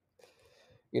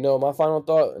My final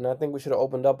thought, and I think we should have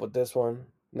opened up with this one.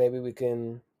 Maybe we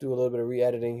can do a little bit of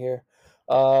re-editing here.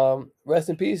 Rest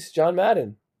in peace, John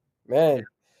Madden. Yeah. Man,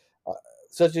 uh,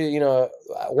 such a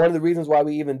one of the reasons why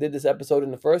we even did this episode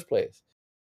in the first place.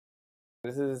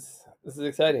 This is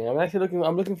exciting. I'm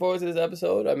looking forward to this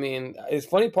episode. I mean, it's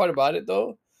funny part about it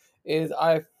though is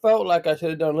I felt like I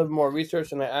should have done a little more research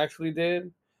than I actually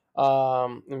did.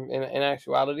 In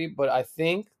actuality, but I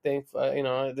think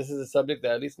this is a subject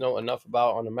that I at least know enough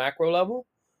about on a macro level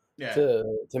Yeah. to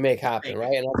make happen, Make it.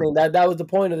 right? And I think that was the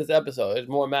point of this episode. It's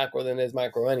more macro than it is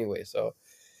micro anyway. So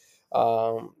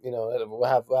we'll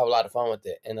have a lot of fun with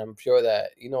it, and I'm sure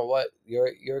that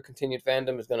your continued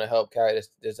fandom is going to help carry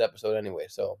this episode anyway.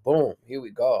 So boom, here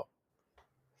we go.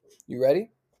 You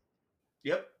ready?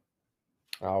 Yep.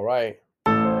 All right.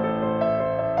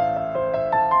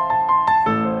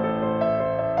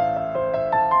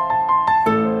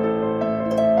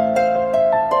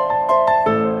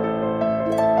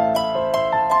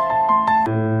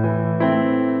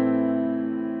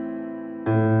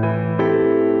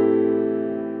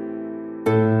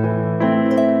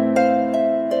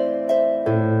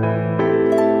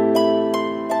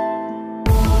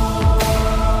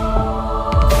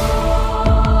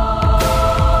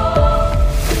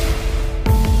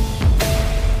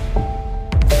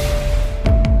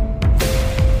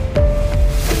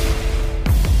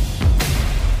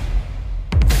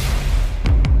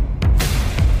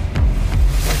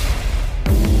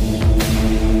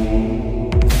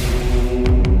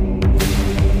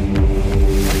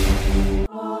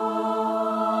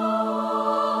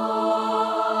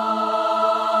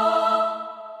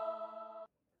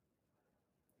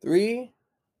 Three,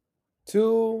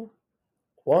 two,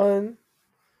 one.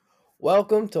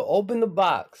 Welcome to Open the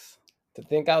Box to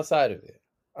think outside of it.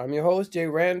 I'm your host Jay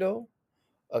Randall,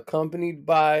 accompanied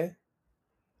by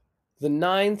the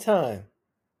 9-time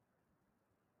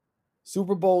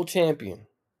Super Bowl champion,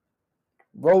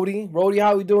 Rody. Rody,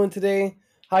 how we doing today?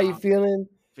 How you I'm feeling?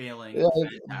 feeling Uh,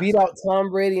 beat fantastic. out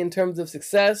Tom Brady in terms of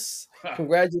success.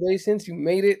 Congratulations, you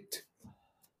made it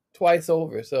twice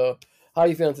over. So, how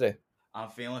you feeling today? I'm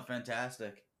feeling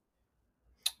fantastic.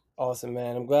 Awesome,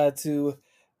 man. I'm glad to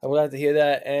hear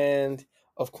that. And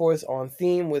of course, on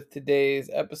theme with today's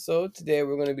episode, today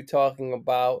we're going to be talking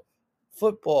about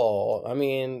football. I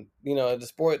mean, the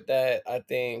sport that I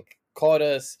think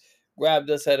grabbed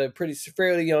us at a pretty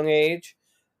fairly young age,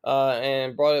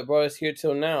 and brought us here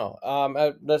till now.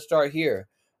 Let's start here.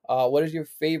 What is your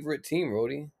favorite team,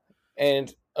 Rody?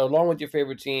 And along with your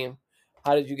favorite team,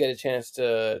 how did you get a chance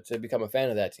to become a fan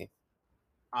of that team?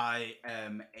 I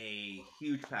am a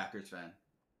huge Packers fan.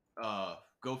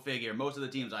 Go figure. Most of the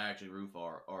teams I actually root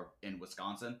for are in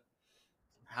Wisconsin.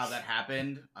 How that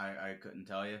happened, I couldn't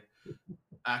tell you.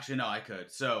 Actually, no, I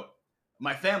could. So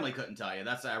my family couldn't tell you.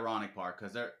 That's the ironic part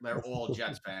because they're all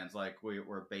Jets fans. Like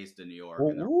we're based in New York,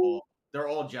 and Woo-woo. they're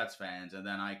all Jets fans. And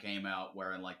then I came out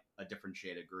wearing like a different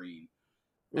shade of green.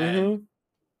 And Mm-hmm.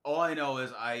 all I know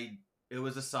is it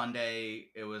was a Sunday.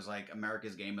 It was like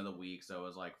America's game of the week, so it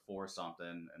was like 4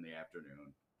 something in the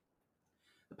afternoon.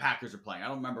 The Packers are playing. I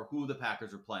don't remember who the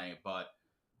Packers were playing, but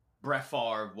Brett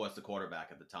Favre was the quarterback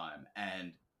at the time,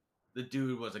 and the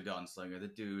dude was a gunslinger. The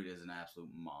dude is an absolute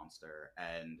monster,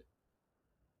 and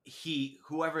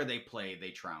whoever they played,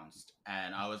 they trounced.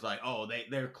 And I was like, oh,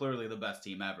 they're clearly the best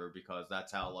team ever because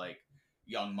that's how like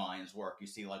young minds work. You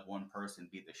see like one person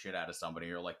beat the shit out of somebody,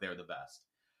 you're like they're the best.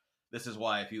 This is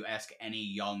why if you ask any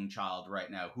young child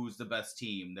right now who's the best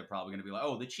team, they're probably going to be like,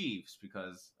 oh, the Chiefs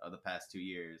because of the past 2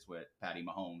 years with Patty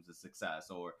Mahomes' success.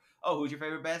 Or, oh, who's your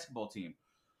favorite basketball team?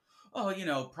 Oh,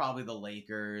 probably the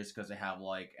Lakers because they have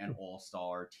like an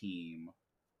all-star team.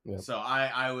 Yeah. So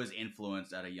I was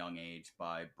influenced at a young age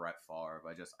by Brett Favre.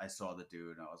 I saw the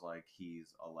dude and I was like,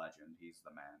 he's a legend. He's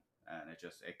the man. And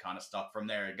it kind of stuck from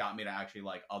there. It got me to actually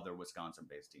like other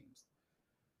Wisconsin-based teams.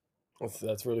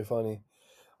 That's really funny.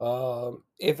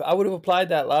 If I would have applied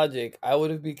that logic, I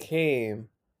would have became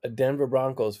a Denver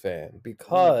Broncos fan Ooh,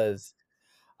 because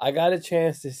I got a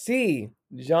chance to see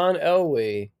John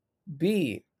Elway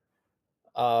beat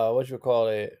what you call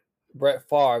it, Brett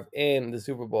Favre in the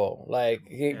Super Bowl. Like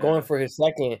yeah. going for his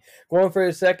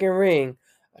second ring,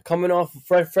 coming off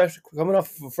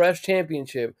a fresh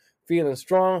championship, feeling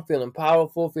strong, feeling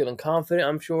powerful, feeling confident.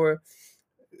 I'm sure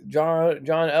John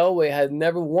Elway had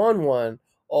never won one,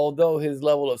 although his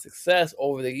level of success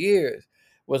over the years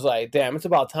was like, damn, it's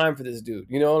about time for this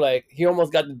dude. Like he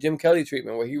almost got the Jim Kelly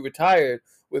treatment where he retired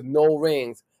with no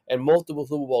rings and multiple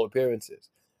Super Bowl appearances.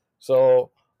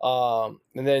 So,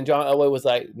 and then John Elway was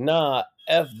like, nah,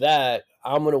 F that.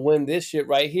 I'm going to win this shit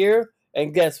right here.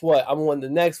 And guess what? I'm going to win the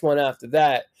next one after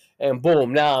that. and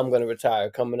boom, now I'm gonna retire,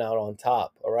 coming out on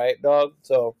top. All right, dog.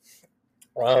 So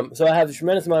I have a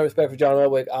tremendous amount of respect for John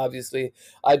Elway. Obviously,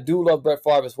 I do love Brett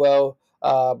Favre as well.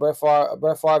 Brett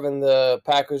Favre and the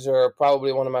Packers are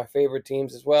probably one of my favorite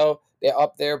teams as well. They're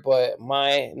up there, but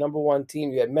my number one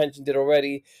team, you had mentioned it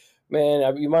already,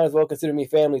 man. You might as well consider me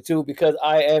family too because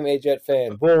I am a Jet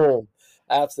fan. Boom,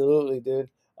 absolutely, dude.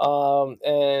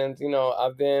 And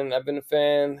I've been a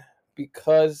fan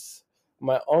because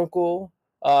my uncle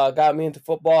got me into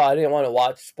football. I didn't want to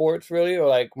watch sports really, or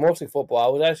like mostly football. I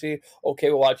was actually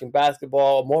okay with watching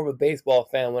basketball. More of a baseball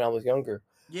fan when I was younger.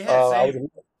 Yeah, I was,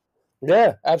 same.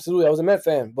 yeah, absolutely. I was a Met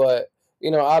fan, but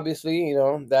obviously,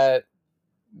 that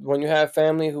when you have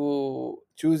family who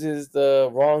chooses the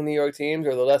wrong New York teams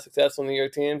or the less successful New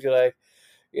York teams, you're like,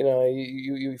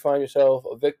 you find yourself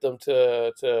a victim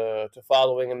to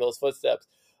following in those footsteps.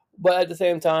 But at the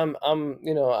same time,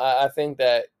 I think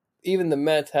that even the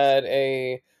Mets had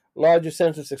a larger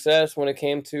sense of success when it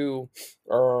came to,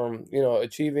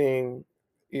 achieving,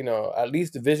 at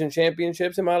least division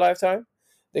championships in my lifetime.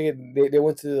 They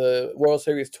went to the World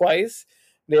Series twice.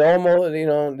 They almost,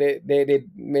 they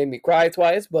made me cry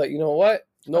twice, but you know what?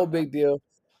 No big deal.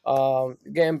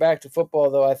 Getting back to football,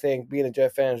 though, I think being a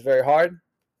Jet fan is very hard.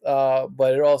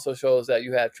 But it also shows that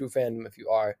you have true fandom if you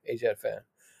are a Jet fan.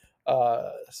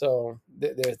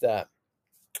 There's that.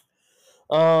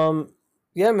 Um,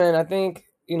 yeah, man. I think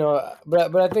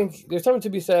but I think there's something to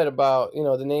be said about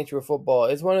the nature of football.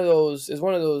 It's one of those. It's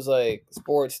one of those like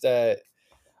sports that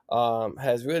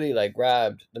has really like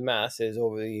grabbed the masses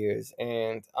over the years.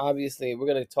 And obviously, we're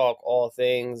going to talk all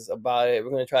things about it.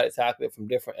 We're going to try to tackle it from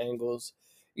different angles.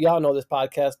 Y'all know this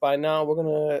podcast by now. We're going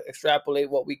to extrapolate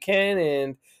what we can.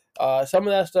 And some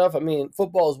of that stuff, I mean,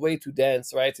 football is way too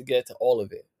dense, right, to get to all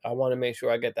of it. I want to make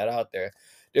sure I get that out there.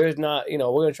 There's not, we're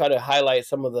going to try to highlight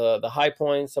some of the high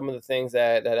points, some of the things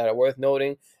that are worth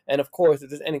noting. And of course, if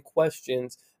there's any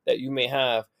questions that you may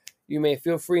have, you may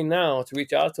feel free now to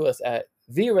reach out to us at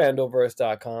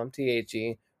therandallverse.com,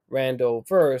 THE,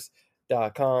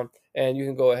 randallverse.com, and you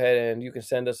can go ahead and you can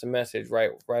send us a message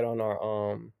right on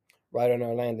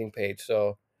our landing page.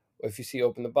 So if you see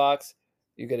open the box,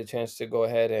 you get a chance to go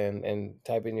ahead and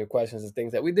type in your questions and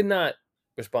things that we did not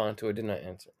respond to or did not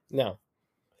answer. Now,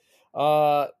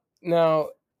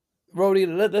 Rody,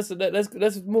 let's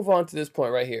move on to this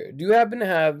point right here. Do you happen to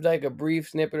have like a brief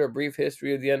snippet or brief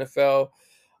history of the NFL,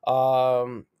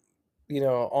 on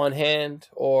hand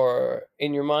or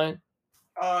in your mind?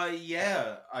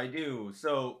 Yeah, I do.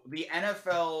 So the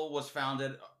NFL was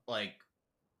founded like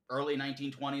early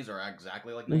 1920s or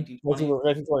exactly like 1920s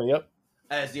 1920, yep.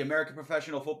 as the American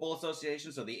Professional Football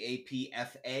Association, so the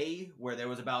APFA, where there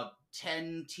was about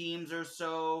 10 teams or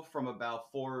so from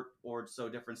about 4 or so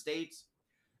different states.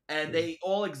 And they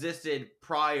all existed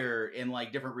prior in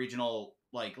like different regional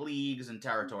like leagues and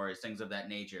territories, things of that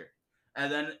nature.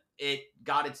 And then it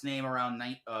got its name around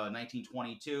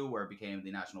 1922, where it became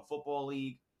the National Football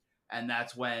League, and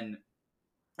that's when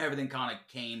everything kind of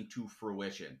came to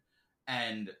fruition.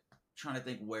 And trying to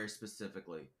think where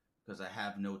specifically, because I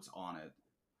have notes on it.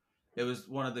 It was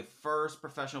one of the first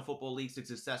professional football leagues to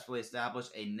successfully establish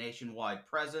a nationwide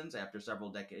presence after several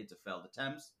decades of failed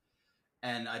attempts.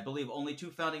 And I believe only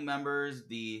 2 founding members,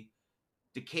 the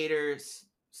Decatur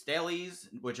Staleys,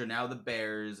 which are now the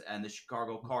Bears, and the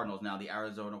Chicago Cardinals, now the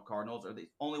Arizona Cardinals, are the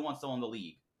only ones still in the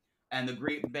league. And the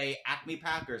Green Bay Acme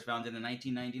Packers, founded in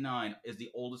 1999, is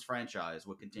the oldest franchise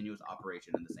with continuous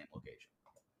operation in the same location.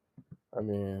 I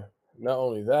mean, not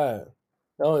only that,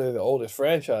 not only the oldest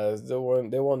franchise, they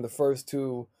won the first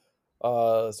 2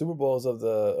 Super Bowls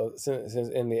since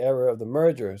in the era of the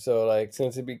merger. So like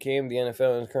since it became the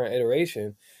NFL in its current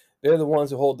iteration, they're the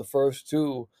ones who hold the first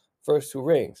two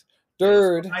rings.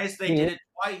 Third, so nice they did it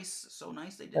twice. So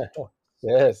nice they did it twice.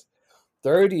 Yes,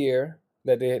 third year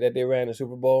that they ran the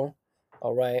Super Bowl.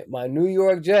 All right, my New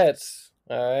York Jets.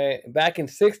 All right, back in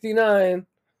 '69,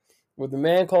 with a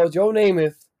man called Joe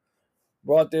Namath,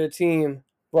 brought that team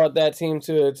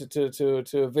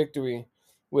to victory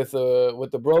with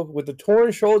the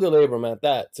torn shoulder labrum at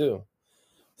that too.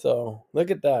 So look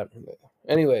at that.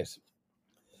 Anyways,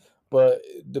 but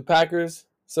the Packers.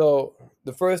 So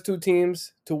the first 2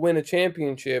 teams to win a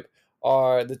championship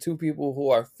are the 2 people who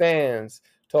are fans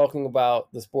talking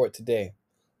about the sport today.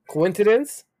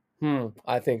 Coincidence?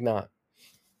 I think not.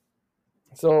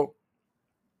 So,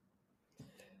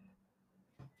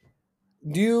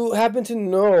 do you happen to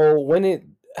know when it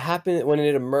happened, when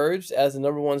it emerged as the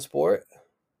number 1 sport?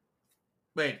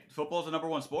 Wait, football's the number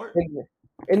 1 sport?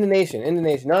 In the nation,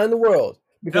 not in the world.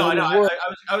 No, because I in know. this world,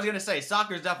 I was gonna say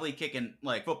soccer's definitely kicking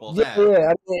like football's yeah, ass.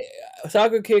 yeah. I mean,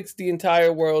 soccer kicks the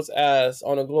entire world's ass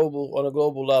on a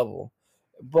global level,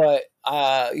 but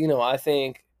I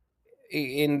think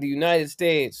in the United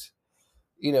States,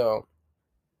 you know,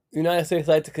 the United States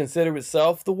like to consider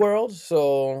itself the world.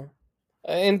 So,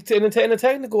 in a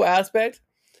technical aspect,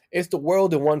 it's the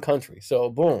world in one country. So,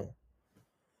 boom.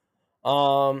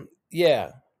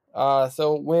 Yeah.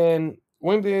 So when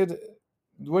did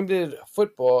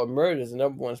football emerge as the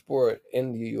number one sport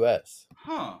in the U.S.?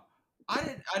 Huh. I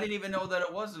didn't even know that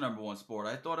it was the number one sport.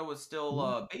 I thought it was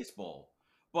still baseball.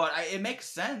 But it makes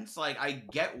sense. Like I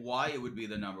get why it would be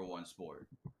the number one sport.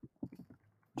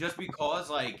 Just because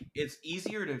like it's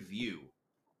easier to view.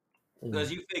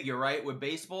 Because Mm. you figure, right, with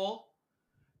baseball,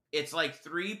 it's like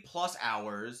 3+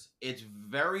 hours. It's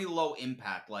very low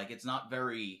impact. Like it's not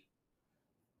very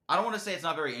I don't want to say it's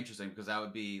not very interesting because that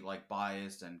would be like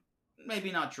biased and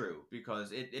maybe not true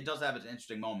because it does have its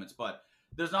interesting moments, but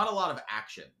there's not a lot of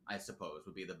action, I suppose,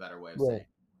 would be the better way of Right. saying.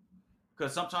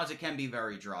 Because sometimes it can be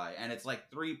very dry, and it's like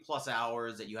 3+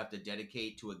 hours that you have to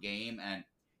dedicate to a game, and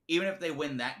even if they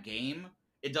win that game,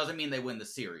 it doesn't mean they win the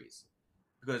series.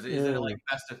 Because isn't it like Mm.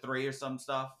 best of three or some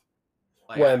stuff?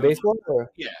 Like I What in haven't. baseball?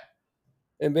 Or Yeah,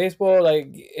 in baseball,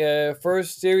 like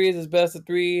first series is best of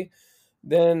three.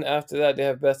 Then after that, they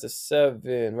have best of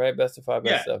seven, right? Best of five,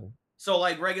 yeah. best of seven. So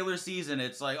like regular season,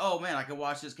 it's like, oh man, I can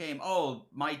watch this game. Oh,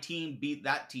 my team beat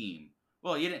that team.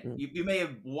 Well, you didn't. Mm. You may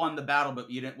have won the battle, but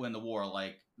you didn't win the war.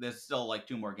 Like there's still like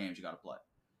two more games you got to play.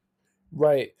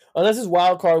 Right. Unless it's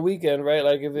wild card weekend, right?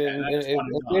 Like if Yeah, in, that's if, one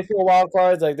and if done. baseball wild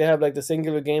cards, like they have like the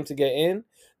singular game to get in.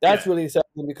 That's Yeah, really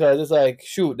exciting because it's like,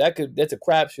 shoot, that's a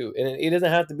crapshoot, and it doesn't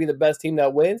have to be the best team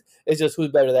that wins. It's just who's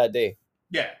better that day.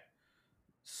 yeah.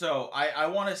 So I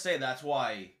want to say that's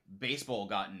why baseball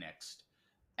got next,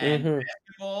 and Mm-hmm.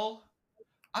 basketball.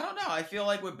 I don't know. I feel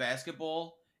like with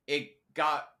basketball, it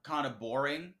got kind of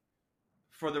boring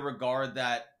for the regard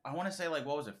that I want to say like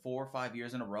what was it 4 or 5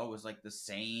 years in a row was like the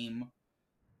same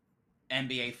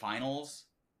NBA finals.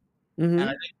 And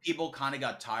I Mm-hmm. think people kind of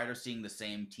got tired of seeing the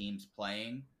same teams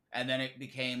playing. And then it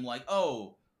became like,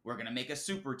 oh, we're going to make a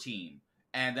super team.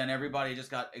 And then everybody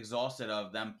just got exhausted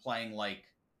of them playing like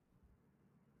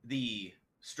the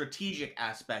strategic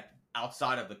aspect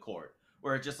outside of the court.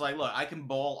 Where it's just like, look, I can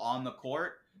bowl on the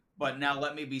court, but now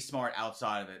let me be smart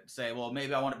outside of it. Say, well,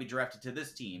 maybe I want to be drafted to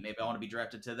this team. Maybe I want to be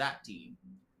drafted to that team.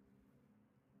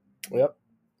 Yep.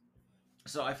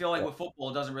 So I feel like with football,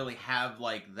 it doesn't really have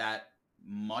like that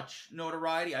much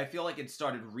notoriety. I feel like it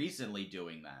started recently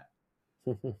doing that.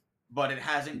 Yep. But it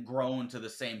hasn't grown to the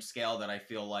same scale that I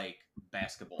feel like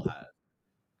basketball has.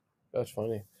 That's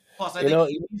funny. Plus, I You think know,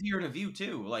 it's easier to view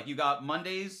too. Like you got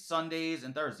Mondays, Sundays,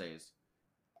 and Thursdays,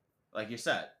 like you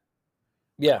said.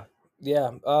 yeah,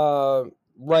 yeah.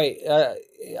 Right.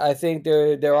 I think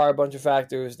there are a bunch of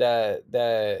factors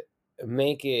that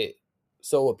make it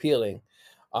so appealing.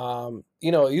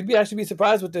 You'd be actually be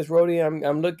surprised with this, Rody.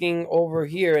 I'm looking over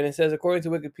here, and it says according to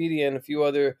Wikipedia and a few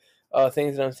other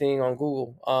things that I'm seeing on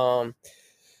Google.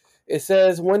 It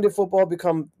says, when did football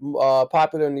become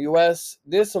popular in the U.S.?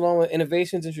 This, along with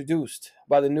innovations introduced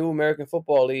by the new American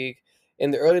Football League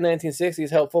in the early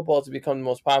 1960s, helped football to become the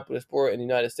most popular sport in the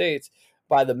United States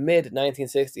by the mid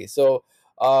 1960s. So,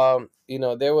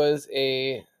 there was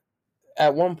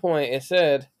at one point it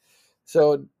said,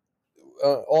 so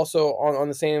also on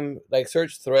the same like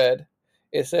search thread,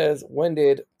 it says, when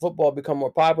did football become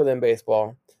more popular than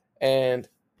baseball? And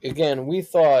again, we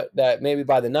thought that maybe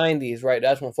by the 90s, right,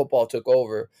 that's when football took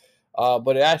over.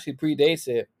 But it actually predates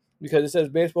it because it says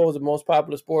baseball was the most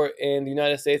popular sport in the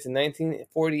United States in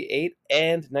 1948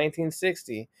 and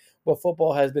 1960, but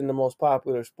football has been the most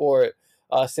popular sport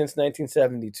since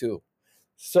 1972.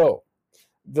 So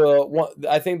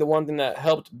I think the one thing that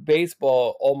helped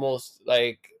baseball almost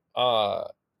like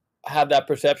have that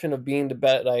perception of being the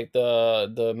bet like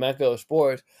the mecca of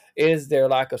sports is their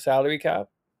lack of salary cap,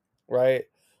 right?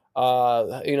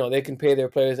 They can pay their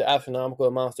players astronomical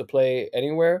amounts to play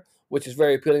anywhere, which is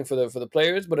very appealing for the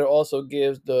players, but it also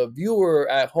gives the viewer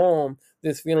at home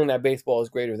this feeling that baseball is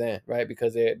greater than, right?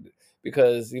 Because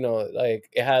like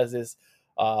it has this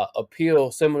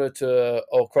appeal similar to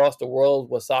across the world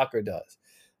what soccer does.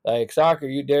 Like soccer,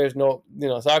 there's no,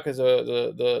 soccer is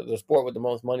the sport with the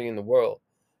most money in the world,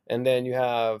 and then you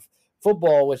have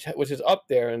football, which is up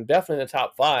there and definitely in the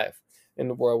top five in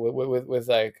the world with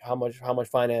like how much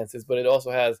finances, but it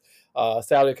also has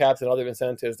salary caps and other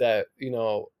incentives that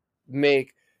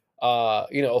make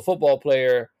a football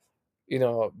player,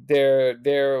 their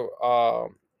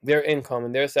income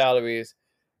and their salaries,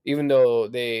 even though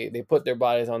they put their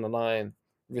bodies on the line,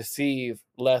 receive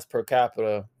less per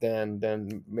capita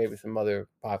than maybe some other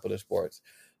popular sports.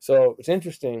 So it's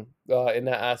interesting in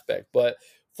that aspect. But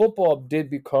football did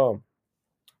become,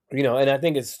 and I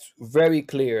think it's very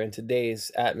clear in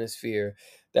today's atmosphere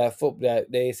that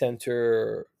that they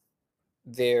center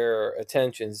their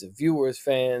attentions, viewers,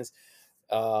 fans,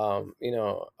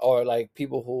 or like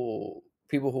people who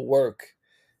work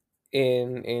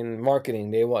in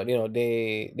marketing. They want,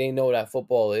 they know that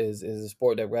football is a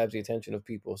sport that grabs the attention of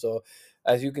people. So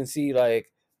as you can see,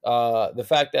 like the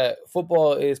fact that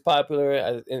football is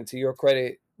popular, and to your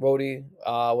credit, Rody,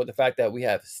 with the fact that we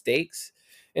have stakes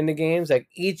in the games, like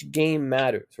each game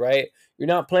matters, right? You're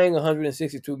not playing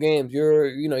 162 games.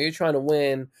 You're trying to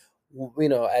win,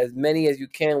 as many as you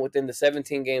can within the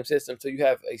 17 game system, so you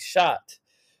have a shot,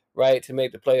 right, to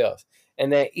make the playoffs.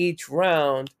 And then each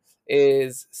round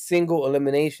is single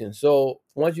elimination. So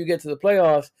once you get to the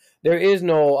playoffs, there is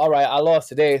no, all right, I lost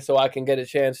today, so I can get a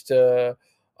chance to,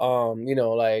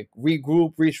 like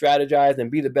regroup, re-strategize,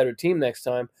 and be the better team next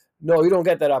time. No, you don't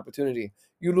get that opportunity.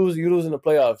 You lose in the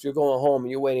playoffs. You're going home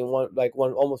and you're waiting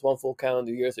almost one full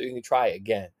calendar year so you can try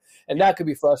again. And that could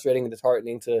be frustrating and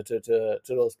disheartening to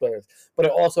those players. But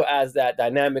it also adds that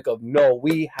dynamic of, no,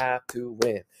 we have to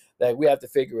win. Like we have to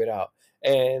figure it out.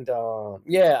 And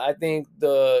yeah, I think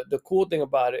the cool thing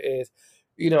about it is,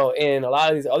 in a lot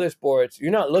of these other sports,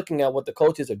 you're not looking at what the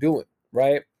coaches are doing,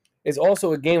 right? It's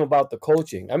also a game about the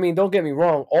coaching. I mean, don't get me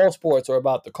wrong, all sports are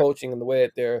about the coaching and the way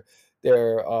that they're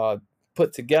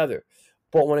put together.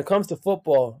 But when it comes to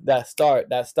football, that start,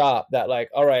 that stop, that, like,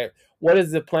 all right, what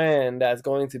is the plan that's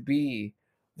going to be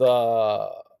the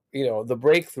the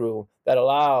breakthrough that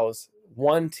allows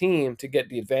one team to get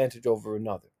the advantage over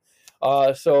another?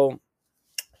 So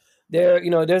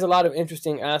there's a lot of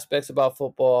interesting aspects about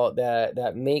football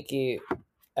that make it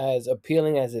as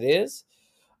appealing as it is.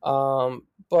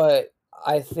 But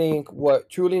I think what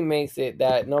truly makes it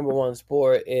that number one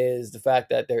sport is the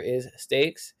fact that there is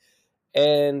stakes.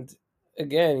 And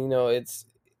again, it's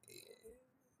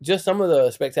just some of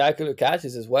the spectacular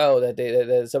catches as well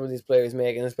that some of these players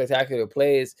make, and the spectacular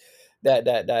plays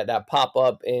that pop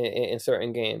up in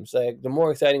certain games. Like the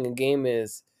more exciting a game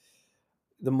is,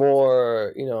 the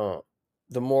more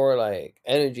the more like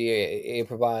energy it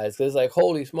provides. Because like,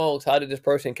 holy smokes, how did this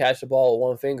person catch the ball with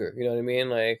one finger? You know what I mean?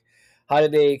 Like, how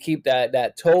did they keep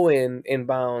that toe in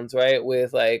bounds, right,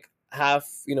 with like half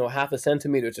a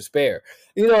centimeter to spare?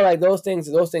 Like those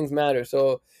things matter.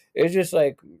 So it's just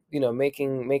like,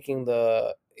 making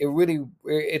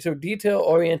it's a detail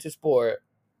oriented sport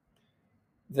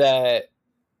that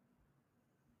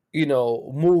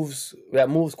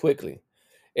moves quickly.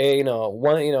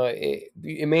 One,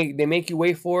 they make you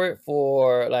wait for it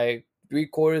for like three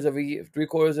quarters of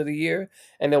the year,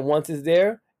 and then once it's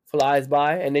there, flies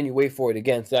by, and then you wait for it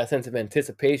again. So that sense of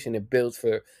anticipation, it builds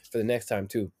for the next time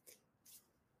too.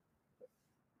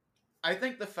 I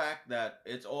think the fact that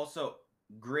it's also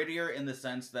grittier in the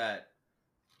sense that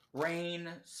rain,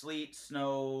 sleet,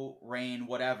 snow, rain,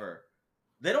 whatever,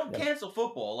 they don't Yeah. cancel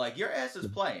football. Like, your ass is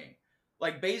playing.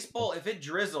 Like baseball, if it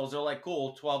drizzles, they're like,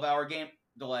 cool, 12-hour game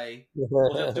delay.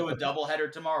 We'll just do a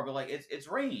doubleheader tomorrow. But like, it's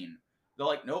rain. They're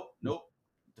like, nope, nope.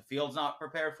 The field's not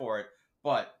prepared for it.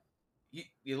 But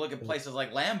you look at places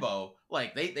like Lambeau,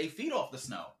 like they feed off the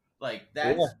snow. Like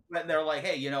Yeah. that's when they're like,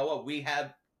 hey, you know what? We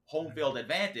have home field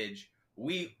advantage.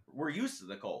 We're used to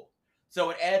the cold.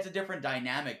 So it adds a different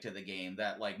dynamic to the game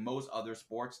that like most other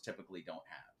sports typically don't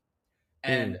have.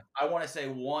 And Mm, I want to say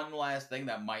one last thing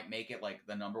that might make it like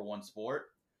the number one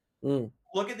sport. mm.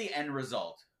 Look at the end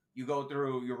result. You go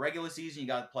through your regular season, you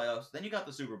got the playoffs, then you got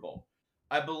the Super Bowl.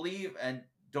 I believe, and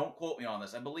don't quote me on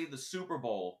this, I believe the Super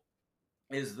Bowl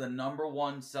is the number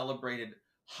one celebrated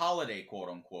holiday, quote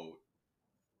unquote,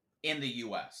 in the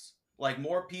US. Like,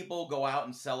 more people go out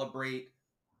and celebrate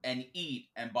and eat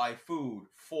and buy food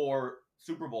for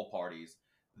Super Bowl parties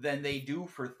than they do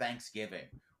for Thanksgiving,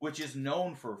 which is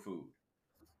known for food.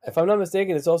 If I'm not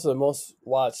mistaken, it's also the most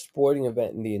watched sporting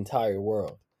event in the entire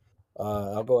world.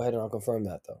 I'll go ahead and I'll confirm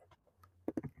that though.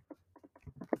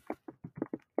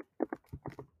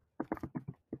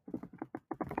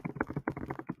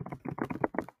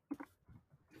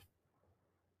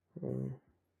 Mm.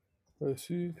 Let's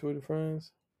see, Tour de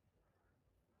France.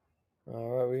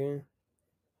 All right, we in.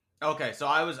 Okay, so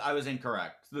I was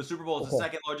incorrect. The Super Bowl is the Okay.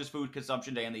 second largest food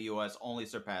consumption day in the US, only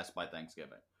surpassed by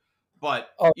Thanksgiving.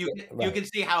 But Oh, you right. can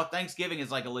see how Thanksgiving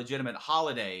is like a legitimate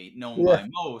holiday known Yeah. by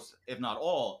most, if not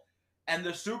all, and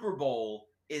the Super Bowl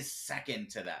is second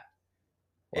to that.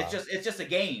 Wow. It's just a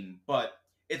game, but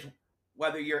it's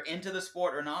whether you're into the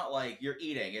sport or not, like you're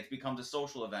eating, it becomes a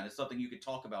social event. It's something you could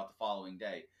talk about the following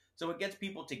day. So it gets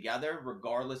people together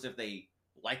regardless if they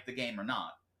like the game or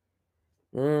not.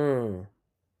 Mm.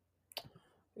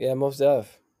 Yeah, most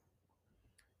def.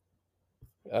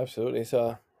 Absolutely.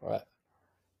 So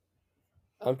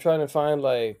I'm trying to find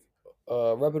like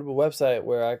a reputable website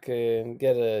where I can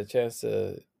get a chance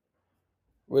to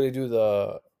really do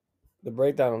the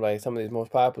breakdown of like some of these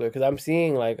most popular, because I'm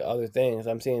seeing like other things.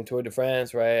 I'm seeing Tour de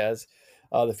France, right, as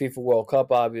the FIFA World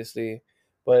Cup, obviously,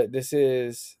 but this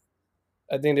is,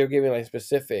 I think they're giving like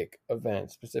specific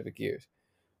events, specific years.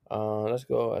 Let's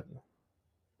go.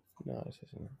 No, this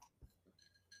isn't.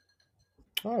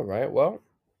 All right. Well,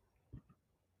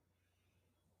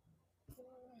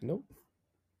 nope.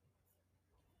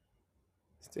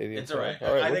 Stadium It's all right. track.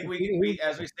 All right. I We're think competing. we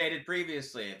as we stated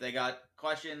previously, if they got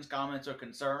questions, comments, or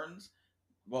concerns,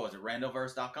 what was it,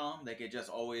 randoverse.com? They could just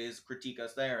always critique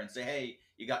us there and say, hey,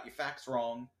 you got your facts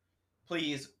wrong.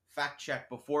 Please fact check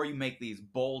before you make these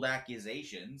bold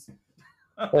accusations.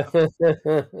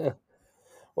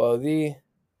 Well,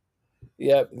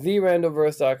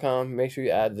 therandomverse.com. Make sure you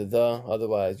add the,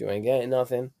 otherwise you ain't getting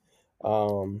nothing.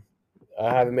 Um,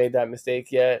 I haven't made that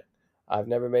mistake yet. I've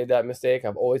never made that mistake.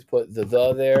 I've always put the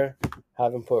there.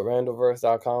 Haven't put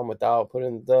randomverse.com without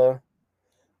putting the.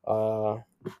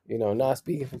 Not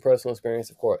speaking from personal experience,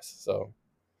 of course. So,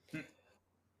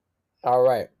 all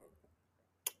right.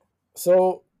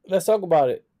 So let's talk about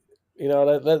it.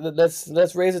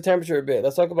 Let's raise the temperature a bit.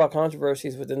 Let's talk about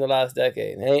controversies within the last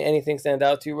decade. Anything stand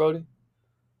out to you, Rody?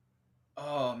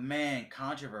 Oh man,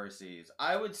 controversies.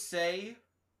 I would say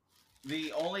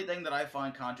the only thing that I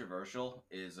find controversial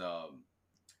is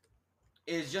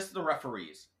just the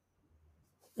referees.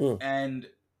 Mm. And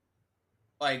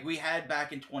like we had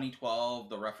back in 2012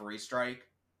 the referee strike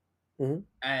Mm-hmm.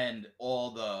 and all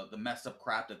the messed up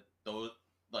crap that those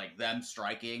like them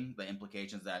striking, the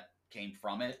implications that came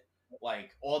from it.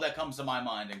 Like all that comes to my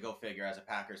mind, and go figure, as a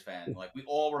Packers fan, like we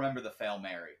all remember the Fail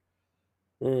Mary.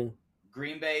 Mm.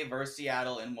 Green Bay versus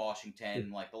Seattle in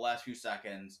Washington, like the last few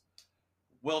seconds.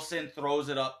 Wilson throws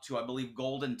it up to, I believe,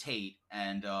 Golden Tate,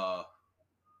 and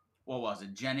what was it?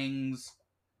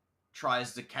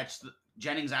 Tries to catch the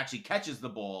Jennings actually catches the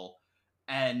ball,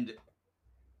 and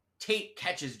Tate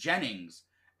catches Jennings.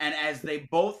 And as they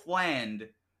both land,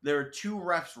 there are two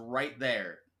refs right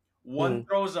there. One Mm.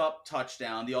 throws up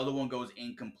touchdown, the other one goes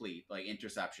incomplete, like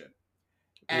interception.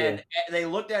 Yeah. And they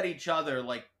looked at each other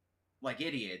like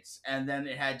idiots, and then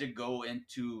it had to go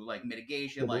into like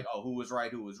mitigation, Mm-hmm. like, oh, who was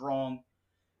right, who was wrong.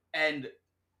 And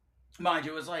mind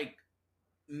you, it was like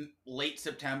late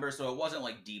September, so it wasn't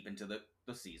like deep into the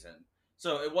season.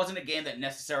 So it wasn't a game that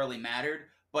necessarily mattered,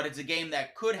 but it's a game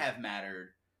that could have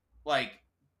mattered, like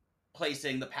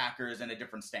placing the Packers in a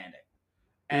different standing.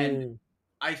 And Mm.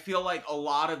 I feel like a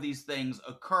lot of these things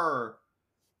occur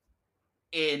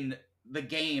in the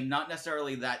game, not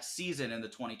necessarily that season in the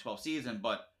 2012 season,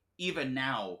 but even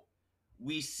now,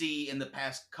 we see in the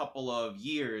past couple of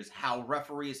years how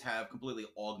referees have completely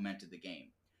augmented the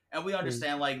game. And we Mm.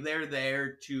 understand, like, they're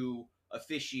there to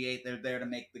officiate, they're there to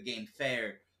make the game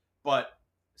fair, but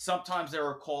sometimes there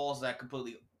are calls that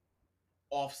completely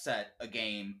offset a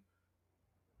game,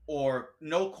 or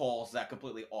no calls that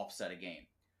completely offset a game.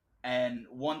 And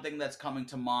one thing that's coming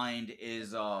to mind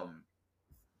is um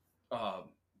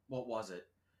what was it?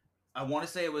 I want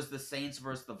to say it was the Saints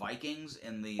versus the Vikings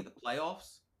in the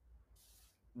playoffs,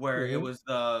 where it Mm-hmm. was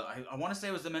I want to say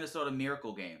it was the Minnesota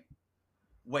Miracle game,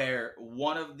 where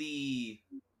one of the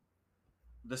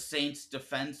Saints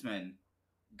defensemen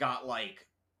got like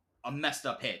a messed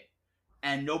up hit,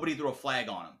 and nobody threw a flag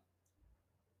on him,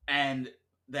 and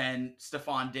then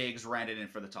Stephon Diggs ran it in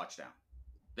for the touchdown.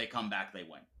 They come back, they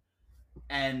win.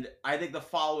 And I think the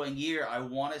following year, I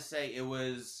want to say it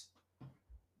was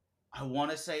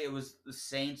the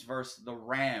Saints versus the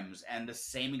Rams, and the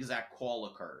same exact call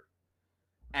occurred.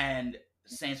 And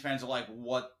Saints fans are like,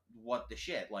 what the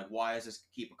shit? Like, why does this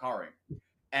keep occurring?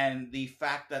 And the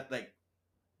fact that like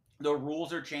the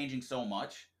rules are changing so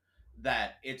much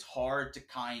that it's hard to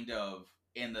kind of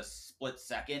in the split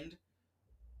second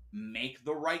make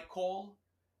the right call,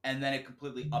 and then it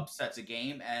completely upsets a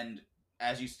game. And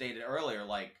as you stated earlier,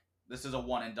 like this is a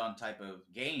one and done type of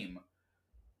game.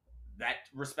 That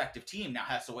respective team now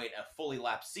has to wait a fully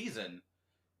lapsed season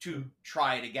to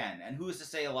try it again. And who's to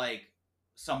say like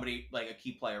somebody like a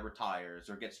key player retires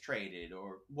or gets traded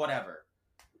or whatever,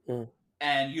 Mm.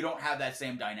 and you don't have that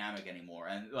same dynamic anymore,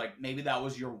 and like maybe that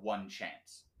was your one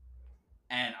chance.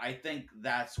 And I think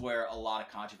that's where a lot of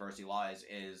controversy lies,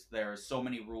 is there are so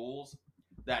many rules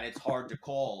that it's hard to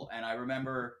call. And I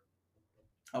remember,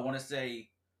 I want to say,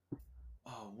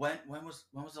 when was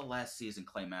the last season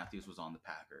Clay Matthews was on the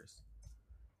Packers?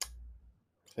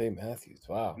 Clay Matthews.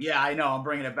 Wow. Yeah, I know. I'm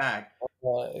bringing it back.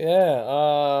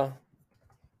 Yeah.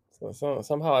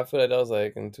 Somehow I feel like that was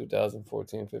like in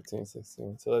 2014, 15,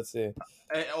 16. So let's see.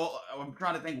 I'm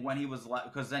trying to think when he was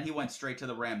because then he went straight to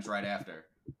the Rams right after.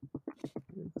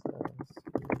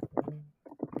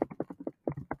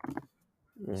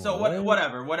 So Right.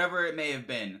 whatever it may have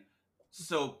been.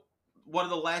 So one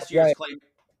of the last years, Right.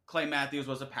 Clay Matthews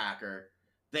was a Packer.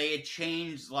 They had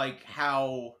changed like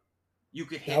how you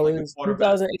could That hit like a was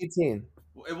quarterback. 2018.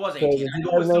 It was Because 18. in I knew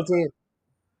it was some. 2019,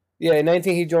 yeah, in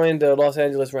 19 he joined the Los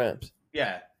Angeles Rams.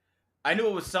 Yeah, I knew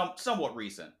it was somewhat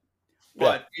recent. Yeah.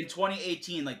 But in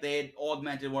 2018, like they had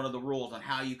augmented one of the rules on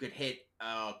how you could hit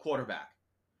a quarterback,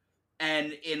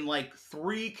 and in like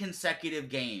 3 consecutive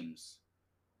games,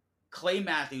 Clay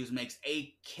Matthews makes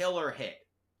a killer hit,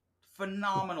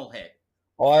 phenomenal hit.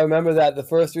 Oh, I remember that the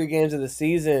first 3 games of the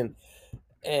season,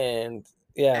 and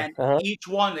yeah, And each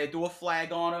one, they threw a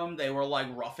flag on him. They were like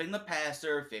roughing the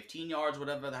passer, 15 yards,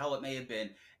 whatever the hell it may have been.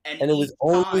 And and it each was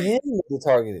only time, him that was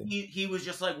targeted. he was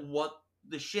just like, what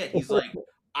the shit? He's like,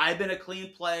 I've been a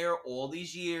clean player all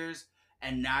these years,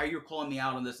 and now you're calling me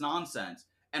out on this nonsense.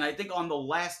 And I think on the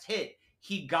last hit,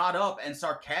 he got up and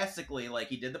sarcastically, like,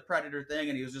 he did the Predator thing,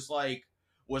 and he was just like,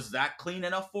 was that clean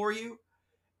enough for you?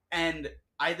 And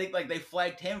I think like they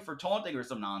flagged him for taunting or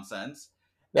some nonsense.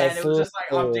 And That's it was so just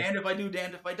like, I'm hilarious. damned if I do,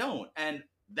 damned if I don't. And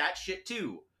that shit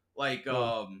too. Like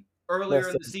Mm. earlier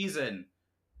That's in the season,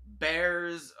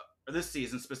 Bears, this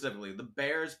season specifically, the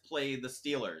Bears played the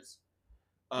Steelers.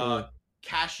 Uh mm.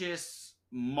 Cassius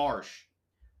Marsh.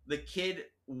 The kid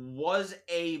was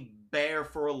a Bear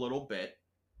for a little bit.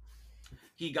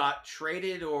 He got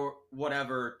traded or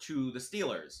whatever to the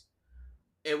Steelers.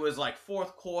 It was like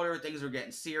fourth quarter, things were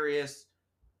getting serious.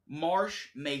 Marsh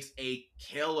makes a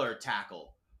killer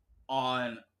tackle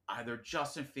on either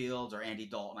Justin Fields or Andy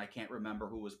Dalton. I can't remember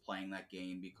who was playing that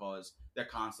game because they're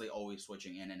constantly always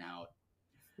switching in and out.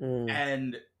 Mm.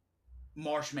 And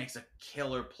Marsh makes a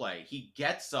killer play. He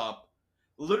gets up,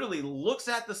 literally looks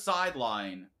at the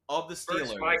sideline of the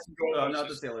Steelers, not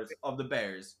the Steelers, of the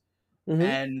Bears, Mm-hmm.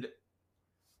 and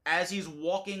as he's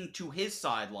walking to his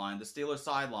sideline, the Steelers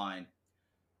sideline,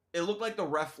 it looked like the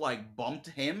ref like bumped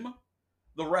him.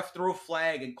 The ref threw a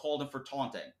flag and called him for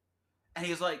taunting. And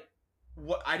he's like,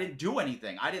 "What? I didn't do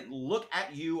anything. I didn't look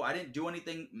at you. I didn't do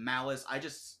anything malice. I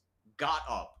just got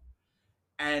up."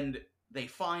 And they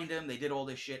fined him. They did all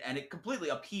this shit, and it completely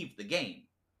upheaved the game.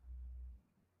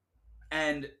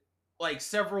 And like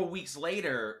several weeks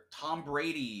later, Tom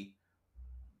Brady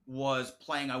was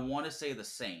playing. I want to say the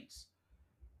Saints,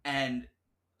 and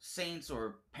Saints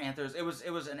or Panthers. It was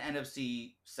an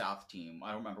NFC South team. I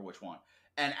don't remember which one.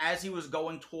 And as he was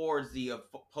going towards the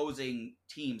opposing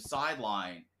team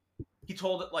sideline, he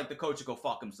told like the coach to go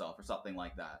fuck himself or something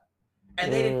like that.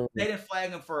 And Mm. they didn't flag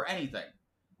him for anything.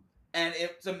 And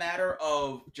it's a matter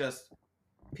of just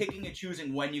picking and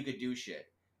choosing when you could do shit.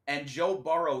 And Joe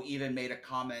Burrow even made a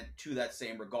comment to that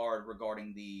same regard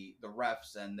regarding the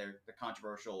refs and the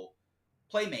controversial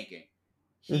playmaking.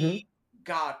 Mm-hmm. He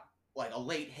got like a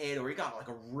late hit or he got like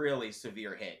a really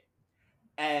severe hit.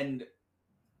 And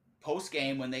post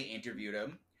game when they interviewed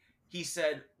him, he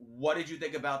said, "What did you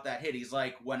think about that hit?" He's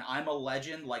like, "When I'm a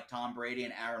legend like Tom Brady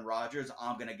and Aaron Rodgers,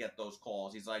 I'm gonna get those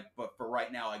calls." He's like, "But for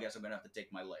right now, I guess I'm gonna have to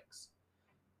take my licks."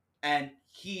 And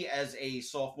he, as a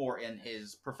sophomore in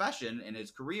his profession, in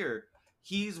his career,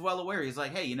 he's well aware. He's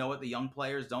like, "Hey, you know what? The young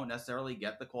players don't necessarily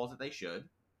get the calls that they should,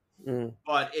 Mm.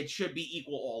 but it should be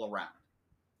equal all around."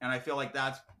 And I feel like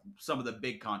that's some of the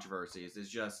big controversies is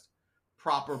just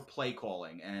proper play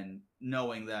calling and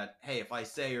knowing that, hey, if I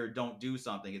say or don't do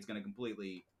something, it's going to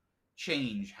completely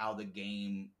change how the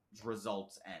game's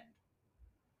results end.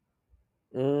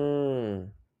 Mm.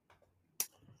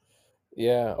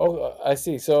 Yeah. Oh, I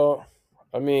see. So,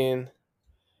 I mean,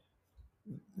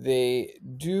 they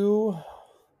do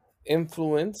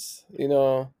influence,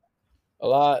 a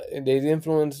lot. They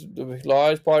influence a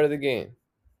large part of the game.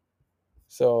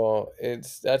 So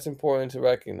that's important to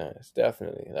recognize,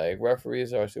 definitely. Like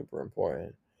referees are super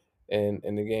important in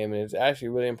the game, and it's actually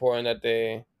really important that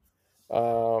they.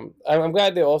 I'm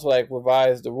glad they also like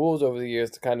revised the rules over the years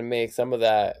to kind of make some of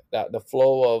that the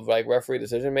flow of like referee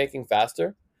decision making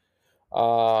faster.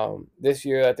 This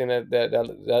year I think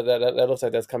that looks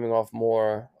like that's coming off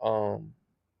more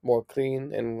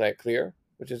clean and like clear,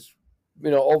 which is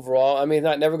overall. I mean, it's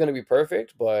not never going to be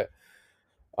perfect, but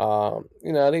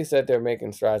at least that they're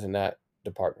making strides in that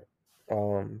department.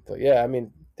 But yeah, I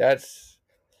mean, that's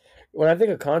when I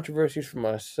think of controversies for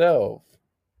myself.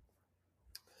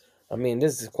 I mean,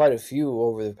 this is quite a few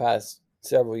over the past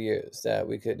several years that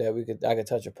I could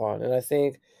touch upon, and I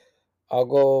think I'll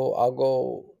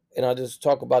go, and I'll just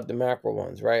talk about the macro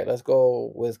ones, right? Let's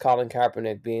go with Colin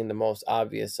Kaepernick being the most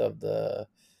obvious uh,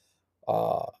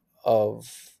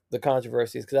 of the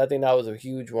controversies, because I think that was a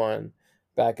huge one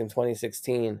back in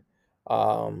 2016.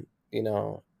 You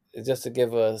know, just to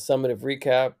give a summative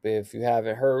recap, if you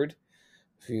haven't heard,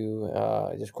 if you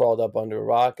just crawled up under a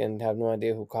rock and have no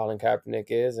idea who Colin Kaepernick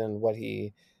is and what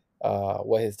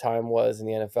his time was in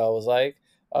the NFL was like,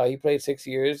 he played 6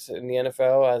 years in the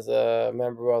NFL as a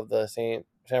member of the San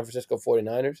Francisco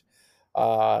 49ers.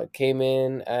 Came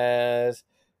in as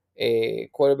a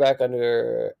quarterback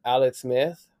under Alex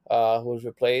Smith, who was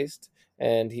replaced,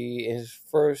 and he in his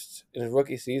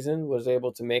rookie season was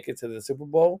able to make it to the Super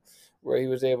Bowl, where he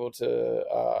was able to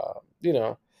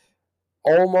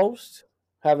almost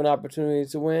have an opportunity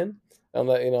to win.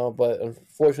 But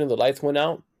unfortunately the lights went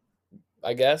out,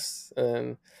 I guess,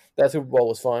 and that Super Bowl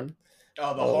was fun.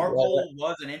 Oh, the Uh, Hard that- Bowl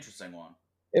was an interesting one.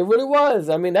 it really was.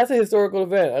 I mean, that's a historical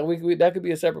event. That could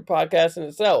be a separate podcast in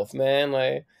itself, man.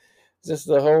 Like just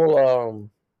the whole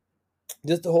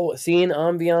scene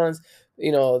ambiance.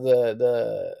 You know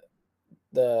the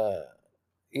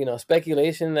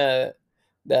speculation that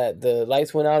the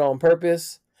lights went out on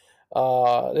purpose.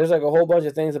 There's like a whole bunch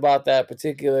of things about that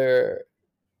particular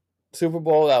Super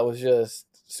Bowl that was just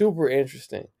super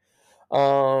interesting.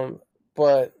 Um,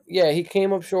 but yeah, he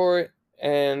came up short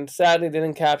and sadly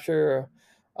didn't capture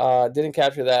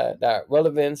that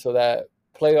relevance or that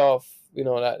playoff,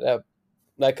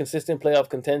 that consistent playoff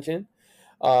contention.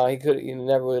 He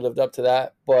never really lived up to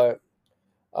that, but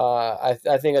I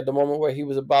think at the moment where he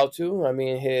was about to, I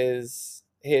mean, his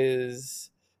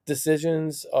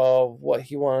decisions of what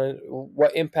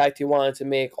impact he wanted to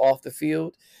make off the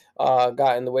field,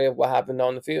 got in the way of what happened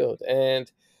on the field.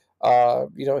 And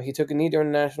he took a knee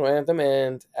during the national anthem,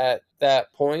 and at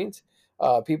that point,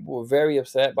 people were very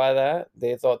upset by that.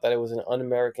 They thought that it was an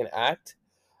un-American act,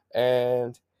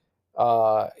 and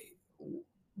uh,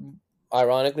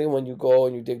 ironically, when you go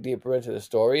and you dig deeper into the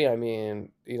story, I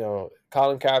mean,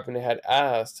 Colin Kaepernick had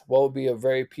asked what would be a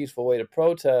very peaceful way to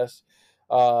protest,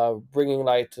 bringing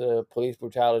light to police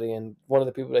brutality, and one of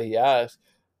the people that he asked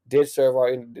did serve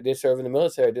in the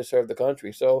military, did serve the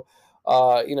country. So,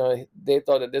 they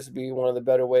thought that this would be one of the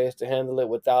better ways to handle it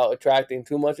without attracting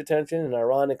too much attention, and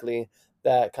ironically,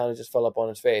 that kind of just fell up on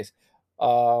his face.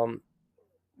 Um,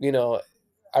 you know,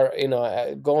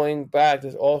 going back,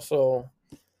 there's also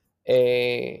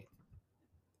a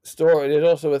story. There's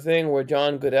also a thing where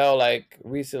John Goodell, like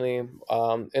recently,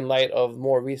 in light of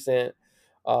more recent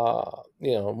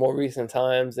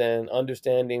times, and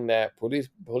understanding that police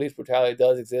brutality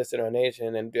does exist in our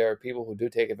nation, and there are people who do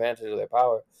take advantage of their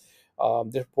power,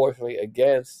 disproportionately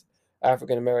against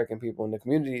African American people in the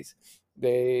communities.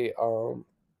 They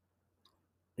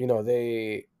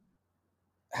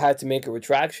had to make a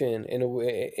retraction in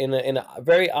a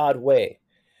very odd way.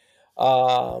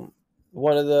 um,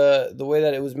 One of the way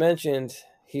that it was mentioned,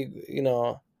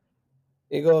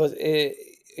 it goes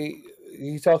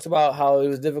he talks about how it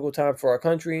was a difficult time for our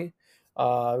country.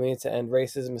 I mean, to end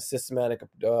racism and systematic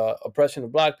oppression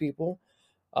of black people.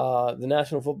 The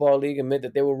National Football League admit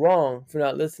that they were wrong for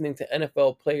not listening to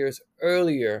NFL players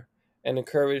earlier and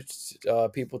encouraged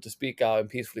people to speak out and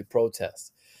peacefully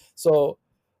protest. So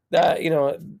that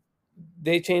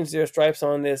they changed their stripes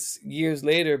on this years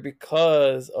later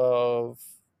because of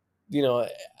you know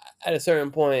at a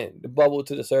certain point the bubble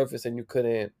to the surface, and you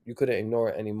couldn't ignore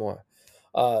it anymore.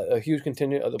 A huge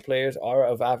contingent of the players are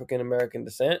of African American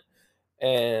descent,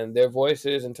 and their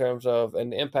voices in terms of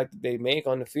and the impact that they make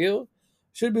on the field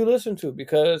should be listened to,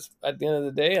 because at the end of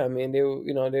the day, I mean,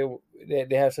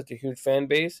 they have such a huge fan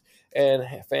base, and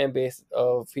fan base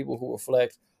of people who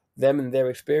reflect them and their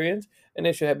experience, and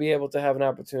they should be able to have an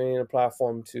opportunity and a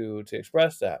platform to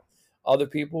express that. Other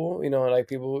people, like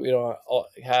people,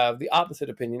 have the opposite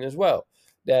opinion as well,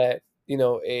 that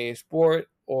a sport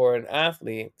or an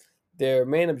athlete, their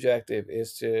main objective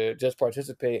is to just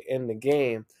participate in the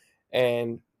game,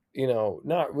 and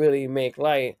not really make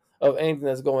light of anything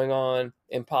that's going on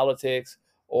in politics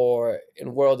or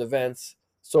in world events,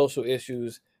 social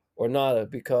issues, or nada,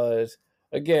 because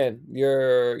again,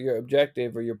 your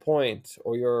objective or your point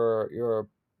or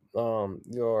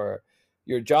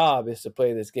your job is to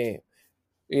play this game.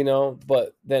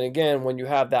 But then again, when you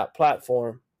have that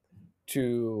platform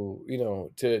to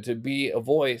be a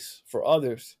voice for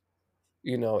others,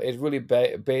 it's really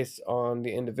based on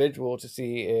the individual to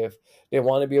see if they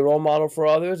want to be a role model for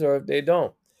others or if they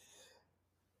don't.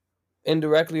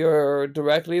 Indirectly or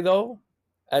directly, though,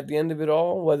 at the end of it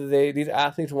all, whether these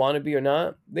athletes want to be or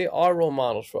not, they are role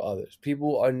models for others.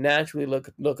 People are naturally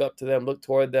look up to them, look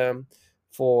toward them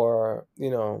for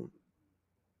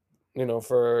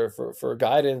for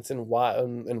guidance and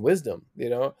wisdom.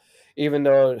 Even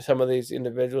though some of these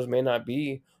individuals may not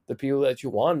be the people that you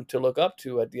want to look up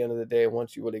to at the end of the day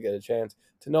once you really get a chance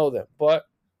to know them. But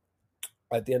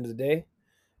at the end of the day,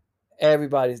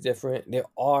 everybody's different. There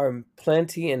are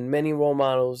plenty and many role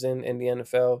models in the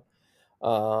NFL.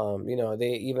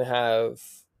 They even have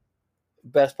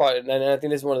best part, and I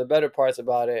think this is one of the better parts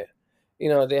about it.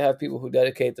 They have people who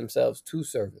dedicate themselves to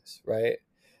service, right?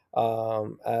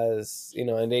 As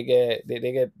and they get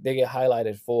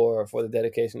highlighted for the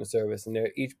dedication to service, and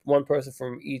they're each one person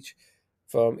from each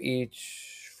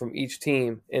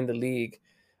team in the league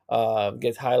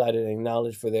gets highlighted and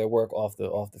acknowledged for their work off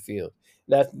the field.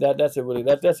 That's a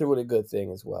really good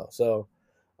thing as well. So,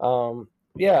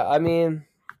 yeah, I mean,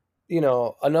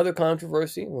 another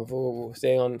controversy. If we're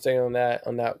staying on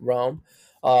that realm,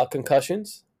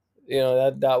 concussions.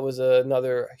 That was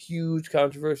another huge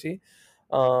controversy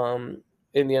um,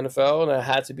 in the NFL, and it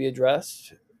had to be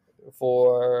addressed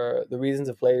for the reasons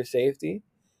of player safety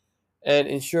and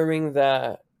ensuring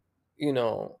that you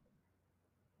know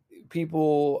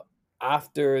people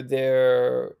after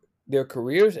their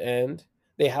careers end,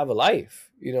 they have a life.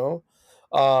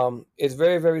 It's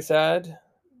very very sad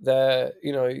that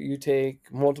you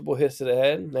take multiple hits to the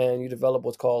head and you develop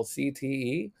what's called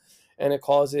CTE, and it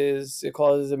causes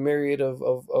a myriad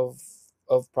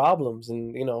of problems,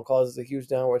 and causes a huge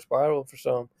downward spiral for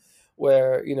some,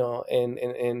 where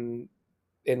in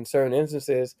certain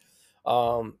instances,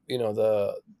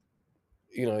 the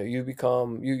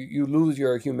you lose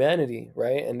your humanity,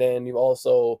 right? And then you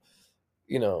also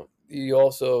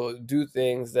do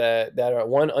things that are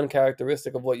one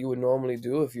uncharacteristic of what you would normally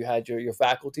do if you had your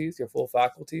faculties, your full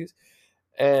faculties,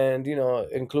 and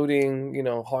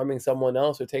including harming someone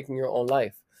else or taking your own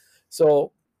life.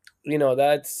 So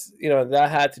that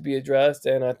had to be addressed,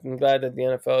 and I'm glad that the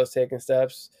NFL is taking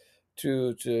steps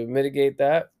to mitigate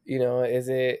that. Is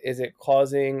it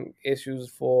causing issues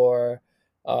for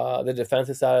the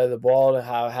defensive side of the ball, and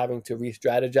how having to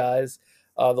re-strategize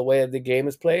the way that the game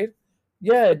is played?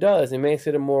 Yeah, it does. It makes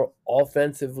it a more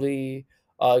offensively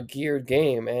geared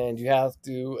game, and you have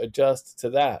to adjust to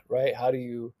that, right? How do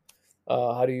you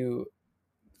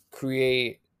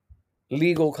create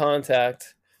legal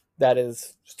contact that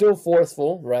is still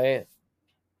forceful, right?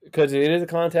 Because it is a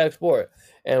contact sport,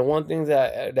 and one thing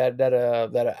that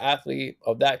an athlete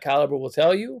of that caliber will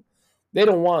tell you, they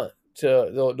don't want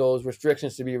those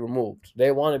restrictions to be removed.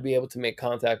 They want to be able to make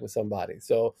contact with somebody.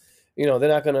 So, they're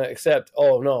not going to accept.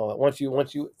 Oh no, once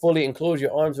you fully enclose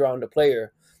your arms around the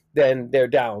player, then they're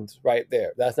downed right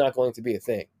there. That's not going to be a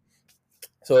thing.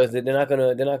 So they're not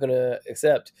gonna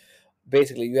accept.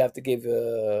 Basically, you have to give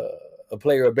a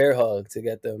player a bear hug to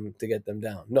get them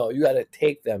down. No, you got to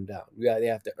take them down. They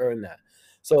have to earn that.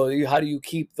 So how do you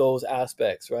keep those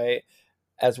aspects, right?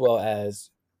 As well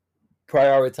as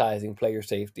prioritizing player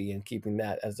safety and keeping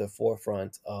that as the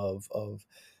forefront of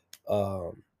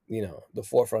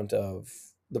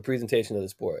the presentation of the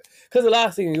sport. Because the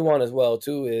last thing you want as well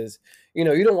too is, you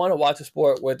don't want to watch a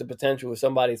sport with the potential of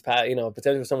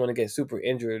potential for someone to get super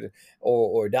injured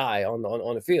or die on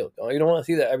the field. You don't want to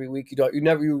see that every week. You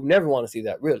never want to see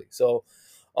that, really. So,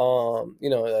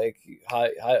 like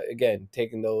again,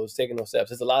 taking those steps.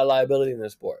 There's a lot of liability in the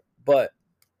sport, but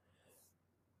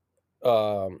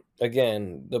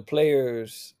again, the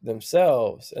players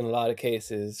themselves in a lot of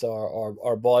cases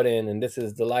are bought in, and this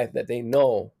is the life that they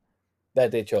know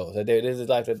that they chose. This is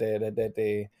life that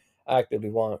they actively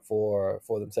want for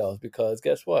themselves. Because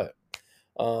guess what?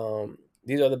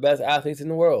 These are the best athletes in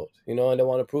the world, and they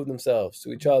want to prove themselves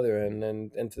to each other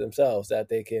and to themselves that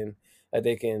they can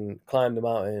climb the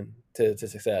mountain to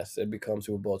success and become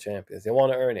Super Bowl champions. They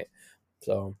want to earn it.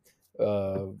 So,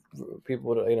 uh,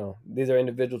 these are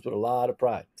individuals with a lot of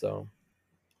pride. So,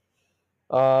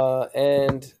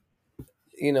 and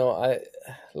I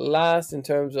last in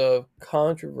terms of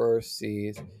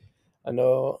controversies, I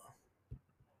know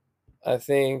I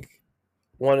think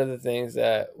one of the things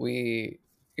that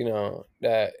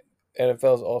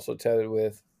NFL is also tethered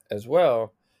with as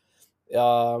well,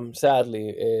 sadly,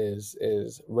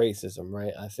 is racism,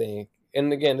 right? I think,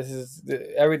 and again,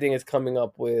 everything is coming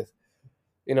up with,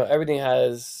 everything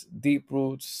has deep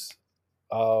roots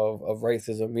of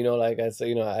racism. Like I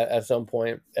said, at some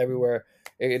point, everywhere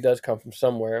it does come from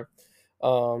somewhere.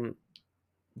 Um,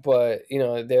 but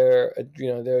they're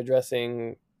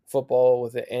addressing football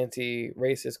with an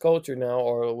anti-racist culture now,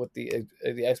 or with the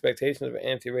expectation of an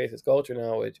anti-racist culture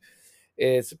now, which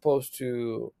is supposed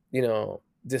to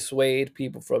dissuade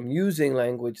people from using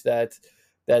language that's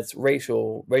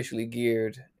racially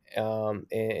geared,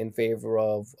 in favor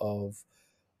of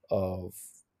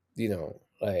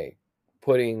like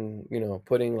putting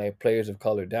like players of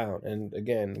color down. And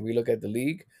again, we look at the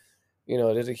league.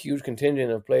 There's a huge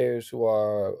contingent of players who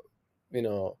are, you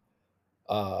know,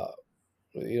 uh,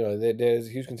 there's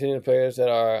a huge contingent of players that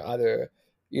are either,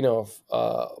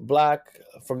 black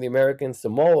from the American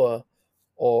Samoa,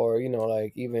 or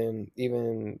like even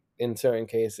in certain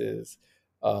cases,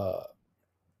 uh,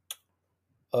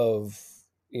 of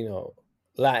you know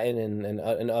Latin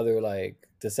and other like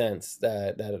descents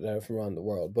that are from around the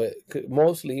world. But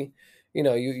mostly,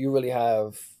 you really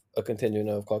have a contingent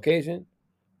of Caucasian,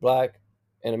 Black,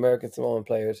 and American Samoan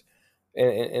players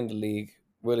in the league,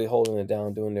 really holding it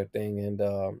down, doing their thing. And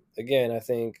again, I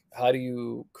think, how do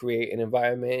you create an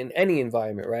environment, in any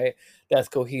environment, right, that's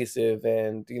cohesive,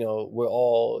 and we're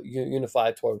all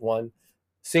unified toward one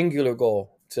singular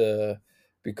goal to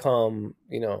become,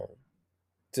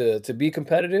 to be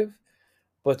competitive,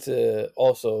 but to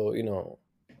also,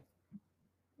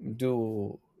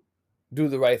 do do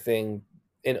the right thing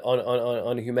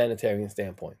on a humanitarian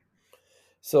standpoint.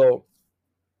 So,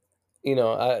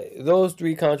 those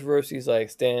three controversies like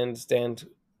stand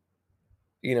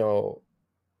you know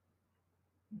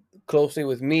closely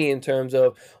with me, in terms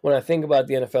of when I think about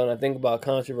the NFL and I think about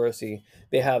controversy.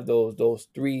 They have those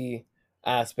three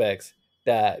aspects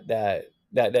that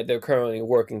they're currently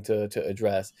working to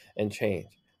address and change,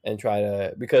 and try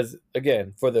to, because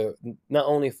again, for the not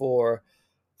only for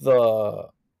the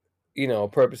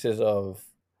purposes of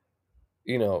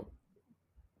you know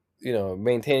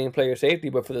maintaining player safety,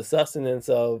 but for the sustenance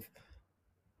of,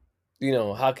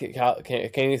 how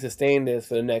can you sustain this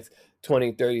for the next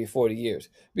 20, 30, 40 years?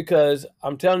 Because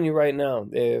I'm telling you right now,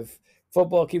 if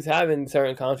football keeps having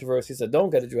certain controversies that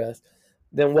don't get addressed,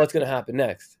 then what's going to happen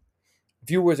next?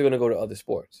 Viewers are going to go to other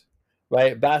sports,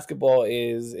 right? Basketball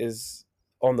is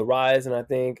on the rise, and I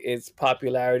think its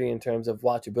popularity in terms of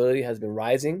watchability has been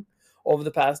rising over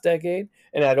the past decade,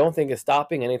 and I don't think it's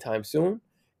stopping anytime soon.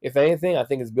 If anything, I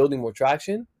think it's building more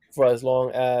traction for as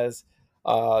long as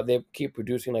they keep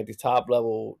producing like these top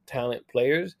level talent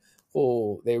players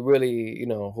who they really,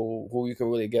 who you can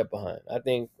really get behind. I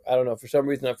don't know, for some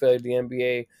reason I feel like the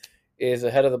NBA is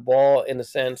ahead of the ball, in the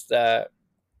sense that,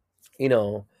 you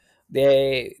know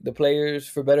the players,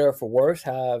 for better or for worse,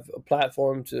 have a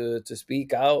platform to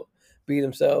speak out, be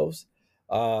themselves,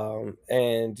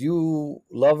 and you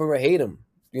love them or hate them,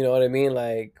 you know what I mean,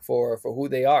 like, for who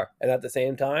they are. And at the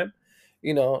same time,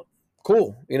 you know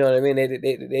cool, you know what I mean,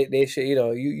 they should,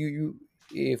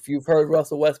 if you've heard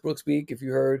Russell Westbrook speak, if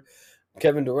you heard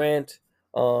Kevin Durant.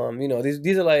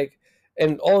 These are like,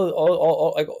 and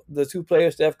all like the two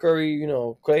players, Steph Curry,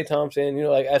 Klay Thompson,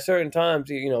 like at certain times,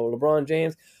 LeBron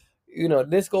James.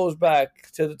 This goes back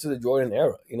to the Jordan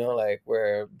era, like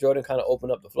where Jordan kind of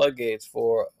opened up the floodgates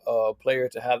for a player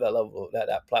to have that level,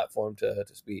 that platform to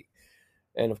speak.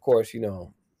 And of course, I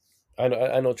know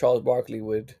Charles Barkley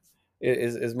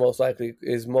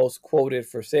is most quoted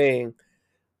for saying,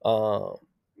 um,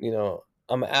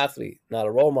 I'm an athlete, not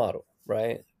a role model,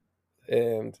 right?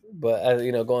 And but as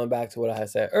going back to what I had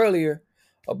said earlier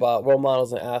about role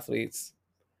models and athletes,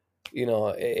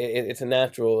 it's a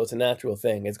natural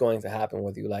thing. It's going to happen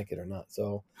whether you like it or not.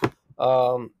 So,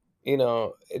 the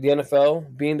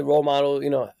NFL being the role model,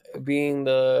 being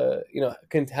the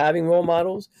having role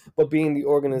models, but being the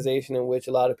organization in which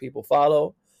a lot of people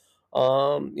follow.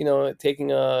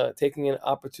 Taking an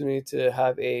opportunity to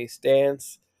have a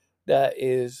stance that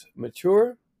is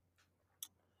mature,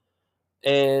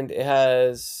 and it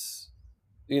has,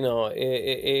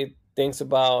 it thinks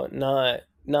about not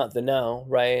the now,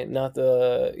 right, not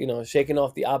the, shaking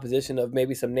off the opposition of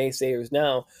maybe some naysayers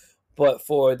now, but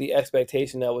for the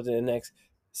expectation that within the next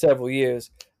several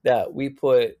years, that we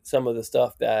put some of the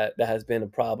stuff that has been a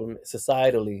problem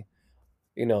societally,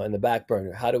 in the back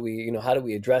burner. How do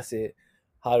we address it?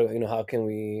 How can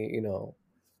we,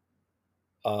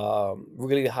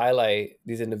 really highlight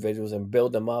these individuals and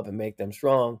build them up and make them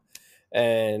strong.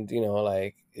 And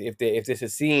like, if this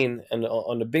is seen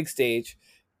on the big stage,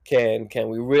 can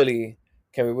we really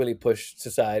push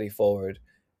society forward,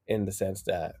 in the sense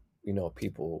that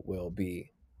people will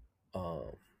be,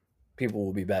 um,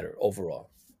 better overall.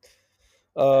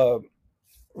 uh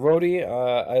Rody,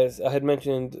 I had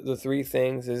mentioned the three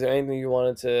things. Is there anything you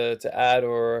wanted to add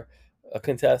or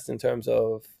contest in terms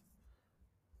of?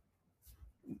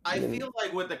 I feel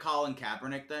like with the Colin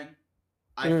Kaepernick thing,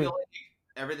 I feel Mm, like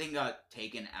everything got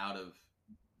taken out of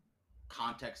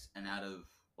context and out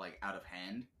of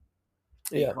hand,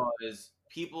 yeah. because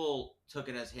people took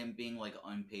it as him being like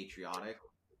unpatriotic,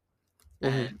 Hmm.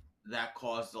 and that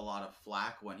caused a lot of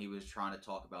flack when he was trying to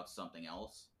talk about something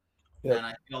else. Yep. And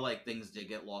I feel like things did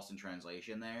get lost in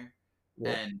translation there.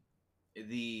 Yep. And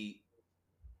the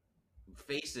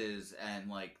faces and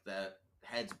like the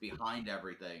heads behind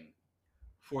everything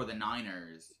for the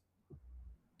Niners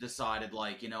decided,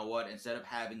 like, you know what, instead of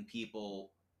having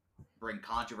people bring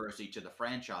controversy to the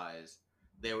franchise,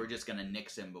 they were just going to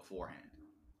nix him beforehand.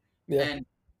 Yeah. And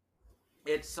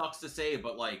it sucks to say,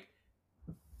 but like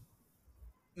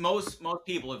most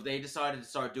people, if they decided to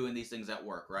start doing these things at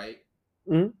work, right?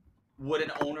 Mhm. Would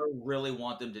an owner really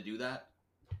want them to do that?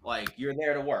 Like, you're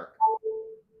there to work,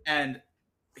 and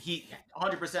he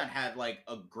 100% had like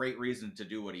a great reason to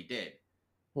do what he did,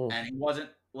 Mhm. and he wasn't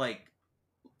like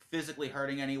physically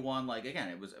hurting anyone. Like, again,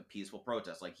 it was a peaceful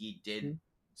protest. Like, he did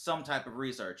some type of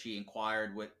research. He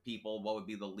inquired with people what would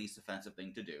be the least offensive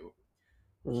thing to do.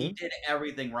 He Mhm. did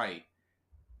everything right.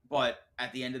 But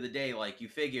at the end of the day, like, you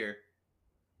figure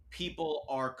people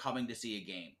are coming to see a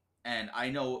game. And I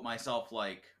know myself,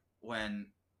 like,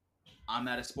 when I'm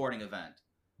at a sporting event,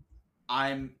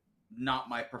 I'm not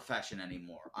my profession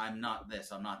anymore. I'm not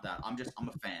this, I'm not that. I'm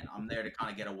a fan. I'm there to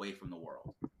kind of get away from the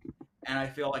world. And I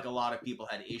feel like a lot of people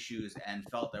had issues and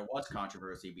felt there was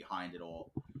controversy behind it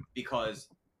all because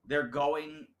they're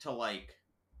going to, like,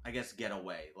 I guess, get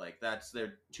away. Like, that's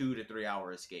their 2 to 3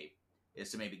 hour escape,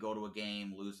 is to maybe go to a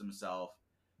game, lose themselves.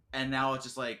 And now it's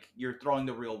just like you're throwing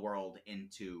the real world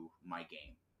into my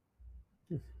game.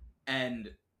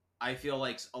 And I feel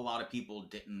like a lot of people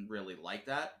didn't really like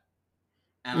that.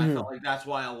 And I felt Mhm. like that's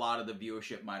why a lot of the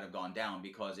viewership might have gone down,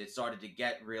 because it started to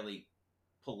get really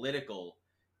political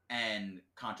and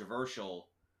controversial,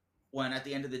 when at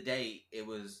the end of the day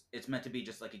it's meant to be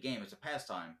just like a game, it's a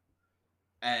pastime.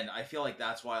 And I feel like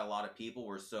that's why a lot of people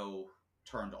were so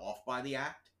turned off by the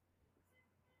act.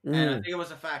 And I Mhm. think it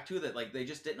was a fact too that, like, they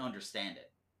just didn't understand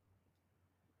it,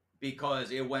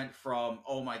 because it went from,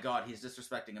 oh my god, he's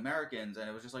disrespecting Americans, and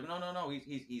it was just like, no, no, no,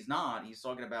 he's not. He's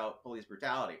talking about police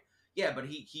brutality. Yeah, but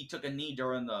he took a knee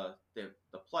during the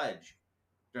pledge,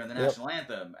 during the Yep. national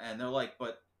anthem, and they're like,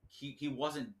 but he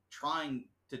wasn't trying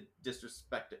to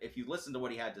disrespect it. If you listen to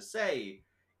what he had to say,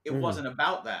 it Mhm. wasn't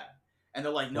about that. And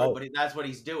they're like, no, Right. but that's what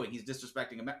he's doing. He's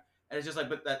disrespecting America. And it's just like,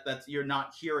 but that's, you're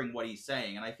not hearing what he's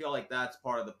saying. And I feel like that's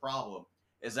part of the problem,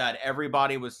 is that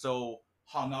everybody was so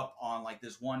hung up on like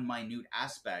this one minute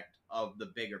aspect of the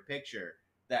bigger picture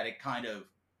that it kind of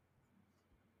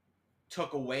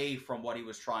took away from what he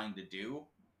was trying to do.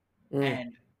 Mhm.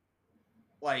 And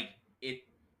like it,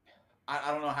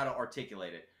 I don't know how to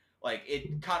articulate it. Like,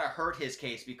 it kind of hurt his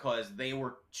case because they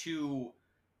were too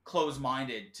close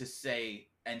minded to say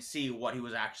and see what he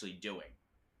was actually doing.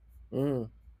 Mhm.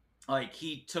 Like,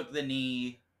 he took the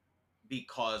knee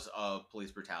because of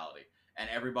police brutality, and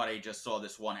everybody just saw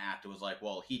this one act and was like,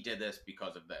 well, he did this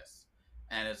because of this.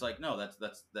 And it's like, no,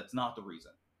 that's not the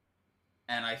reason.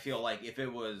 And I feel like if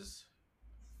it was,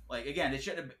 like, again, it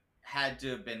should have had to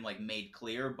have been like made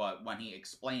clear, but when he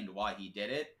explained why he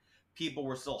did it, people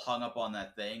were still hung up on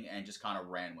that thing and just kind of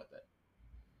ran with it.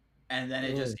 And then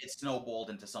Mhm. it snowballed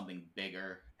into something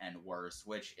bigger and worse,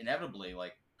 which inevitably,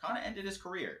 like, kind of ended his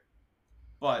career.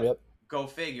 But Yep. go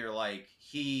figure, like,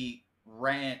 he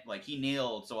ran, like, he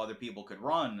kneeled so other people could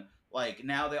run. Like,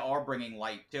 now they are bringing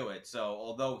light to it. So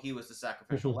although he was the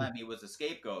sacrificial lamb, he was the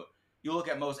scapegoat. You look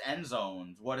at most end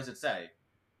zones, what does it say?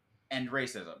 End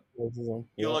racism. Racism.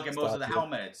 You Yep. look at most of Stop the it.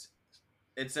 helmets,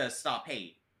 it says stop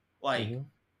hate. Like, Mhm.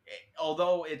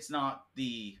 although it's not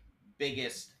the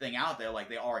biggest thing out there, like,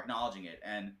 they are acknowledging it.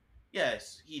 And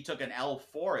yes, he took an L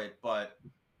for it, but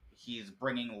he's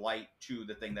bringing light to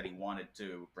the thing that he wanted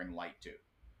to bring light to.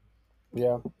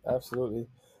 Yeah. Absolutely.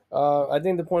 I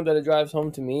think the point that it drives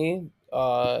home to me,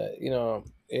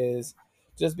 is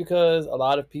just because a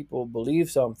lot of people believe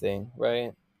something,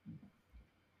 right,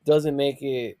 doesn't make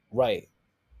it right.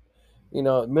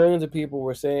 Millions of people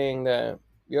were saying that,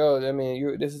 yo, I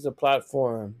mean, this is a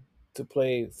platform to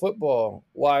play football.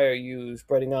 Why are you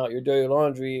spreading out your dirty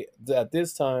laundry at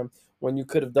this time when you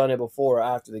could have done it before or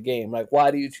after the game? Like,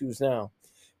 why do you choose now?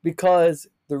 Because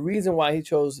the reason why he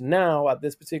chose now at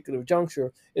this particular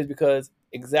juncture is because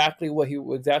exactly what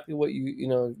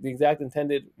the exact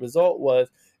intended result was.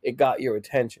 It got your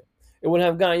attention. It wouldn't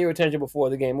have gotten your attention before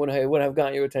the game. It wouldn't have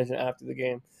gotten your attention after the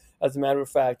game. As a matter of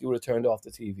fact, you would have turned off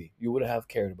the TV. You would have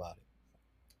cared about it.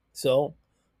 So,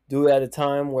 do it at a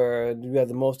time where you have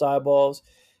the most eyeballs.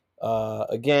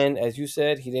 Again, as you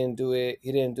said, he didn't do it.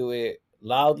 He didn't do it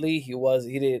loudly. He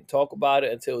didn't talk about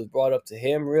it until it was brought up to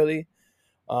him. Really,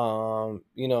 and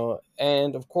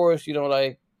of course, he.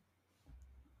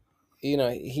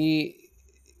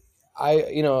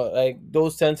 like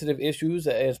those sensitive issues,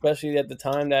 especially at the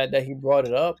time that he brought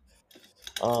it up.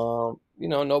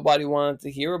 nobody wanted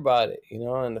to hear about it.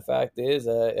 And the fact is,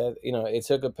 it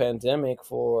took a pandemic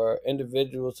for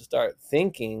individuals to start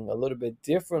thinking a little bit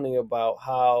differently about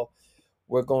how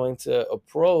we're going to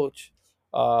approach,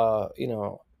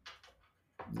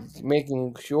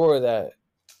 making sure that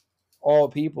all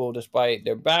people, despite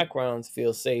their backgrounds,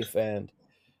 feel safe and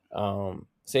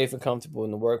comfortable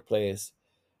in the workplace.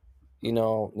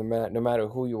 No matter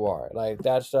who you are. Like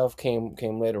that stuff came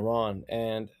later on,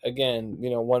 and again,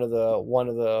 one of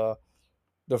the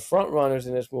front runners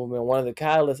in this movement, one of the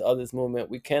catalysts of this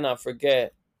movement, we cannot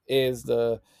forget is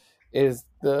the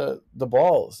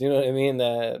balls. You know what I mean?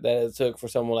 That it took for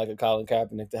someone like a Colin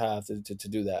Kaepernick to have to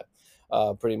do that.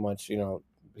 Pretty much,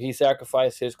 he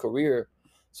sacrificed his career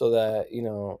so that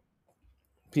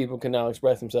people can now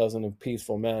express themselves in a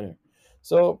peaceful manner.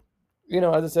 So,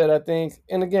 as I said, I think,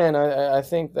 and again, I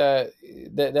think that's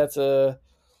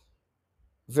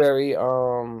very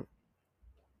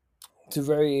it's a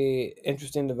very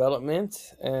interesting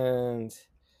development, and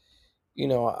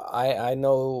I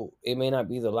know it may not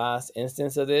be the last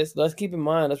instance of this. Let's keep in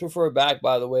mind. Let's refer back,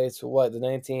 by the way, to what, the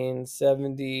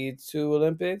 1972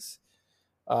 Olympics.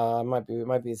 It might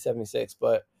be 76,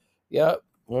 but yep,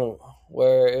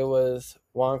 where it was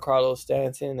Juan Carlos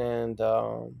Stanton and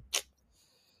the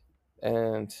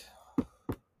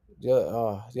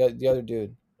other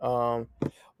dude.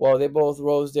 Well, they both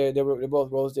rose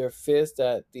their fist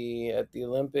at the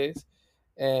Olympics,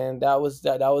 and that was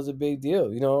a big deal.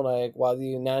 Like while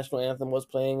the national anthem was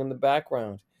playing in the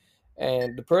background,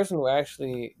 and the person who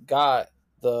actually got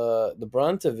the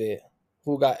brunt of it,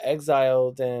 who got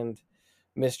exiled and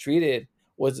mistreated,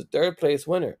 was the third place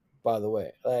winner. By the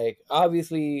way, like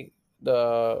obviously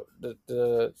the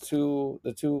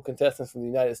two contestants from the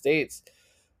United States,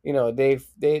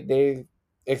 they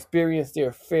experienced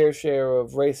their fair share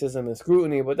of racism and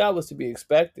scrutiny, but that was to be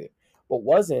expected. What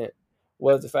wasn't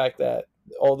was the fact that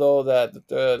although that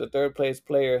the third place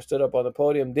player stood up on the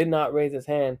podium, did not raise his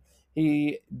hand,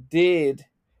 he did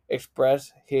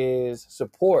express his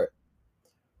support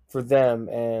for them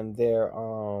and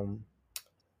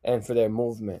for their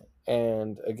movement.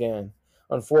 And again,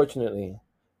 unfortunately,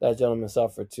 that gentleman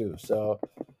suffered too. So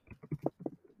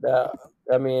that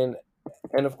I mean,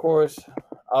 and of course,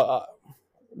 uh,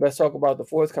 let's talk about the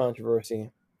fourth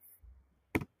controversy: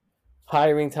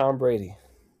 hiring Tom Brady.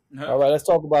 All right, let's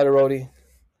talk about it, Rody.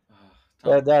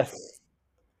 Tom That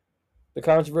the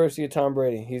controversy of Tom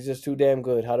Brady. He's just too damn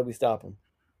good. How do we stop him?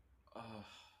 uh,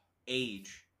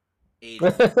 age. Age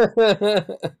is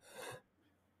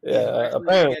he's Yeah, eventually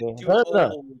gonna get apparently, too apparently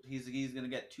not. old. He's gonna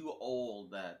get too old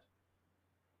that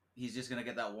he's just gonna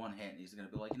get that one hit and he's gonna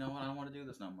be like, you know what, I don't want to do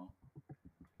this no more.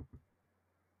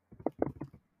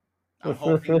 I'm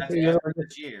hoping that's after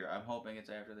this year. I'm hoping it's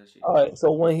after this year. All right,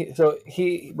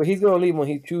 but he's gonna leave when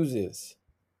he chooses.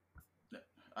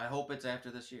 I hope it's after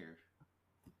this year.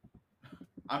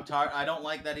 I'm tired. I don't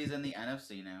like that he's in the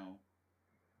NFC now.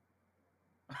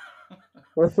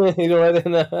 You know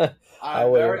what? I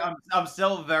would. I'm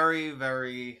still very,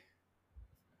 very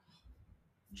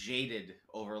jaded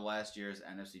over last year's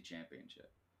NFC Championship.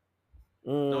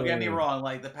 Don't get me Mm. wrong,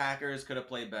 like the Packers could have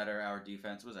played better. Our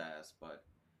defense was ass, but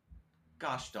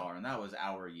gosh darn, that was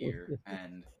our year.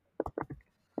 And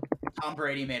Tom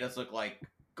Brady made us look like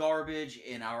garbage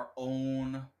in our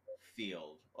own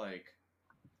field. Like,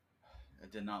 I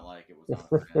did not like it. Was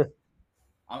not a fan.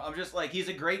 I'm just like, he's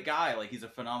a great guy. Like, he's a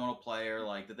phenomenal player.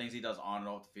 Like, the things he does on and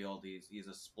off the field, he's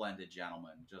a splendid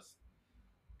gentleman. Just,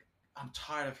 I'm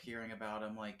tired of hearing about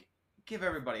him. Like, give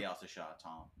everybody else a shot,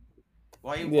 Tom.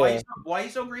 Yeah. Why you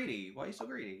so greedy? Why you so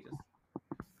greedy?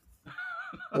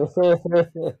 Just,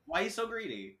 why you so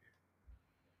greedy?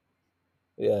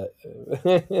 Yeah.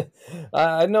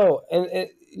 I know, and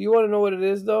you want to know what it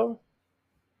is, though.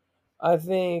 I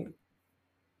think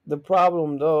the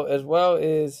problem, though, as well,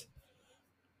 is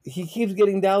he keeps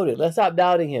getting doubted. Let's stop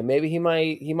doubting him. Maybe he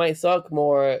might suck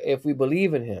more if we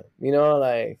believe in him.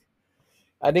 Like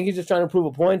I think he's just trying to prove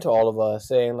a point to all of us,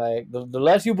 saying like the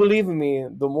less you believe in me,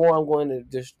 the more I'm going to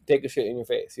just take a shit in your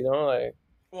face. Like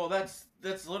Well, that's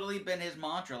literally been his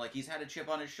mantra. Like he's had a chip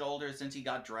on his shoulder since he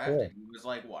got yeah, drafted. He was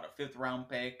like what, a fifth round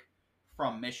pick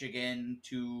from Michigan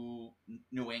to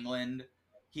New England.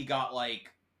 He got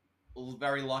like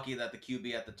very lucky that the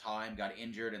QB at the time got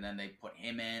injured, and then they put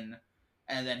him in,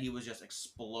 and then he was just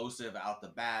explosive out the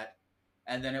bat.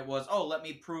 And then it was, oh, let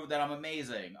me prove that I'm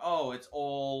amazing. Oh, it's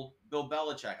all Bill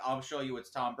Belichick. I'll show you it's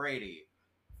Tom Brady.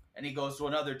 And he goes to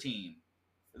another team.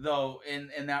 Though in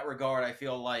that regard, I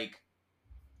feel like,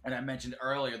 and I mentioned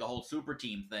earlier the whole super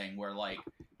team thing where like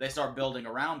they start building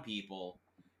around people.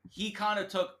 he kind of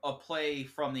took a play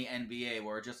from the NBA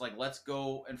where just like, let's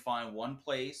go and find one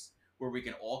place where we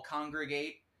can all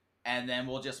congregate, and then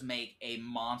we'll just make a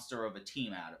monster of a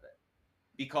team out of it.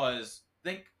 Because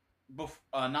think,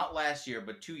 not last year,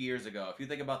 but 2 years ago, if you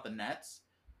think about the Nets,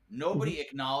 Mhm. nobody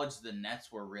acknowledged the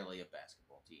Nets were really a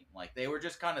basketball team. Like they were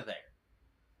just kind of there.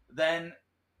 Then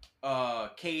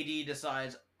KD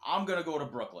decides, I'm gonna go to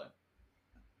Brooklyn.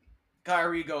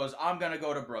 Kyrie goes, I'm gonna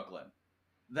go to Brooklyn.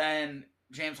 Then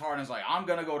James Harden's like, I'm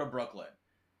gonna go to Brooklyn.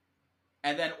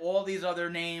 And then all these other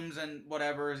names and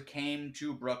whatever came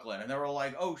to Brooklyn, and they were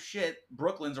like, "Oh shit,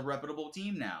 Brooklyn's a reputable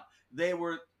team now." They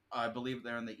were, I believe,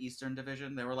 they're in the Eastern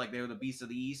Division. They were the beast of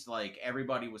the East. Like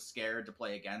everybody was scared to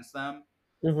play against them,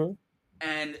 Mhm.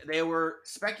 and they were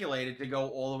speculated to go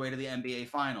all the way to the NBA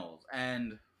Finals.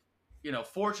 And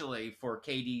fortunately for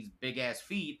KD's big ass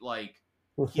feet, like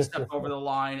he stepped over the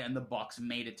line, and the Bucks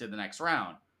made it to the next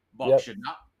round. Bucks Yep.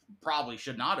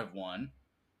 should not have won,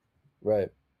 Right.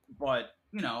 but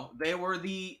they were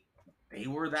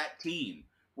that team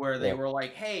where they Yep. were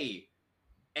like, hey,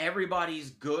 everybody's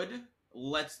good.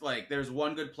 Let's like there's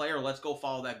one good player, let's go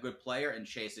follow that good player and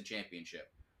chase a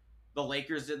championship. The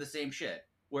Lakers did the same shit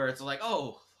where it's like,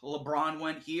 oh, LeBron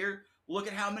went here. Look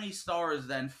at how many stars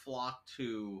then flocked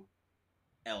to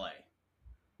LA.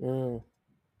 Mm.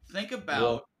 Think Yeah.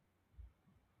 about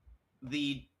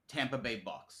the Tampa Bay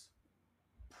Bucks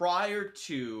prior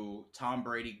to Tom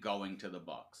Brady going to the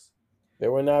Bucks. They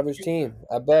were an average team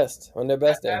at best on their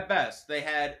best day. At best, they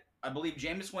had, I believe,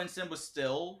 Jameis Winston was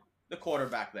still the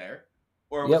quarterback there,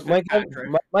 or it was Yep. Fitzpatrick.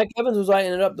 Mike Evans was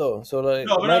lighting it up though. So like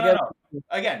No, but no, Mike no, Evans. no.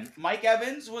 Again, Mike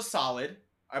Evans was solid.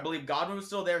 I believe Godwin was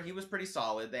still there. He was pretty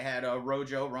solid. They had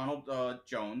Rojo, Ronald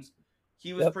Jones.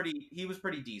 He was Yep. pretty. He was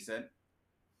pretty decent.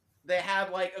 They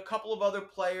had like a couple of other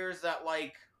players that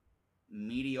like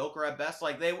mediocre at best.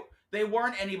 Like they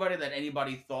weren't anybody that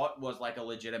anybody thought was like a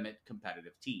legitimate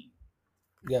competitive team.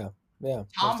 Yeah. Yeah.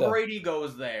 Most Tom definitely. Brady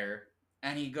goes there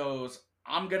and he goes,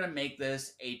 I'm going to make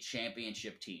this a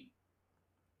championship team.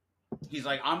 He's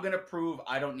like, I'm going to prove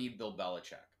I don't need Bill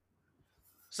Belichick.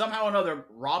 Somehow or another,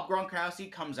 Rob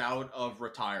Gronkowski comes out of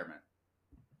retirement,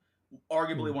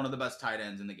 arguably Mm. one of the best tight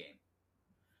ends in the game.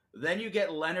 Then you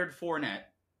get Leonard Fournette,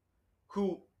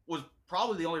 who was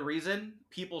probably the only reason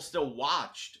people still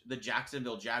watched the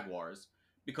Jacksonville Jaguars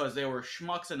because they were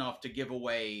schmucks enough to give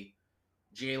away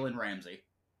Jalen Ramsey.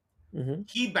 Mhm.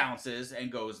 He bounces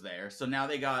and goes there. So now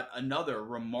they got another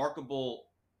remarkable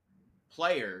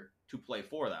player to play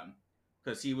for them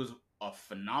because he was a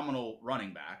phenomenal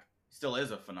running back, still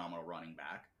is a phenomenal running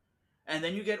back. And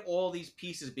then you get all these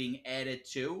pieces being added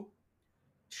to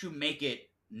make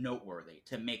it noteworthy,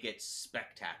 to make it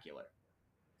spectacular.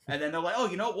 And then they're like, oh,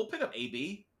 we'll pick up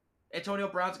AB. Antonio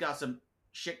Brown's got some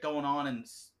shit going on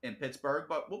in Pittsburgh,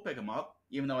 but we'll pick him up,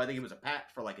 even though I think he was a Pat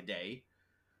for like a day.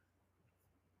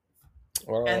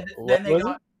 And What then they was it?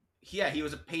 got, yeah, he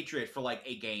was a Patriot for like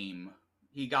a game.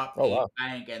 He got Oh paid wow.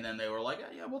 bank, and then they were like,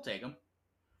 yeah, we'll take him.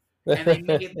 And they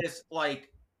made this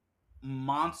like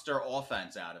monster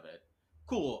offense out of it.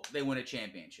 Cool, they win a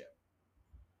championship.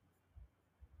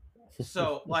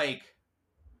 So like,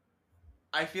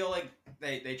 I feel like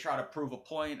they try to prove a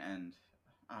point, and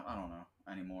I don't know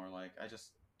anymore. Like,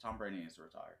 Tom Brady needs to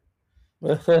retire.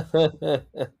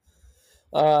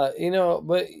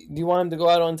 But do you want him to go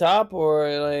out on top,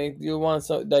 or like do you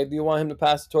want him to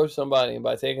pass the torch to somebody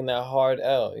by taking that hard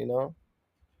L?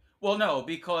 Well, no,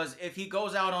 because if he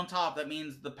goes out on top, that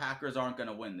means the Packers aren't going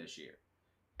to win this year.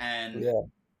 And Yeah.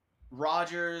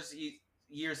 Rodgers,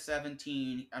 year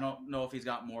 17, I don't know if he's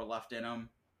got more left in him.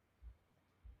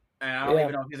 And I don't Yeah.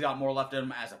 even know if he's got more left in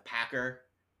him as a Packer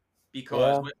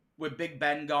because Yeah. with Big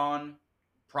Ben gone,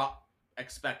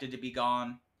 expected to be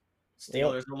gone, Yep.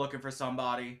 Steelers are looking for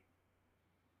somebody.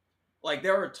 Like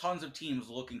there are tons of teams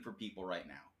looking for people right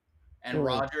now. And Mhm.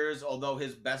 Rodgers, although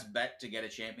his best bet to get a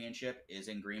championship is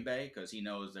in Green Bay because he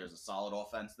knows there's a solid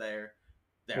offense there.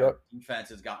 Their Yep. defense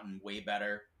has gotten way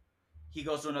better. He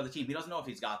goes to another team. He doesn't know if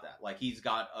he's got that. Like he's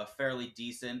got a fairly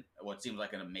decent, what seems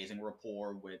like an amazing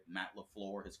rapport with Matt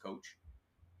LaFleur, his coach.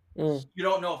 Mm. You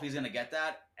don't know if he's going to get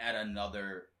that at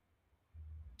another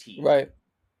team. Right.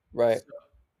 Right. So,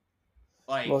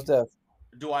 like, Most def.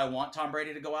 do I want Tom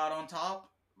Brady to go out on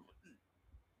top?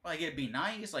 Like, it'd be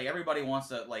nice. Like, everybody wants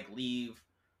to like leave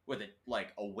with it,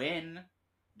 like a win.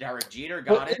 Derek Jeter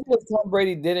But got it. even if Tom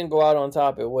Brady didn't go out on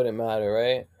top, it wouldn't matter,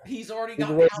 right? He's already He's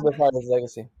got way how too many? part of his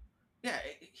legacy. Yeah,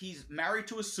 he's married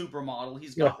to a supermodel.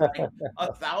 He's got like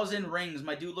 1,000 rings.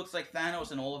 My dude looks like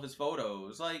Thanos in all of his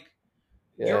photos. Like,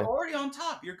 you're Yeah. already on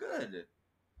top. You're good.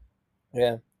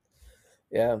 Yeah.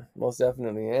 Yeah. Most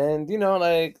definitely. And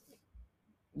like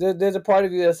there's a part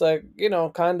of you that's like, uh,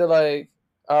 kind of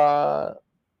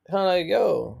like,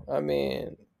 yo, I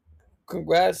mean,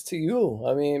 congrats to you.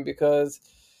 I mean, because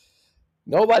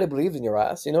nobody believed in your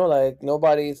ass. Like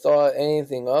nobody thought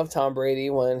anything of Tom Brady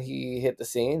when he hit the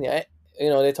scene. Yeah,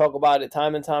 they talk about it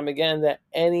time and time again that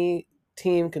any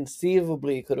team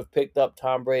conceivably could have picked up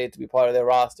Tom Brady to be part of their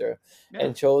roster Yeah,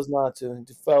 and chose not to.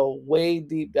 He fell way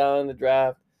deep down in the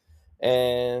draft,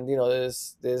 and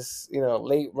this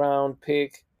late round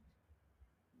pick,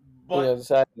 but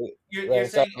decided you're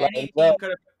decided saying to light him up.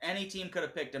 any team could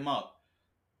have picked him up.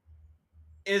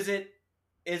 Is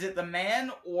it the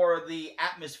man or the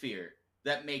atmosphere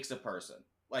that makes a person,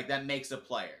 like that makes a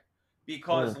player?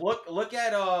 Because Mm, look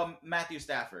at Matthew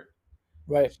Stafford.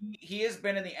 right. He has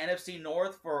been in the NFC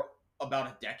North for about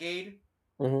a decade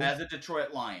Hmm. as a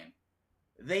Detroit Lion.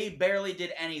 They barely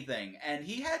did anything, and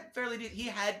he had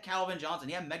Calvin Johnson,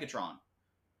 he had Megatron.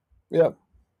 Yeah.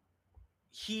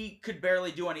 He could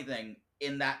barely do anything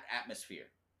in that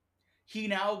atmosphere. He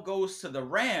now goes to the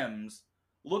Rams.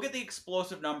 Look at the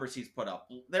explosive numbers he's put up.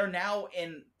 They're now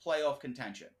in playoff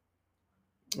contention.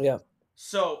 Yeah.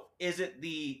 So is it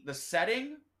the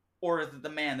setting, or is it the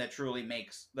man that truly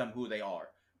makes them who they are?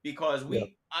 Because Yeah.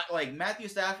 like Matthew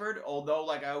Stafford, although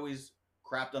like I always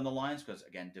crapped on the Lions because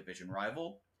again division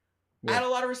rival, I Yeah. had a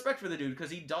lot of respect for the dude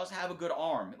because he does have a good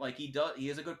arm. Like he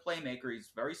is a good playmaker.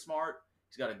 He's very smart.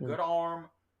 He's got a Mm, good arm.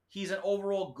 He's an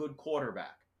overall good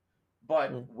quarterback.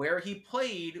 But mm. where he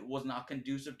played was not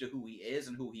conducive to who he is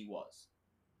and who he was.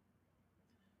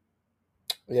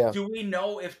 Yeah. Do we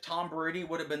know if Tom Brady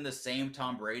would have been the same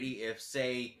Tom Brady if,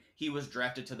 say, he was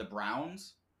drafted to the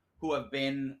Browns, who have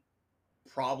been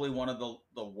probably one of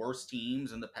the worst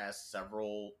teams in the past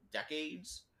several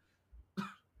decades?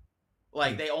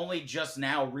 Like, Mm. they only just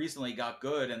now recently got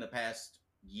good in the past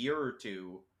year or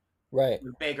two Right.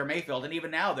 with Baker Mayfield, and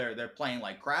even now they're playing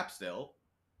like crap still.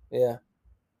 Yeah.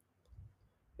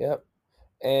 Yep.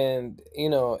 And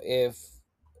if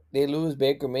they lose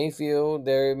Baker Mayfield,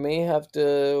 they may have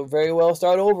to very well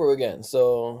start over again.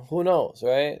 So who knows,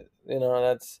 right?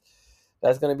 That's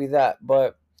going to be that.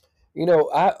 But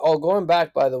going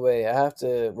back, by the way, I have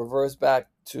to reverse back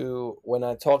to when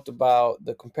I talked about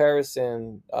the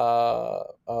comparison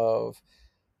of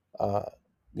uh,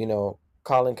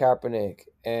 Colin Kaepernick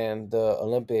and the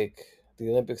Olympic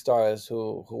stars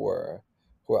who were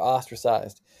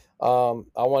ostracized. I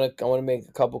want to make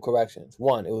a couple corrections.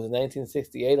 One, it was the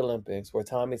 1968 Olympics where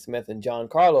Tommy Smith and John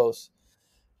Carlos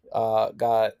uh,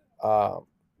 got uh,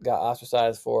 got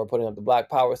ostracized for putting up the Black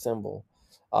Power symbol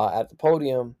at the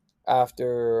podium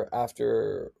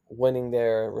after winning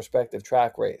their respective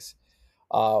track race.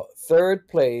 Third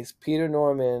place, Peter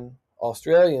Norman,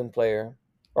 Australian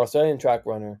track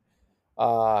runner,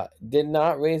 did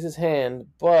not raise his hand,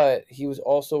 but he was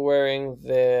also wearing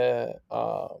there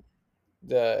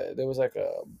was like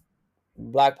a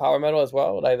Black Power medal as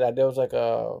well. Like that, there was like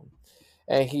a,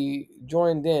 and he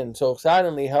joined in so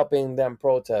silently helping them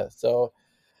protest. So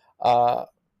uh,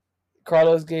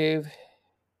 Carlos gave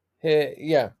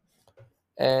yeah,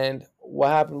 and what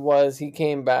happened was he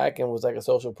came back and was like a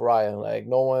social pariah. Like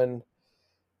no one,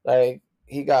 like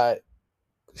he got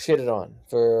shitted on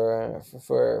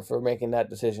for making that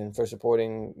decision, for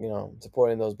supporting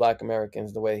those Black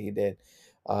Americans the way he did.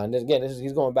 And again,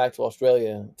 he's going back to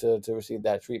Australia to receive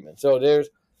that treatment. So there's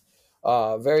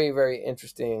a very very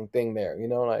interesting thing there.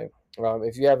 Like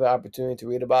if you have the opportunity to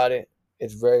read about it,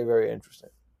 it's very very interesting.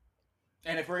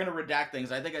 And if we're gonna redact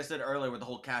things, I think I said earlier with the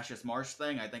whole Cassius Marsh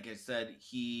thing, I think I said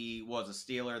he was a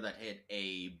Steeler that hit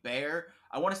a Bear.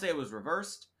 I want to say it was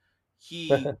reversed.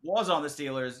 He was on the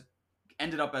Steelers,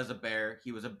 ended up as a Bear.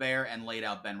 He was a Bear and laid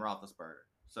out Ben Roethlisberger.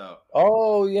 So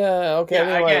Oh yeah, okay. I yeah,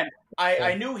 didn't like. again, I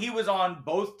Yeah. knew he was on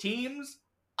both teams.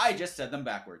 I just said them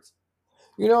backwards.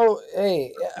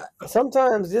 Hey,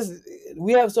 sometimes just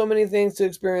we have so many things to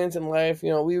experience in life.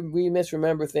 We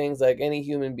misremember things like any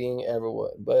human being ever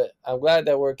would. But I'm glad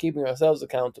that we're keeping ourselves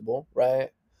accountable,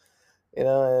 right?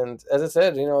 And as I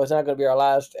said, it's not going to be our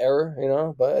last error.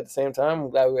 But at the same time,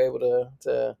 I'm glad we were able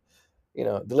to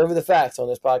deliver the facts on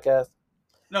this podcast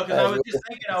No, because I as was we just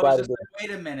thinking, I was try to just do. like,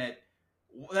 wait a minute,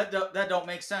 that don't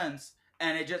make sense,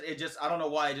 and it just I don't know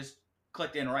why I just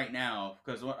clicked in right now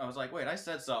because I was like, wait, I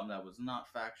said something that was not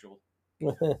factual.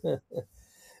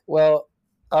 Well,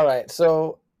 all right.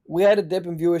 So we had a dip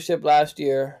in viewership last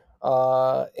year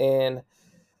in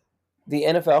the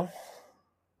NFL.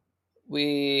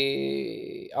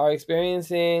 We are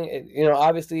experiencing it,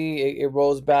 obviously it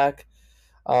rose back.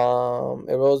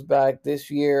 It rose back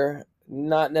this year,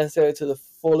 not necessarily to the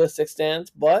fullest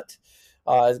extent, but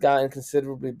has gotten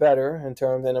considerably better in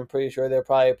terms, and I'm pretty sure they're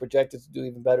probably projected to do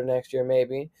even better next year,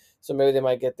 maybe. So maybe they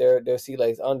might get their sea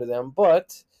legs under them.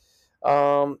 But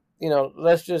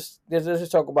let's just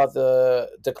talk about the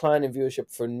decline in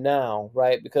viewership for now,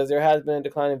 right? Because there has been a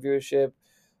decline in viewership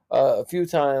a few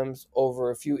times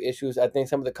over a few issues. I think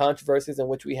some of the controversies in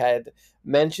which we had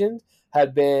mentioned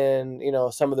had been,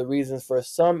 some of the reasons for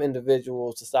some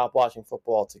individuals to stop watching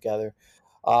football altogether.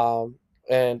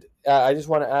 And I just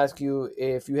want to ask you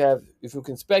if you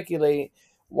can speculate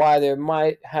why there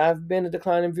might have been a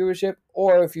decline in viewership,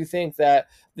 or if you think that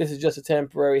this is just a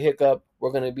temporary hiccup.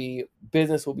 We're going to be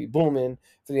business will be booming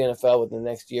for the NFL within the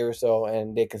next year or so,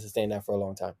 and they can sustain that for a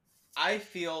long time. I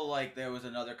feel like there was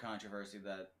another controversy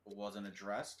that wasn't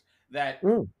addressed that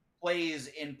Mm, plays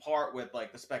in part with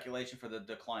like the speculation for the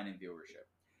decline in viewership.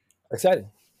 exciting.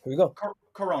 Here we go.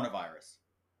 Coronavirus.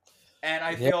 And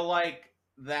I Yeah. feel like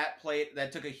that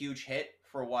took a huge hit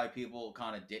for why people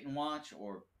kind of didn't watch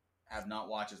or have not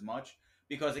watched as much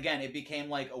because again, it became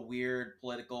like a weird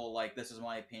political like this is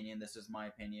my opinion, this is my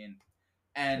opinion.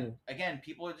 And Mm, again,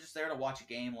 people are just there to watch a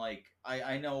game. Like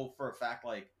I know for a fact,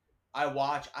 like I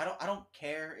don't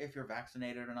care if you're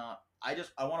vaccinated or not. I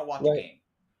want to watch a right. game.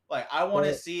 Like I want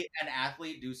to Right. see an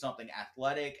athlete do something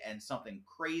athletic and something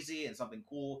crazy and something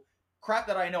cool. Crap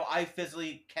that I know I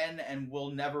physically can and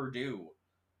will never do.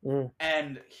 Mm,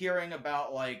 And hearing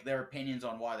about like their opinions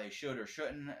on why they should or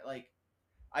shouldn't, like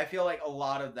I feel like a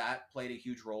lot of that played a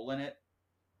huge role in it.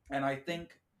 And I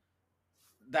think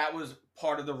that was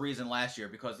part of the reason last year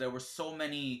because there were so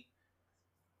many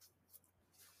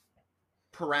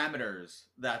parameters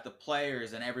that the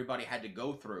players and everybody had to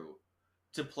go through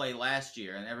to play last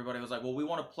year, and everybody was like, well, we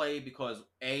want to play because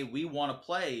A, we want to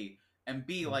play, and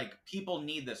B, mm, like people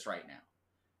need this right now.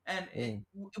 And mm,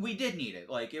 we did need it.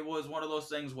 Like it was one of those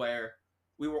things where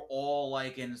we were all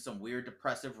like in some weird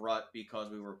depressive rut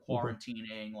because we were mhm.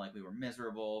 quarantining, like we were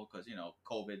miserable because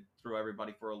COVID threw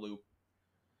everybody for a loop.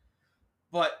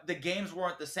 But the games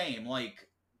weren't the same. Like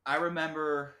I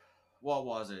remember, what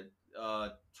was it?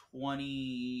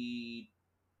 20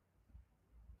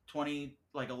 20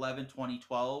 like 11,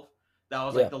 2012. That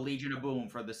was like Yeah. the Legion of Boom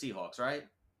for the Seahawks, right?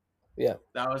 Yeah.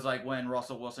 That was like when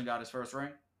Russell Wilson got his first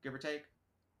ring, give or take.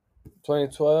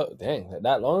 2012. Dang,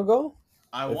 that long ago?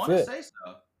 I It want to fit. say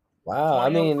so. Wow. I 20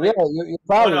 mean, yeah, like you're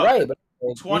oh probably no, right, but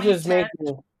like, you're just 2010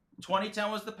 making.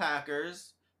 2010 was the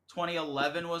Packers,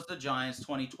 2011 was the Giants,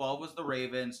 2012 was the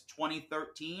Ravens,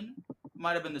 2013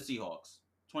 might have been the Seahawks.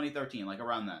 2013, like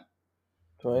around that.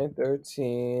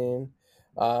 2013.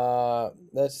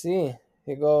 Let's see.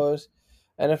 Here goes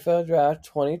NFL Draft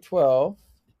 2012.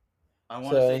 I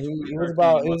want to So say he was 2013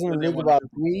 about he was was in the when they league won the about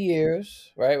Super Bowl. 3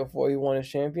 years, right before he won his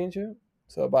championship.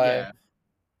 So by Yeah,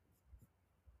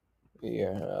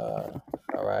 year,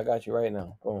 all right, I got you right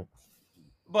now. Boom.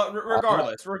 but Uh,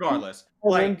 regardless,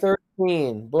 like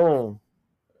 2013. Boom.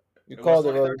 You it was called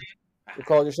it, brother. 2013. You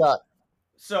called your shot.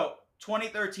 So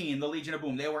 2013, the Legion of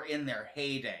Boom, they were in their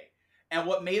heyday. And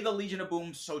what made the Legion of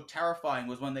Boom so terrifying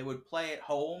was when they would play at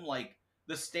home, like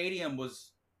the stadium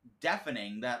was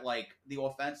deafening that like the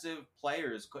offensive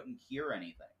players couldn't hear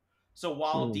anything. So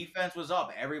while Mm, defense was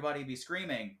up, everybody be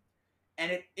screaming,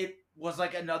 and it was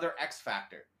like another X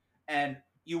factor. And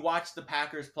you watch the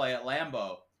Packers play at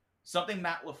Lambeau, something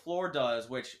Matt LaFleur does,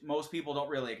 which most people don't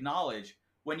really acknowledge.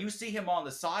 When you see him on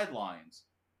the sidelines,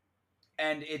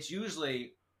 and it's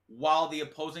usually while the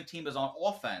opposing team is on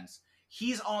offense,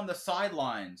 he's on the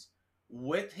sidelines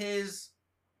with his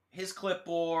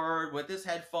clipboard, with his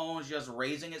headphones, just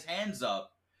raising his hands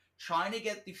up, trying to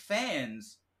get the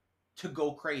fans to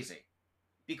go crazy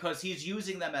because he's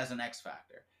using them as an X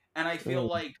factor. And I feel mm,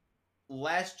 like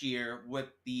last year with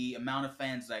the amount of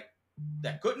fans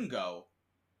that couldn't go,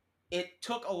 it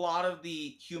took a lot of the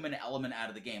human element out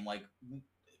of the game. Like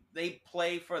they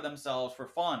play for themselves for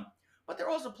fun, but they're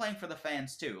also playing for the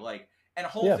fans too. Like and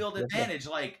home yeah. field Yes, sir. advantage,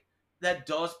 like that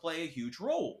does play a huge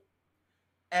role.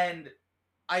 And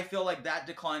I feel like that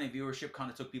decline in viewership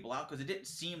kind of took people out because it didn't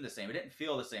seem the same. It didn't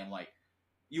feel the same. Like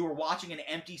you were watching an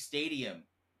empty stadium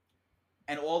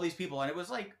and all these people, and it was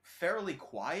like fairly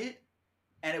quiet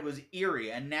and it was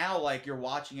eerie. And now like you're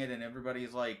watching it and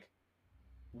everybody's like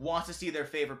wants to see their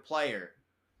favorite player.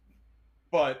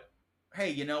 But hey,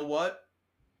 you know what?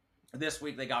 This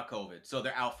week they got COVID, so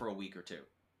they're out for a week or two.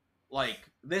 Like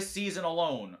this season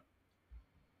alone,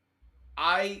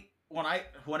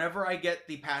 whenever I get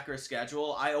the Packers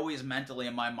schedule, I always mentally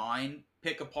in my mind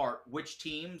pick apart which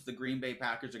teams the Green Bay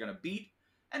Packers are going to beat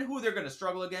and who they're going to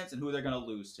struggle against and who they're going to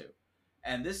lose to.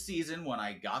 And this season when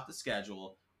I got the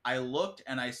schedule, I looked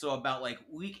and I saw about like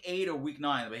week 8 or week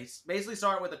 9, basically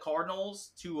starting with the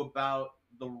Cardinals to about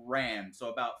the Rams, so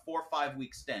about 4 or 5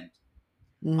 week stint.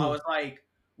 I Mm-hmm. was like,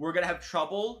 we're gonna have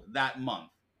trouble that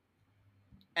month.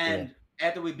 Yeah. And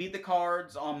after we beat the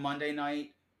Cards on Monday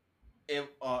night, it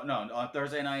no on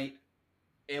Thursday night,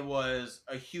 it was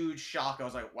a huge shock. I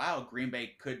was like, wow, Green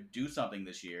Bay could do something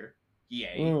this year.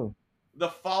 Yay. Mm. The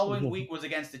following week was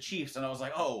against the Chiefs, and I was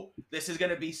like, oh, this is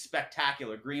going to be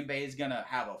spectacular. Green Bay is going to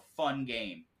have a fun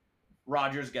game.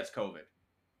 Rodgers gets COVID.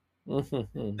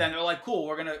 Mm-hmm. Then they're like, cool,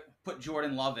 we're going to put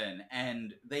Jordan Love in.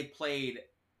 And they played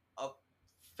a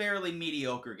fairly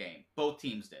mediocre game. Both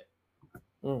teams did.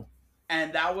 Mm.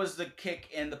 And that was the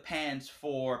kick in the pants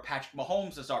for Patrick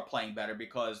Mahomes to start playing better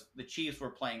because the Chiefs were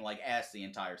playing like ass the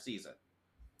entire season.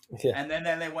 Yeah. And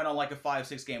then they went on like a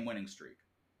 5-6 game winning streak.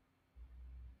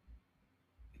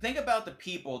 Think about the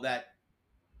people that,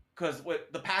 because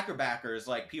with the Packer backers,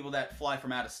 like people that fly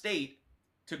from out of state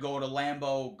to go to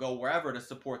Lambeau, go wherever to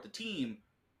support the team,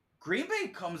 Green Bay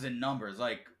comes in numbers,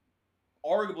 like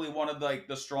arguably one of like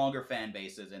the stronger fan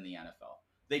bases in the NFL.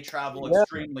 They travel Yeah.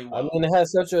 extremely I well. mean, it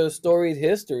has such a storied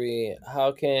history.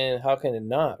 How can it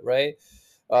not, right?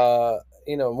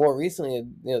 More recently,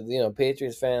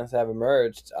 Patriots fans have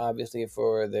emerged, obviously,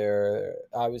 for their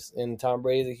obvious, and Tom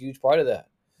Brady is a huge part of that.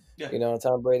 Yeah,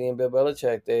 Tom Brady and Bill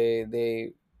Belichick,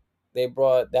 they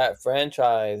brought that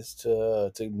franchise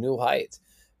to new heights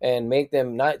and make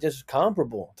them not just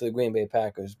comparable to the Green Bay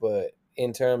Packers, but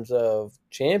in terms of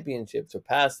championships,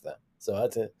 surpass them. So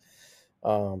that's it.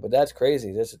 But that's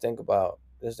crazy just to think about.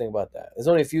 Just think about that. There's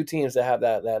only a few teams that have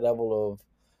that level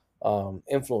of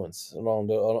influence along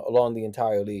the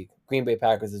entire league. Green Bay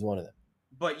Packers is one of them.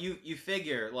 but you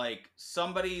figure like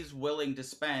somebody's willing to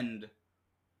spend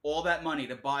all that money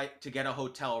to get a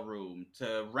hotel room,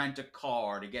 to rent a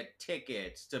car, to get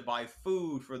tickets, to buy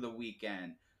food for the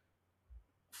weekend,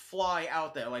 fly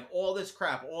out there, like all this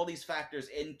crap, all these factors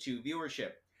into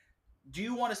viewership. Do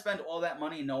you want to spend all that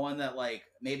money knowing that like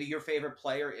maybe your favorite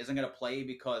player isn't going to play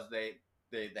because they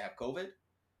have COVID?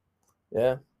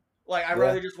 Yeah, Like I'd yeah,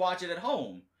 rather just watch it at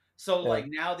home. So yeah. like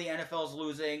now the NFL's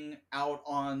losing out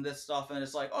on this stuff, and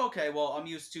it's like okay, well I'm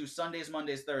used to Sundays,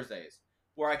 Mondays, Thursdays,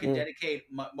 where I can Mm, dedicate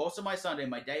most of my Sunday,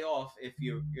 my day off, if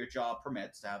your job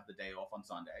permits to have the day off on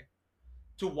Sunday,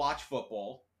 to watch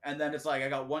football. And then it's like I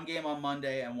got one game on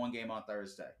Monday and one game on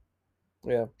Thursday.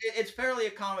 yeah, It's fairly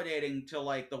accommodating to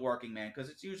like the working man because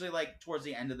it's usually like towards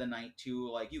the end of the night too.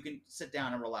 Like you can sit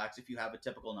down and relax if you have a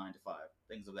typical 9 to 5,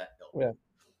 things of that ilk. yeah,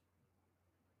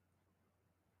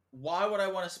 Why would I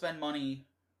want to spend money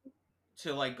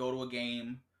to like go to a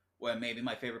game where maybe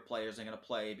my favorite players are going to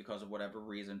play because of whatever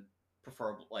reason,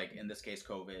 prefer like in this case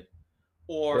COVID,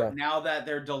 or yeah, now that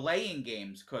they're delaying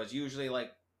games because usually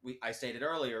like I stated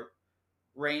earlier,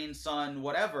 rain, sun,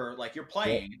 whatever, like you're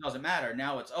yeah, playing, it doesn't matter.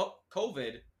 Now it's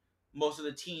COVID, most of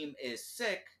the team is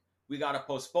sick, we got to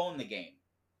postpone the game.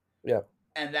 yeah,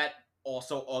 And that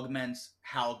also augments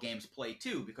how games play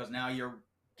too, because now you're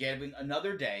giving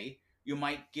another day. You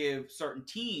might give certain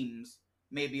teams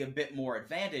maybe a bit more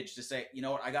advantage to say, you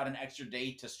know what, I got an extra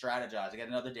day to strategize. I get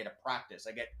another day to practice.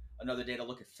 I get another day to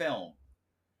look at film.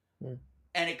 mm,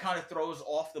 And it kind of throws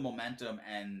off the momentum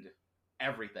and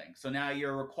everything. So now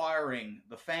you're requiring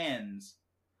the fans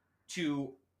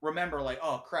to remember, like,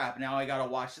 oh crap, now I gotta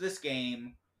watch this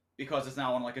game because it's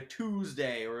now on like a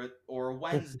Tuesday or a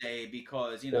Wednesday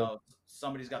because yeah,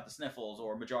 somebody's got the sniffles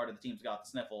or majority of the team's got the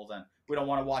sniffles and we don't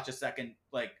want to watch the second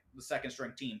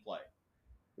string team play.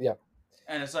 yeah.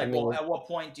 And it's I like, well, mean, at what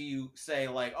point do you say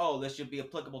like, oh, this should be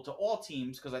applicable to all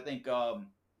teams? Because I think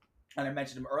and I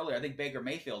mentioned him earlier, I think Baker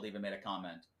Mayfield even made a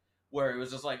comment where it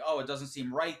was just like, oh, it doesn't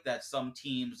seem right that some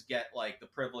teams get like the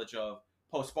privilege of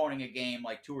postponing a game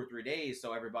like 2 or 3 days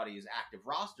so everybody's active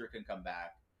roster can come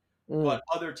back. mm, But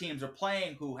other teams are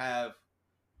playing who have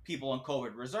people on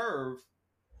COVID reserve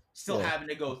still yeah, having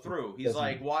to go through. He's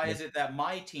like, doesn't, why is it that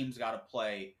my team's got to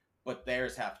play, but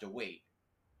theirs have to wait?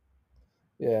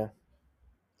 yeah,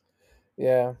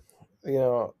 yeah. You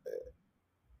know,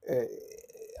 eh,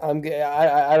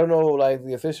 I don't know like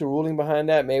the official ruling behind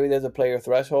that. Maybe there's a player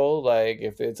threshold, like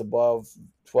if it's above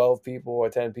 12 people or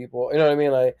 10 people, you know what I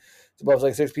mean? Like it's above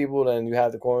like 6 people, then you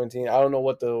have to quarantine. I don't know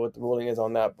what the ruling is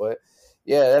on that, but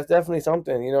yeah, that's definitely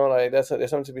something. Like there's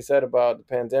something to be said about the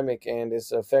pandemic and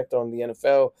its effect on the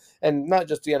NFL, and not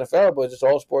just the NFL, but just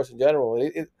all sports in general.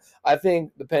 I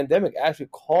think the pandemic actually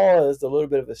caused a little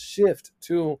bit of a shift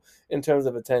too in terms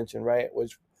of attention, right?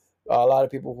 Which a lot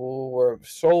of people who were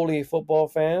solely football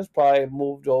fans probably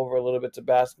moved over a little bit to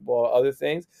basketball, other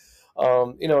things.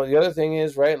 The other thing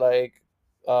is right, like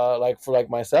for like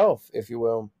myself, if you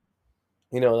will,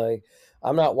 like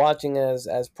I'm not watching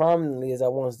as prominently as I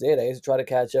once did. I used to try to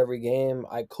catch every game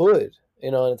I could,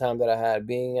 in the time that I had,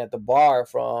 being at the bar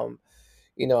from,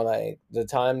 like the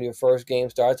time your first game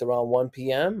starts around 1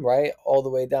 p.m., right? All the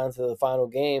way down to the final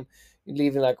game. You're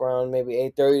leaving like around maybe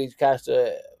 8:30 to catch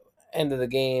the end of the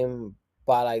game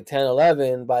by like 10,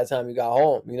 11 by the time you got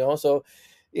home. So,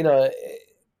 you know,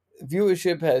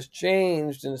 viewership has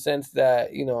changed in the sense that,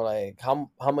 like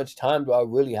how much time do I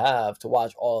really have to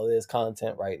watch all of this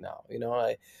content right now?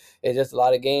 Like it's just a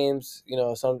lot of games,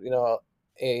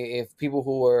 if people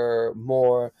who were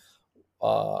more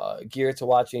geared to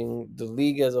watching the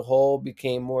league as a whole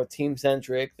became more team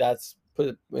centric. That's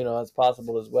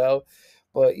possible as well.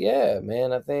 But yeah,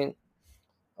 man, I think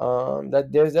that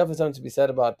there's definitely something to be said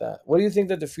about that. What do you think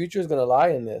that the future is going to lie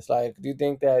in this? Like, do you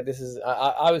think that this is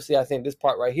obviously? I think this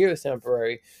part right here is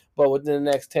temporary, but within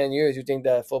the next 10 years, you think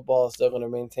that football is still going to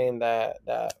maintain that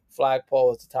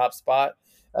flagpole as the top spot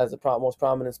as the most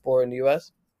prominent sport in the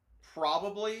U.S.?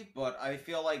 Probably, but I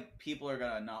feel like people are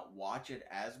gonna not watch it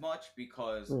as much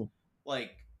because Mm,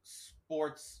 like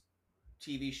sports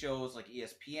TV shows like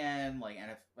ESPN, like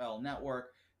NFL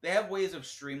Network, they have ways of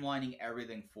streamlining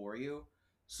everything for you.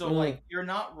 So mm, like you're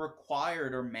not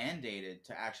required or mandated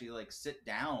to actually like sit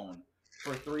down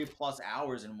for 3+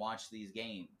 hours and watch these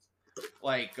games.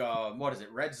 Like what is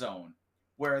it, Red Zone,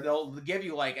 where they'll give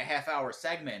you like a half-hour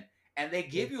segment and they mm,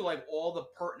 give you like all the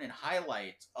pertinent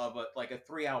highlights of like a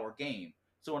 3-hour game.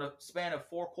 So in a span of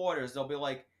 4 quarters, they'll be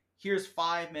like, here's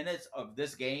 5 minutes of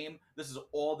this game. This is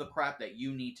all the crap that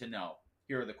you need to know.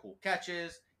 Here are the cool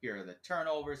catches. Here are the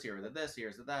turnovers. Here are the this.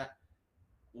 Here's the that.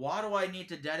 Why do I need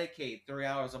to dedicate 3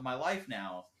 hours of my life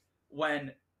now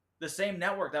when the same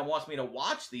network that wants me to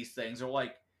watch these things are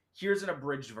like, here's an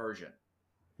abridged version?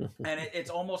 And it's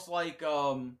almost like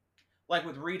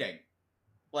with reading.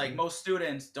 Like mm, most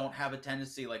students don't have a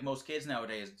tendency, like most kids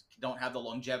nowadays don't have the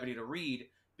longevity to read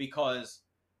because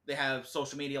they have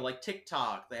social media like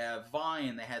TikTok, they have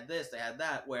Vine, they had this, they had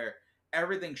that, where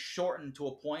everything's shortened to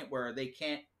a point where they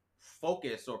can't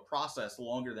focus or process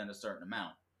longer than a certain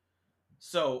amount.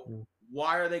 So mm,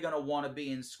 why are they going to want to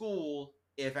be in school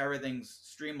if everything's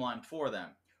streamlined for them?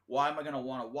 Why am I going to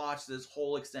want to watch this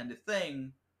whole extended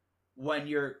thing when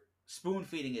you're spoon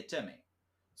feeding it to me?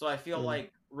 So I feel mm.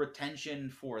 like retention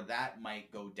for that might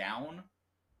go down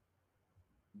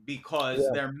because Yeah,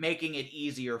 they're making it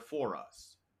easier for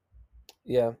us.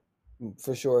 yeah,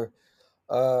 for sure.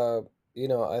 Uh,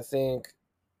 I think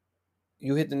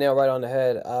you hit the nail right on the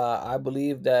head. I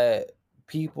believe that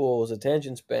people's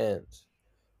attention spans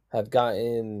have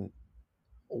gotten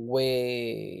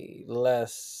way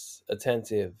less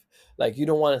attentive. Like you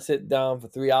don't want to sit down for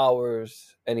 3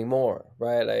 hours anymore,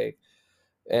 right? Like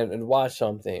and watch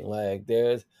something. Like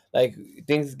there's like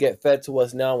things get fed to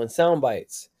us now in sound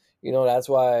bites. That's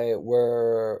why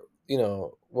we're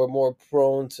more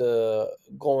prone to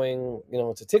going,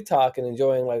 to TikTok and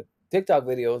enjoying like TikTok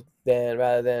videos than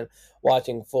rather than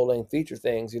watching full length feature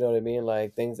things, you know what I mean?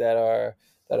 Like things that are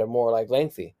more like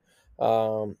lengthy.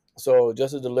 So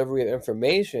just the delivery of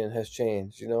information has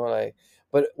changed, like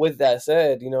but with that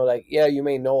said, like yeah, you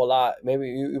may know a lot. Maybe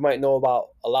you might know about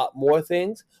a lot more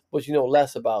things, but you know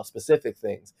less about specific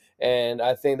things. And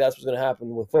I think that's what's going to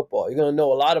happen with football. You're going to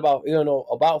know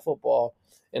about football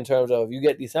in terms of you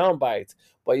get these sound bites,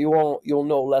 but you'll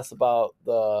know less about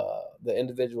the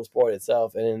individual sport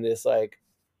itself. And in this like,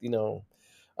 you know,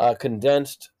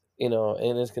 condensed, in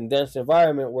this condensed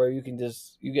environment where you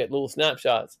get little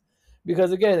snapshots.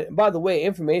 Because again, by the way,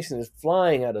 information is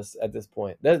flying at us at this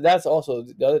point. That's also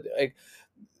the other, like,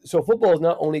 so football is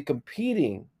not only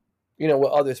competing,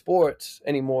 with other sports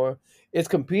anymore. It's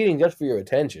competing just for your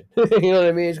attention. You know what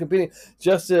I mean? It's competing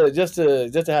just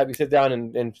to have you sit down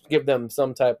and give them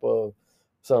some type of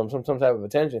some type of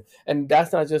attention. And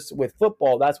that's not just with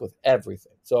football. That's with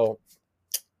everything. So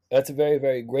that's a very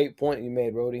very great point you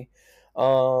made, Rody.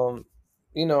 Um,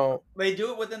 you know, They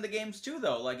do it within the games too,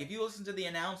 though. Like if you listen to the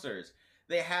announcers,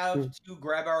 they have mm, to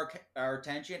grab our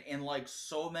attention in like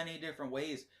so many different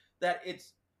ways that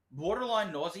it's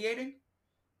borderline nauseating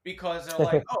because they're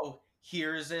like, oh,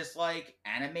 here's this like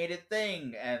animated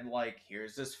thing, and like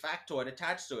here's this factoid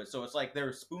attached to it. So it's like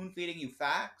they're spoon feeding you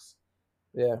facts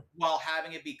yeah, while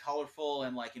having it be colorful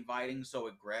and like inviting, so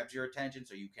it grabs your attention,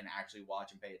 so you can actually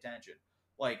watch and pay attention.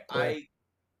 Like yeah,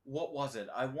 what was it?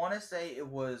 I want to say it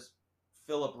was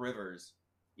Philip Rivers.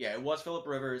 Yeah, it was Philip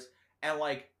Rivers and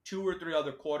like two or three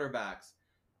other quarterbacks,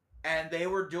 and they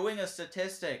were doing a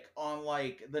statistic on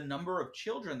like the number of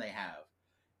children they have,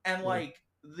 and mm, like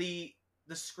the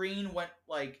screen went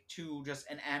like to just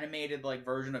an animated like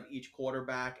version of each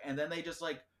quarterback, and then they just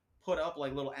like put up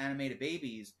like little animated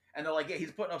babies, and they're like, yeah,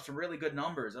 he's putting up some really good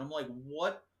numbers, and I'm like,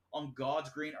 what on God's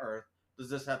green earth does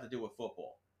this have to do with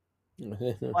football?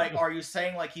 Like, are you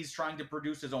saying like he's trying to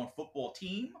produce his own football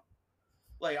team?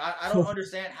 Like, I don't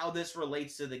understand how this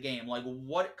relates to the game. Like,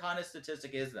 what kind of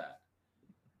statistic is that?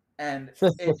 And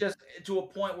it just to a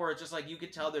point where it's just like you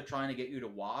could tell they're trying to get you to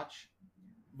watch,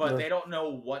 but they don't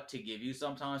know what to give you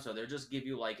sometimes, so they'll just give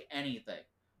you like anything.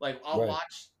 Like, I'll Right.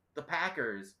 watch the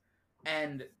Packers,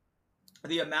 and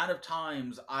the amount of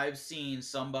times I've seen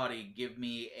somebody give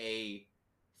me a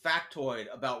factoid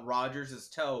about Rodgers'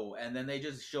 toe, and then they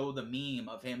just show the meme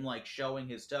of him like showing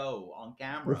his toe on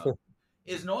camera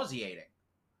is nauseating.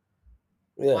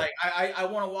 Yeah. Like, I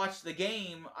want to watch the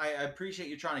game. I appreciate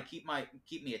you trying to keep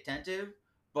me attentive,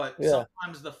 but Yeah.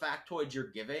 sometimes the factoids you're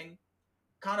giving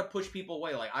kind of push people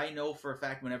away. Like, I know for a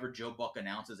fact whenever Joe Buck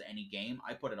announces any game,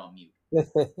 I put it on mute.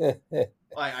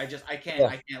 Like, I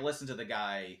Yeah. can't listen to the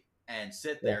guy and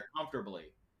sit Yeah. there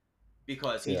comfortably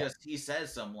because Yeah. he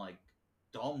says some like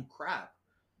dumb crap.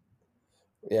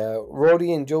 Yeah.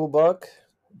 Rhodey and Joe Buck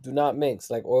do not mix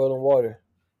like oil and water.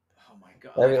 Oh my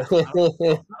god! Like, Every- I don't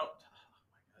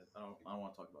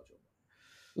want to talk about Joe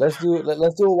Buck. let's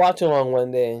do a watch along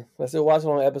one day. Let's do a watch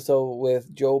along episode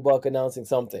with Joe Buck announcing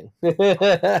something. You're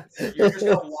just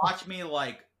gonna watch me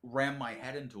like ram my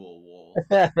head into a wall.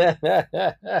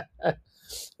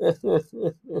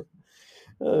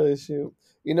 Oh shoot!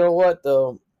 You know what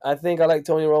though? I think I like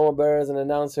Tony Romo better as an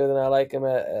announcer than I like him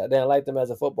than I liked him as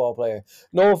a football player.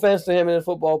 No offense to him in his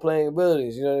football playing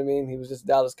abilities, you know what I mean? He was just a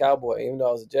Dallas Cowboy, even though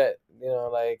I was a Jet. You know,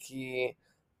 like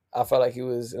I felt like he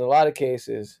was in a lot of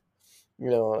cases. You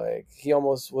know, like he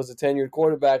almost was a tenured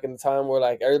quarterback in the time where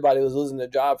like everybody was losing their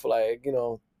job for like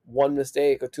one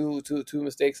mistake or two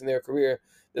mistakes in their career.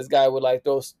 This guy would like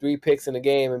throw 3 picks in a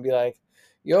game and be like,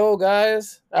 "Yo,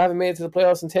 guys, I haven't made it to the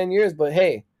playoffs in 10 years, but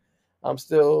hey, I'm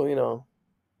still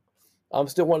I'm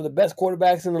still one of the best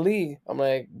quarterbacks in the league." I'm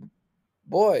like,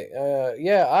 boy,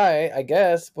 yeah, I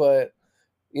guess, but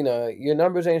your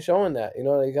numbers ain't showing that.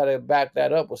 You got to back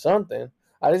that up with something.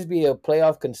 I just be a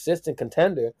playoff consistent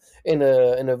contender in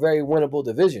a very winnable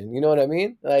division. You know what I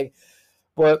mean? Like,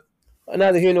 but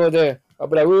neither here nor there.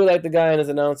 But I really like the guy in his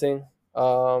announcing.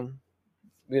 Opposite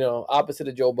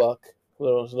of Joe Buck, a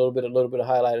little bit of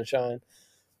highlight and shine.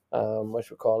 What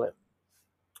should we call it?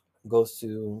 Goes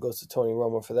to Tony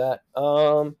Romo for that.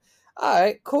 All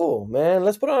right, cool, man.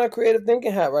 Let's put on our creative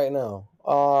thinking hat right now.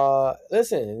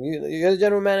 Listen, you're the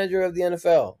general manager of the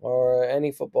NFL or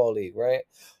any football league, right?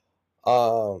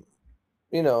 Um,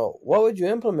 what would you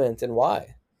implement and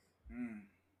why? Mm.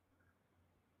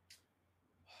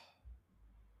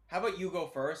 How about you go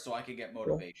first so I could get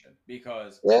motivation?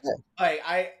 Because Yeah.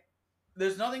 I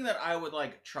there's nothing that I would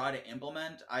like try to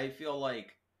implement. I feel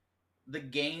like the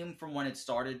game from when it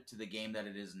started to the game that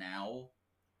it is now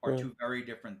are Mm, two very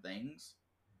different things.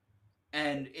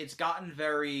 And it's gotten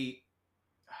very,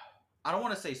 I don't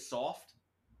want to say soft,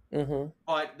 mm-hmm.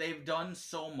 but they've done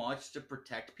so much to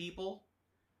protect people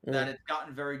that Mm, it's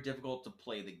gotten very difficult to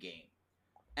play the game.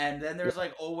 And then there's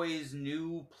like always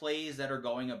new plays that are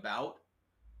going about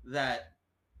that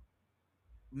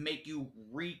make you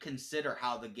reconsider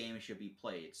how the game should be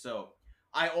played. So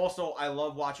I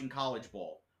love watching college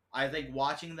ball. I think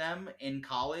watching them in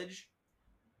college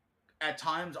at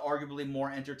times arguably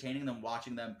more entertaining than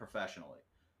watching them professionally.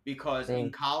 Because in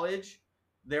mm, college,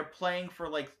 they're playing for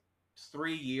like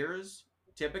 3 years,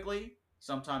 typically,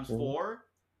 sometimes mm, 4,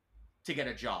 to get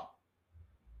a job.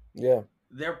 yeah.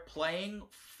 They're playing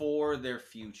for their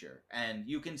future. And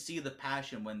you can see the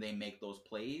passion when they make those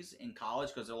plays in college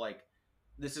because they're like,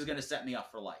 this is going to set me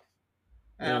up for life.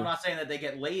 And I'm Mm, not saying that they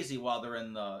get lazy while they're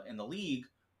in the league,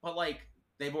 but like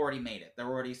they've already made it. They're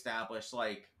already established.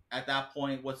 Like at that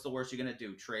point, what's the worst you're gonna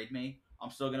do? Trade me? I'm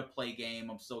still gonna play game.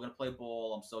 I'm still gonna play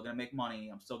ball. I'm still gonna make money.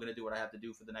 I'm still gonna do what I have to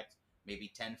do for the next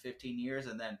maybe 10, 15 years,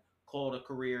 and then call it a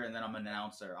career. And then I'm an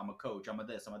announcer. I'm a coach. I'm a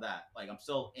this. I'm a that. Like I'm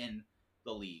still in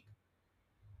the league.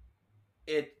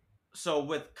 It so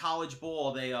with college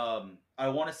ball, they I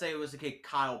want to say it was the kid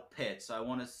Kyle Pitts. I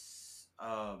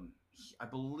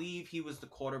believe he was the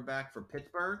quarterback for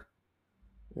Pittsburgh.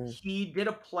 mm, He did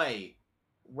a play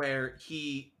where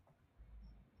he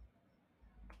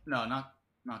no,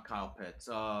 not Kyle Pitts.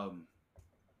 I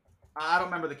don't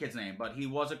remember the kid's name, but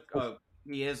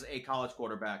he is a college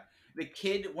quarterback. The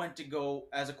kid went to go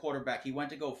as a quarterback. He went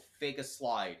to go fake a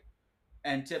slide,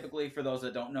 and typically, for those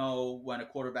that don't know, when a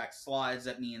quarterback slides,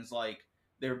 that means like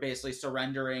they're basically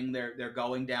surrendering. They're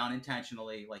going down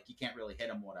intentionally. Like you can't really hit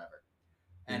them, whatever.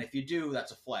 And mm, if you do,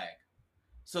 that's a flag.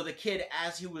 So the kid,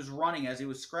 as he was running, as he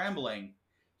was scrambling,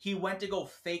 he went to go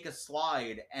fake a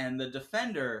slide, and the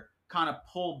defender kind of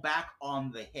pulled back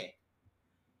on the hit.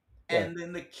 Right. And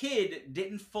then the kid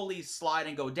didn't fully slide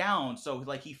and go down, so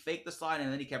like he faked the slide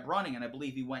and then he kept running, and I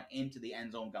believe he went into the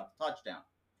end zone, got the touchdown.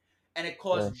 And it Right.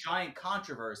 caused giant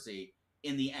controversy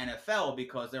in the NFL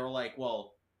because they were like,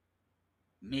 well,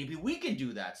 maybe we can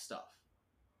do that stuff.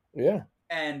 Yeah.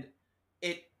 And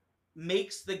it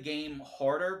makes the game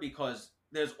harder because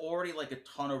there's already like a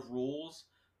ton of rules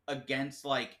against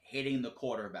like hitting the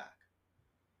quarterback.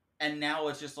 And now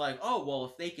it's just like, oh, well,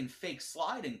 if they can fake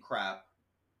slide and crap,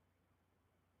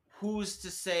 who's to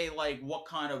say like what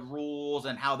kind of rules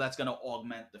and how that's going to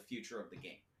augment the future of the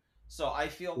game? So I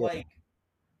feel Yeah. like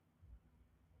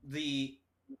the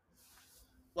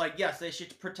like yes, they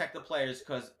should protect the players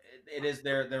because it is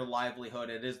their livelihood,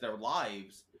 it is their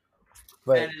lives,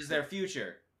 Right. and it is their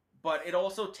future. But it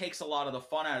also takes a lot of the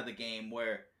fun out of the game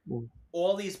where Mm.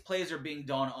 all these plays are being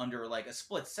done under like a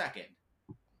split second.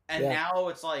 And Yeah. now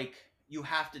it's like you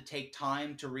have to take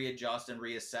time to readjust and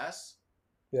reassess.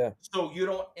 Yeah. So you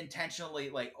don't intentionally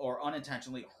like or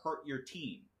unintentionally hurt your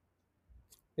team.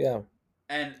 Yeah.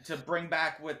 And to bring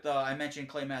back with I mentioned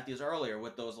Clay Matthews earlier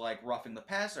with those like roughing the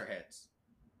passer hits.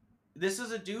 This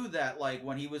is a dude that like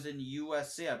when he was in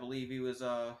USC, I believe he was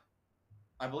a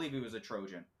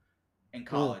Trojan in Mm.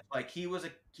 college. Like he was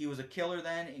a killer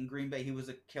then in Green Bay. He was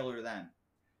a killer then.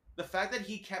 The fact that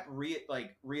he kept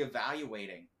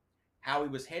reevaluating how he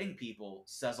was hitting people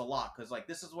says a lot because like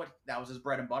this is what that was his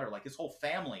bread and butter. Like his whole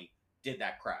family did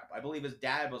that crap. I believe his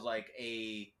dad was like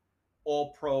a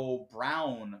All Pro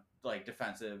Brown like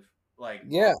defensive like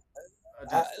Yeah.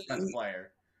 I, defensive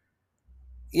player.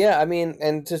 yeah. I mean,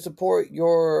 and to support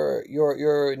your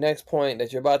next point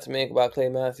that you're about to make about Clay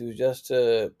Matthews, just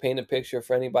to paint a picture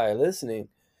for anybody listening,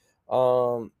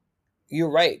 um, you're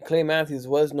right. Clay Matthews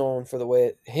was known for the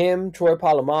way him, Troy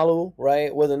Polamalu,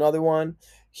 right, was another one.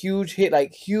 Huge hit,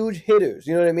 like huge hitters.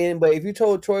 You know what I mean? But if you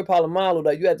told Troy Polamalu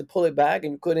that you had to pull it back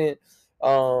and you couldn't,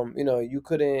 you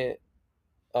couldn't,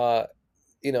 uh,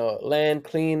 land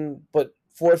clean but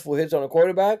forceful hits on a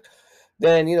quarterback,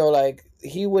 then like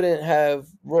he wouldn't have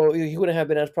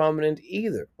been as prominent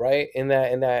either, right? In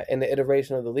the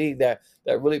iteration of the league that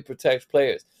really protects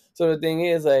players. So the thing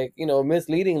is, like,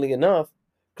 misleadingly enough,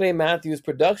 Clay Matthews'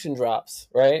 production drops,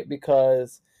 right?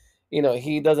 Because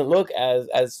he doesn't look as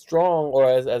strong or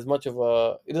as much of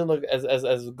a he doesn't look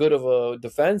as good of a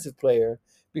defensive player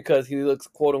because he looks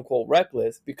quote unquote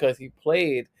reckless because he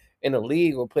played in a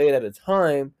league or played at a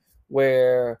time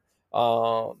where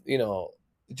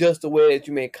just the way that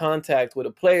you made contact with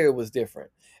a player was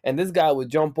different. And this guy would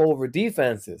jump over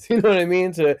defenses, you know what I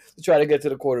mean, to try to get to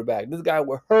the quarterback. This guy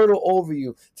would hurdle over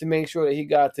you to make sure that he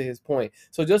got to his point.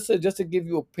 So just to give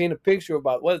you paint a picture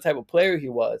about what type of player he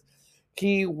was,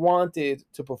 he wanted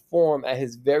to perform at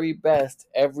his very best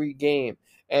every game.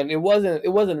 And it wasn't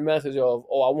a message of,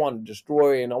 oh, I want to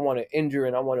destroy and I want to injure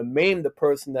and I want to maim the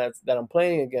person that I'm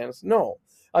playing against. No.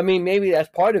 I mean, maybe that's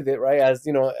part of it, right? As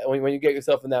when you get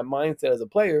yourself in that mindset as a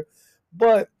player,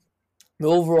 but the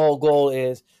overall goal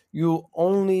is you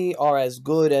only are as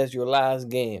good as your last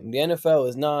game. The NFL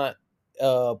is not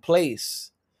a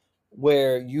place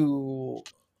where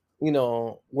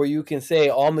where you can say,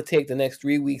 "Oh, I'm gonna take the next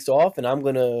 3 weeks off, and I'm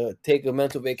gonna take a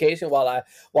mental vacation while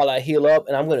I heal up,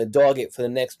 and I'm gonna dog it for the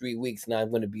next 3 weeks, and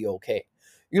I'm gonna be okay."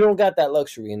 You don't got that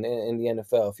luxury in the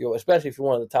NFL, especially if you're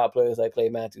one of the top players like Clay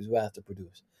Matthews who has to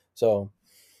produce. So,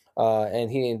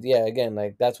 and yeah, again,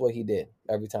 like that's what he did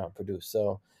every time, produce.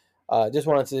 So, I just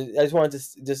wanted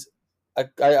to just,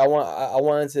 I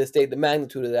wanted to state the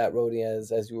magnitude of that, Rody,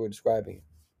 as you were describing it.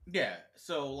 Yeah.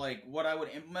 So like what I would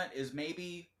implement is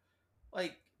maybe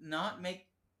like not make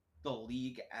the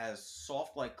league as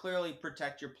soft, like clearly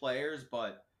protect your players,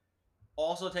 but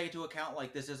also take into account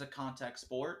like this is a contact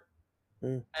sport.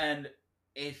 Mm, And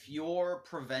if you're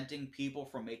preventing people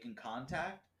from making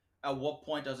contact, at what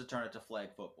point does it turn into flag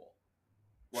football?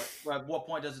 At what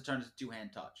point does it turn into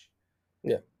two-hand touch?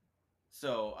 yeah,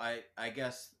 So I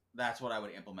guess that's what I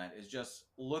would implement is just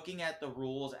looking at the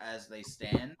rules as they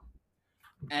stand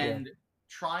yeah, and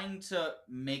trying to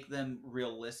make them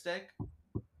realistic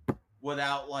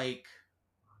without like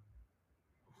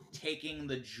taking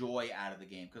the joy out of the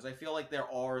game because I feel like there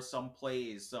are some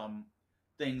plays, some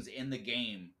things in the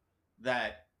game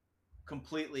that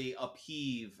completely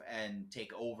upheave and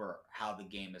take over how the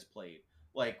game is played.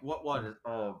 Like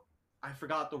I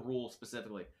forgot the rule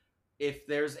specifically. If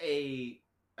there's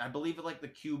I believe it like the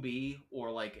QB or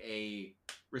like a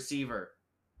receiver,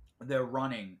 they're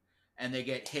running and they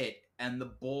get hit and the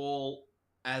ball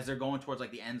as they're going towards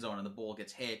like the end zone and the ball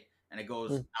gets hit and it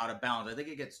goes Mm. out of bounds. I think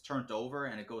it gets turned over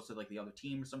and it goes to like the other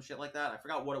team or some shit like that. I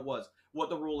forgot what it was, what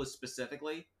the rule is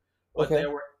specifically, but Okay. there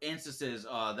were instances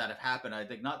that have happened. I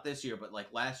think not this year, but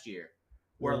like last year,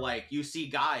 where Mm. like you see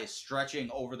guys stretching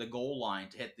over the goal line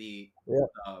to hit the Yeah.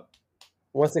 uh,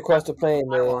 Once they cross the plane,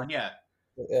 pylon, they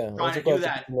yeah, once trying they to do cross the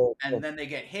that, plane, and then they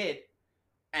get hit,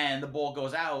 and the ball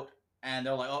goes out, and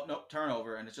they're like, "Oh no,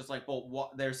 turnover!" And it's just like, "Well,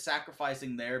 what?" They're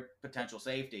sacrificing their potential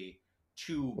safety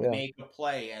to yeah, make a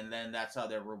play, and then that's how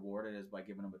they're rewarded is by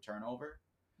giving them a turnover.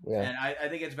 yeah. And I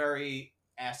think it's very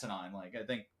asinine. Like I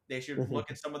think they should Hmm. look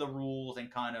at some of the rules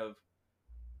and kind of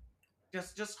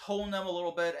just hone them a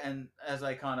little bit. And as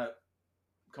I kind of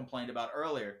complained about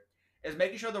earlier, is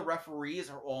making sure the referees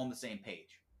are all on the same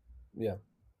page. Yeah.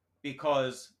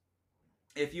 Because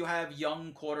if you have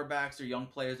young quarterbacks or young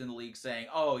players in the league saying,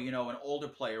 "Oh, you know, an older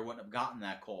player wouldn't have gotten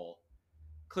that call,"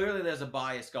 clearly there's a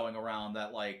bias going around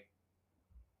that, like,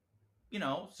 you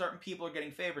know, certain people are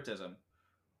getting favoritism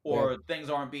Yeah. or things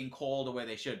aren't being called the way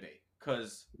they should be.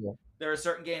 Because Yeah. there are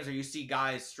certain games where you see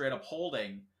guys straight up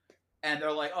holding, and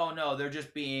they're like, "Oh no, they're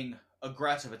just being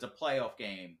aggressive. It's a playoff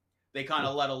game." They kind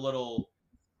of let a little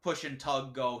push and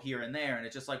tug go here and there, and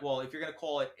it's just like, well, if you're gonna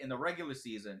call it in the regular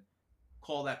season,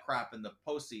 call that crap in the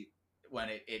postseason when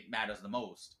it matters the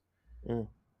most. Mm.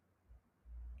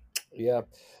 Yeah,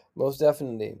 most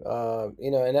definitely.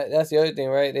 And that's the other thing,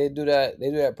 right? They do that.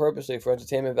 They do that purposely for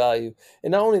entertainment value.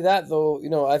 And not only that, though.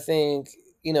 I think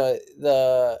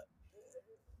the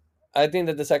I think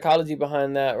that the psychology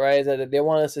behind that, right, is that they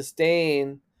want to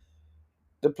sustain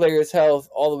the player's health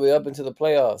all the way up into the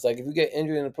playoffs. Like if you get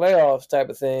injured in the playoffs, type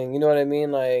of thing. You know what I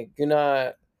mean? Like you're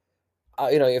not.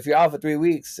 If you're out for 3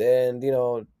 weeks and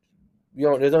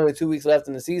there's only 2 weeks left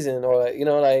in the season, or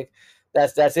like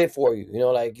that's it for you.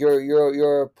 Like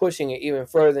you're pushing it even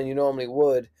further than you normally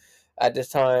would at this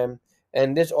time,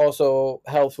 and this also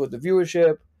helps with the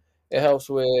viewership. It helps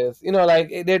with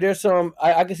like there's some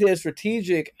I can see a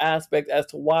strategic aspect as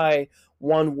to why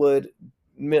one would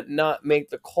not make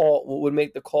the call would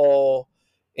make the call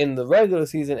in the regular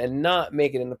season and not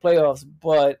make it in the playoffs,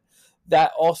 but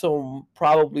that also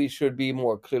probably should be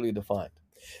more clearly defined.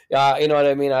 You know what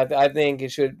I mean? I think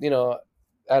it should,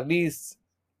 at least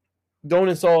don't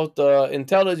insult the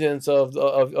intelligence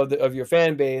of your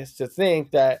fan base to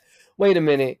think that, wait a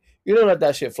minute, you don't let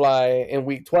that shit fly in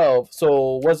week 12.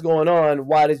 So what's going on?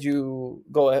 Why did you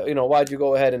go? Why did you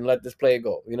go ahead and let this play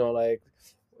go?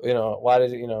 Why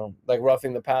did like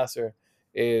roughing the passer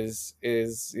is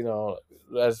as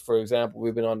for example,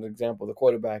 we've been on the example of the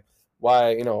quarterback.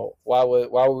 Why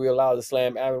would we allow to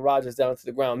slam Aaron Rodgers down to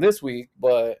the ground this week,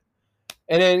 but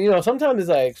and then sometimes it's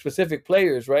like specific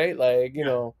players, right? Like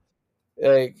Yeah.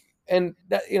 like and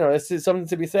that it's just something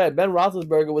to be said. Ben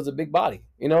Roethlisberger was a big body,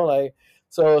 like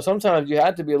so sometimes you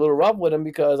had to be a little rough with him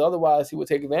because otherwise he would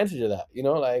take advantage of that,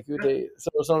 like he would take,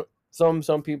 so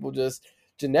some people just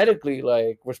genetically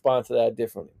like respond to that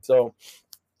differently. So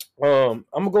I'm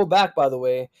gonna go back, by the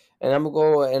way, and I'm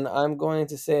going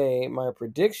to say my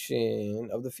prediction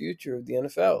of the future of the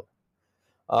NFL.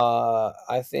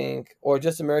 I think, or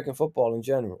just American football in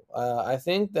general. I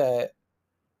think that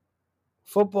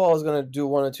football is going to do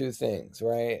one or two things,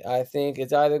 right? I think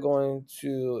it's either going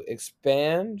to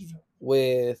expand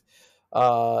with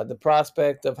the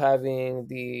prospect of having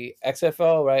the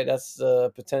XFL, right? That's the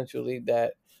potential league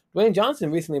that Dwayne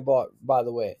Johnson recently bought, by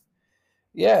the way.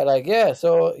 Yeah, like yeah.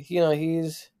 So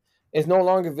it's no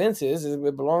longer Vince's;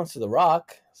 it belongs to The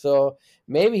Rock. So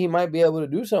maybe he might be able to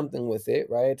do something with it,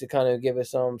 right? To kind of give it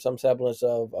some semblance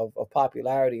of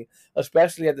popularity,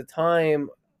 especially at the time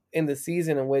in the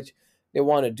season in which they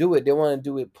want to do it. They want to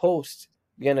do it post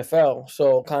the NFL,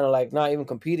 so kind of like not even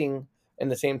competing in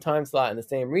the same time slot in the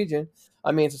same region.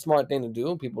 I mean, it's a smart thing to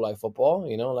do. People like football,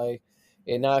 like.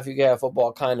 And now, if you get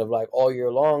football kind of like all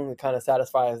year long, it kind of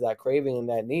satisfies that craving and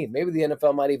that need. Maybe the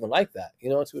NFL might even like that,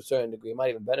 to a certain degree. It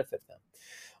might even benefit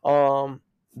them.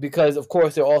 Because, of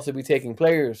course, they'll also be taking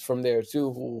players from there,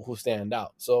 too, who stand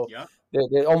out. So Yeah.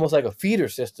 they're almost like a feeder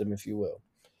system, if you will.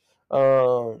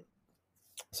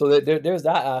 So there's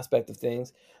that aspect of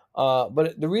things.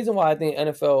 But the reason why I think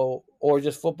NFL or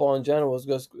just football in general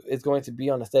is going to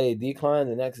be on a steady decline in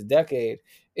the next decade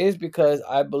is because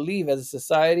I believe as a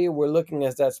society we're looking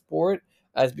at that sport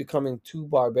as becoming too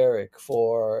barbaric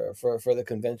for the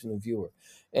conventional viewer.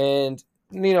 And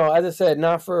as I said,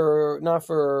 not for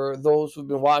those who've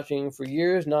been watching for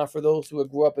years, not for those who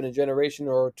grew up in a generation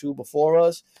or two before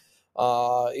us.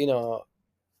 You know,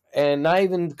 and not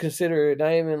even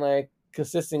like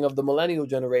consisting of the millennial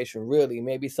generation, really.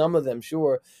 Maybe some of them,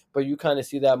 sure, but you kind of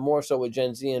see that more so with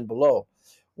Gen Z and below.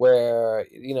 where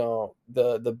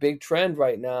the big trend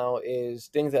right now is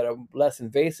things that are less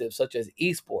invasive, such as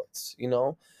esports.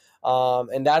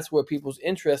 And that's where people's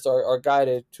interests are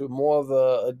guided to more of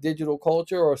a digital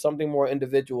culture or something more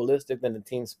individualistic than a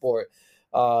team sport,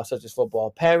 such as football.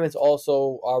 Parents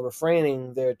also are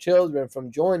refraining their children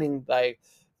from joining like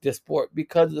this sport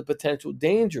because of the potential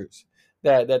dangers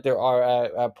that there are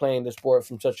at playing the sport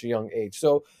from such a young age.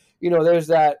 So there's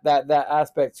that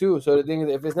aspect too. So the thing is,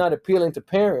 if it's not appealing to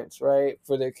parents, right,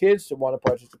 for their kids to want to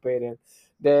participate in,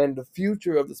 then the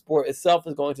future of the sport itself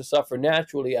is going to suffer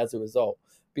naturally as a result.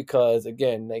 Because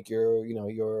again, like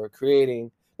you're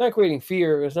creating not creating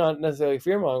fear. It's not necessarily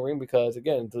fear mongering because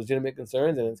again, it's legitimate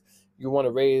concerns, and you want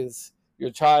to raise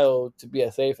your child to be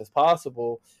as safe as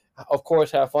possible. Of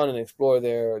course, have fun and explore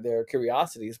their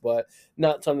curiosities, but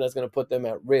not something that's going to put them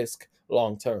at risk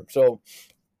long term. So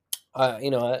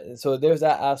so there's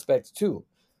that aspect too.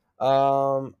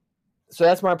 Um, so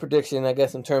that's my prediction, I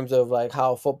guess, in terms of like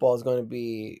how football is going to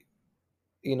be,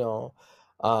 you know,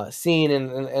 seen in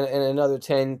another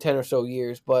 10 or so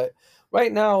years. But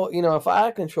right now, if I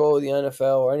had control of the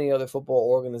NFL or any other football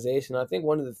organization, I think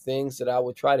one of the things that I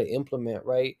would try to implement,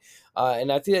 right,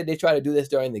 and I think that they try to do this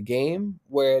during the game,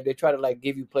 where they try to like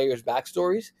give you players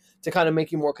backstories to kind of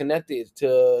make you more connected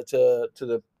to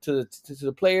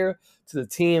the player, to the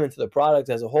team, and to the product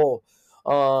as a whole.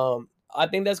 I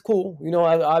think that's cool.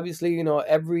 Obviously,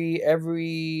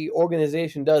 every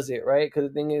organization does it, right? Because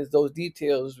the thing is, those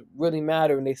details really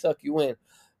matter and they suck you in.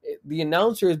 The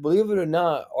announcers, believe it or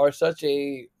not, are such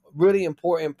a really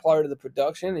important part of the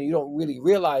production, and you don't really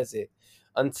realize it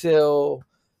until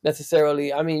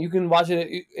necessarily. I mean, you can watch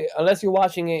it unless you're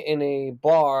watching it in a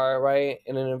bar, right?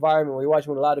 In an environment where you're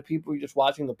watching with a lot of people, you're just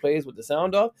watching the plays with the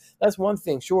sound off. That's one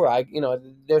thing. Sure,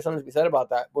 there's something to be said about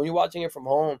that. But when you're watching it from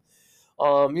home,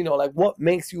 like what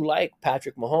makes you like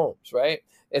Patrick Mahomes, right?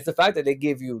 It's the fact that they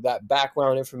give you that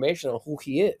background information on who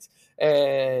he is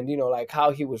and, like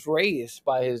how he was raised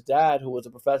by his dad, who was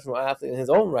a professional athlete in his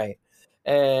own right.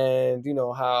 And,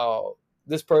 how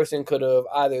this person could have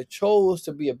either chose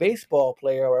to be a baseball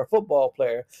player or a football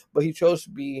player, but he chose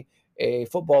to be a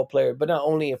football player, but not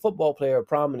only a football player, a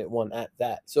prominent one at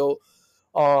that. So,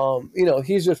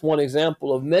 he's just one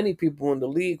example of many people in the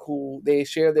league who they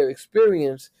share their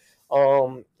experience,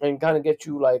 and kind of get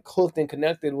you like hooked and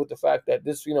connected with the fact that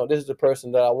this is the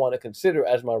person that I want to consider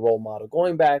as my role model.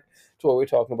 Going back to what we were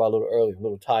talking about a little earlier, a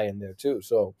little tie in there too.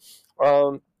 So,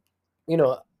 um, you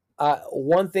know,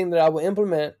 one thing that I would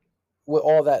implement with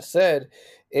all that said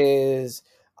is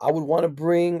I would want to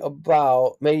bring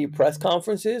about maybe press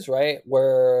conferences, right?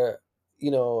 Where,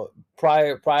 you know,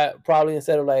 probably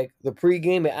instead of like the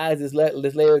pregame, it adds this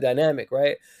layer of dynamic,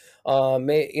 right?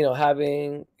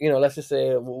 Having, let's just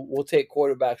say we'll take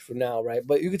quarterbacks for now, right?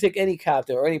 But you could take any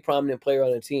captain or any prominent player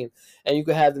on the team, and you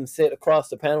could have them sit across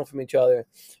the panel from each other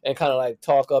and kind of like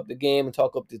talk up the game and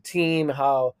talk up the team,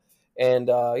 how and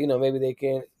maybe they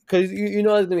can, because there's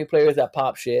gonna be players that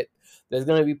pop shit. There's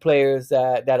gonna be players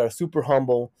that are super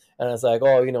humble, and it's like,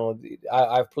 oh,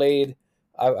 I've played.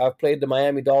 I've played the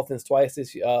Miami Dolphins once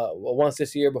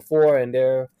this year before, and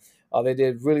they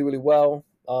did really really well.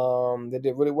 They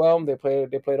did really well. They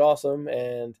played awesome,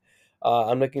 and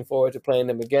I'm looking forward to playing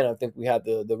them again. I think we have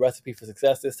the recipe for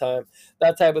success this time.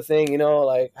 That type of thing,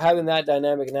 like having that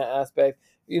dynamic in that aspect.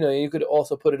 You could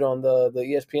also put it on the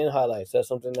ESPN highlights. That's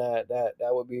something that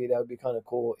would be kind of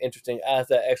cool, interesting, as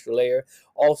that extra layer.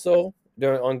 Also,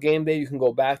 during on game day, you can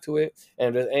go back to it, and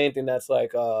if there's anything that's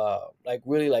like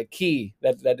really like key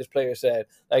that this player said,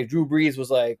 like Drew Brees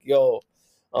was like, "Yo,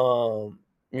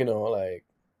 like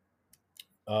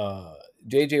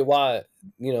JJ Watt,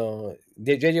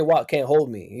 JJ Watt can't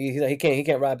hold me. He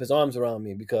can't wrap his arms around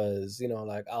me because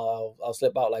like I'll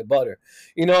slip out like butter,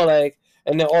 like."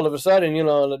 And then all of a sudden,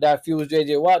 that fuels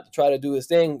JJ Watt to try to do his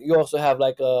thing. You also have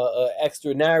like a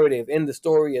extra narrative in the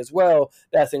story as well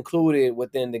that's included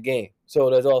within the game.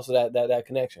 So there's also that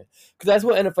connection, because that's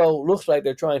what NFL looks like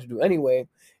they're trying to do anyway.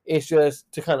 It's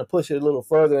just to kind of push it a little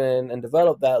further and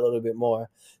develop that a little bit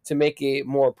more to make it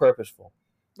more purposeful.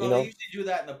 You Well, they know. usually do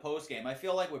that in the post game. I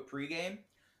feel like with pregame,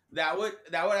 that would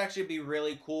actually be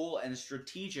really cool and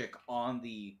strategic on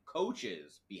the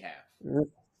coach's behalf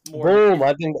more than Boom. I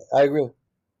anything. think I agree.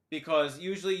 Because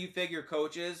usually you figure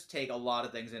coaches take a lot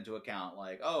of things into account,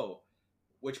 like, oh,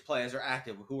 which players are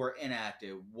active, who are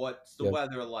inactive, what's the Yeah.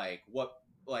 weather like, what,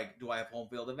 like, do I have home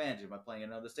field advantage, am I playing in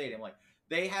another stadium? Like,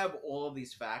 they have all of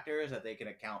these factors that they can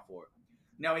account for.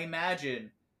 Now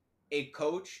imagine a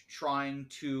coach trying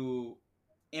to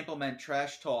implement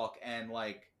trash talk and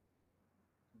like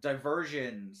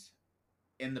diversions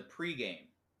in the pregame.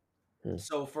 Hmm.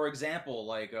 So, for example,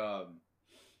 like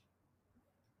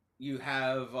you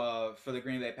have for the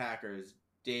Green Bay Packers,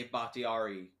 Dave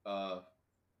Bakhtiari,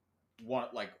 one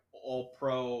like all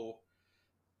pro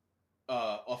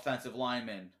offensive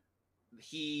lineman.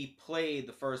 He played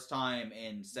the first time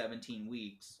in 17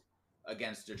 weeks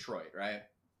against Detroit, right?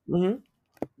 Mm-hmm.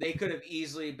 They could have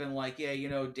easily been like, yeah,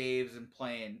 Dave's been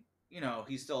playing,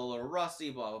 he's still a little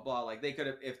rusty, blah blah blah. Like they could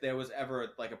have, if there was ever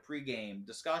like a pregame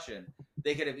discussion,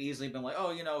 they could have easily been like,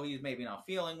 oh, he's maybe not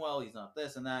feeling well, he's not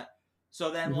this and that. So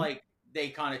then Mm-hmm. like they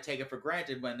kind of take it for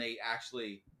granted when they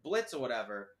actually blitz or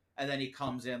whatever, and then he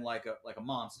comes in like a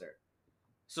monster.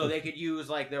 So they could use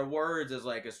like their words as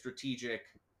like a strategic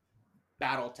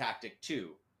battle tactic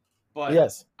too. But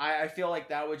Yes. I feel like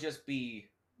that would just be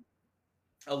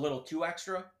a little too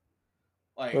extra.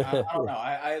 Like I don't know.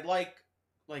 I like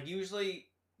usually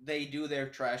they do their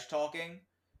trash talking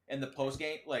in the post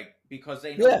game, like because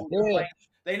they know Yeah. who they're Yeah. playing.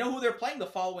 They know who they're playing the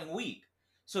following week,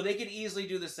 so they could easily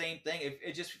do the same thing. If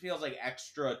it just feels like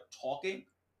extra talking.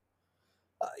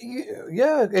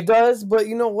 Yeah, it does, but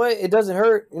you know what? It doesn't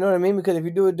hurt. You know what I mean? Because if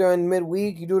you do it during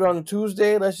midweek, you do it on a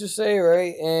Tuesday, let's just say,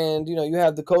 right? And you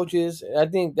have the coaches. I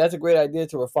think that's a great idea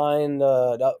to refine.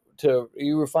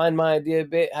 You refine my idea a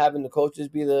bit, having the coaches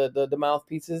be the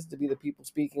mouthpieces, to be the people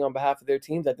speaking on behalf of their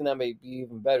teams. I think that may be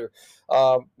even better.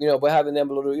 But having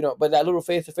them a little, but that little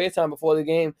face to face time before the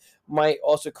game might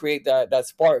also create that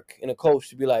spark in a coach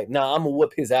to be like, nah, I'm gonna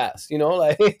whoop his ass.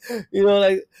 Like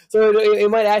like so it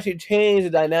might actually change the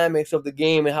dynamics of the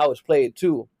game and how it's played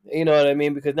too. You know what I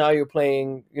mean? Because now you're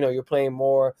playing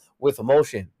more with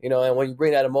emotion. And when you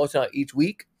bring that emotion out each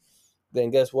week, then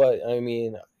guess what? I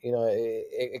mean,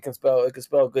 it can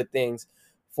spell good things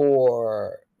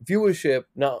for viewership,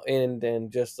 not in than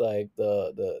just like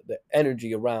the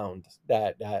energy around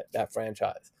that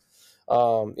franchise.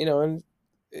 And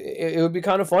it would be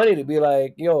kind of funny to be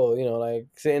like, yo, like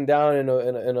sitting down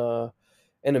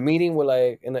in a meeting with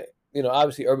like,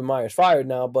 obviously Urban Meyer's fired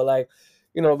now, but like,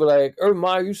 but like Urban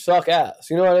Meyer, you suck ass.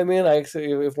 You know what I mean? Like, so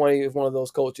if one of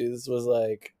those coaches was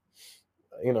like,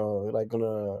 like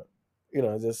gonna,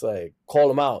 just like call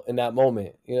him out in that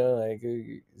moment, like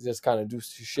you just kind of do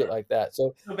shit like that.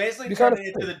 So So basically, it'd be kind turn of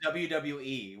it into funny. the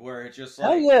WWE, where it's just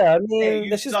Hell like, yeah! I "Hey, mean, you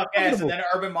that's just suck ass," and inevitable. then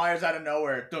Urban Meyer's out of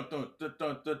nowhere. Dun, dun, dun,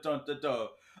 dun, dun, dun, dun, dun.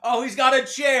 Oh, he's got a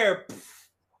chair.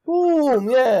 Boom!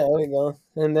 Yeah, there you go.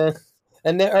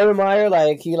 And then Urban Meyer,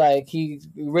 he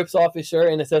rips off his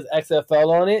shirt and it says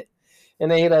XFL on it,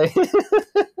 and then he like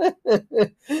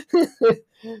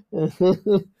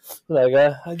like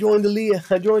I joined the league.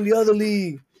 I joined the other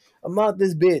league. I'm out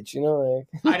this bitch.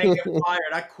 I didn't get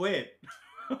fired. I quit.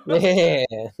 I'm Yeah.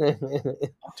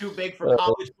 too big for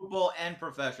college football and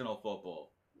professional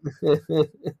football.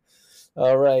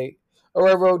 All right. All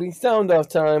right, Rody. Sound off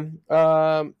time.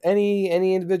 Any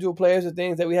individual players or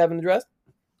things that we haven't addressed?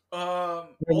 Only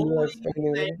thing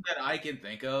Anything? that I can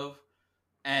think of,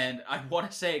 and I want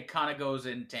to say it kind of goes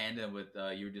in tandem with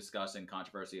you discussing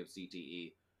controversy of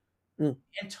CTE. Mm.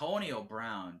 Antonio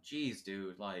Brown, jeez,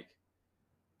 dude, like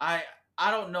I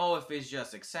I don't know if it's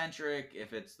just eccentric,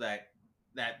 if it's that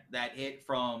hit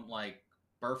from like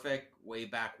Burfict way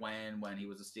back when he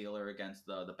was a Steeler against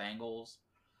the Bengals.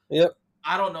 Yep.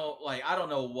 I don't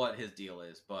know what his deal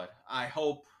is, but I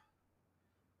hope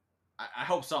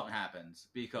something happens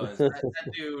because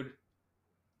that dude,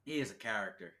 he is a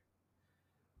character.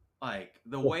 Like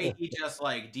the way he just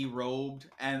like derobed,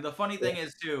 and the funny thing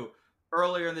is too.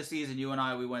 Earlier in the season, you and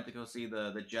I we went to go see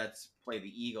the Jets play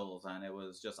the Eagles, and it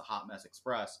was just a hot mess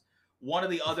express. One of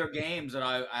the other games that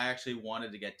I actually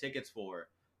wanted to get tickets for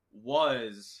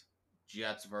was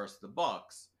Jets versus the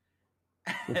Bucks,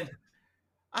 and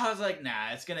I was like,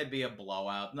 nah, it's gonna be a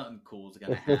blowout. Nothing cool is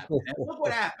gonna happen. And look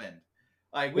what happened.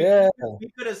 Like Yeah. we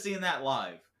could have seen that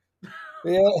live.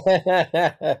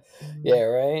 Yeah. Yeah.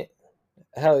 Right.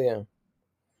 Hell yeah.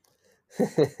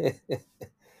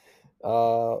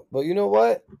 But you know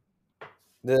what?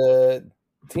 The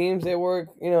teams they work,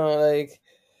 like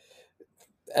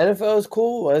NFL is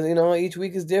cool. Each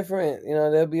week is different.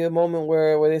 There'll be a moment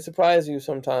where they surprise you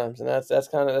sometimes, and that's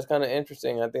kind of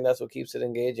interesting. I think that's what keeps it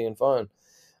engaging and fun.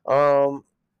 Um,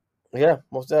 yeah,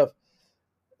 most of.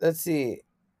 Let's see.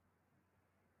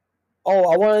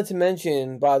 Oh, I wanted to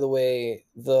mention, by the way,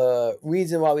 the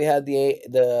reason why we had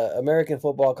the American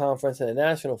Football Conference and the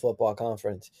National Football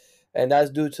Conference, and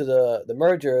that's due to the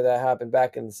merger that happened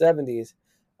back in the '70s,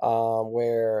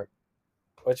 where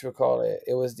what you call it?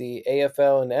 It was the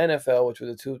AFL and the NFL, which were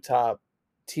the two top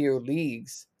tier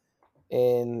leagues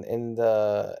in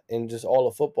just all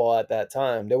of football at that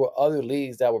time. There were other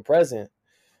leagues that were present,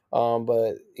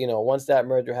 but once that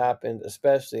merger happened,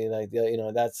 especially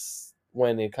that's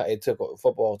when it took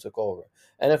football took over.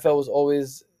 NFL was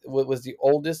always was the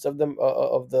oldest of them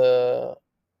of the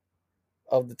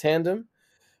tandem.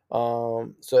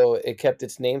 So it kept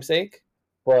its namesake,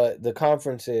 but the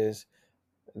conferences,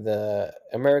 the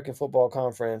American Football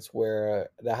Conference, where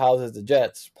the houses the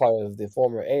Jets, part of the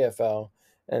former AFL,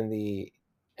 and the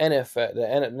NFL,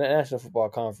 the National Football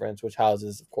Conference, which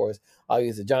houses, of course, I'll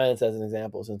use the Giants as an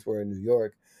example since we're in New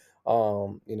York.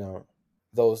 You know,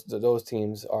 those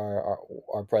teams are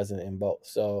present in both.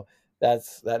 So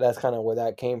that's kind of where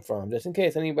that came from. Just in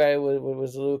case anybody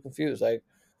was a little confused, like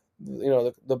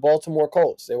the Baltimore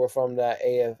Colts, they were from that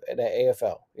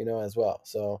AFL, as well.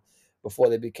 So before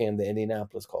they became the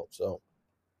Indianapolis Colts. So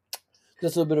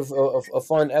just a little bit of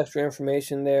fun extra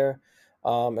information there.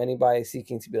 Anybody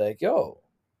seeking to be like, yo,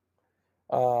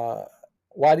 uh,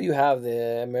 why do you have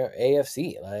the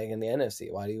AFC like in the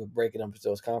NFC? Why do you break it up into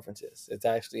those conferences? It's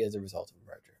actually as a result of a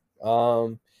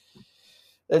merger.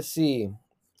 Let's see.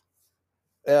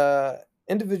 Uh,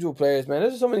 Individual players, man.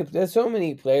 There's so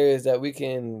many players that we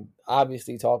can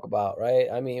obviously talk about, right?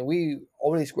 I mean, we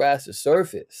only scratch the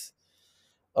surface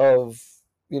of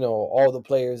all the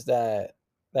players that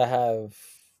have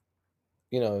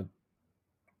you know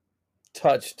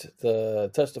touched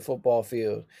the football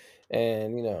field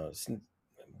and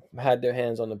had their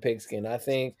hands on the pigskin. I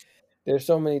think there's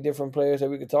so many different players that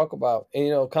we could talk about,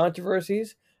 and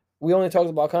controversies. We only talked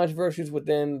about controversies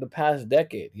within the past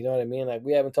decade. You know what I mean? Like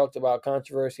we haven't talked about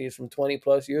controversies from 20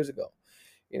 plus years ago.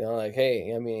 Like,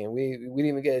 hey, I mean, we didn't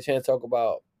even get a chance to talk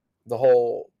about the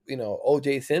whole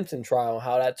O.J. Simpson trial,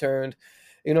 how that turned,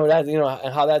 and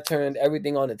how that turned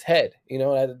everything on its head. It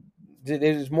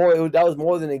was more. That was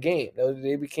more than a game.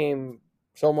 They became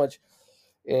so much,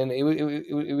 and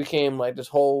it became like this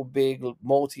whole big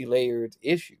multi-layered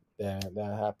issue that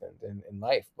happened in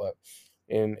life, but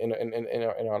in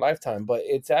our lifetime. But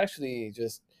it's actually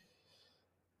just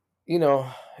you know,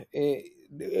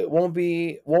 it won't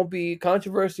be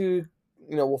controversy.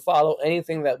 Will follow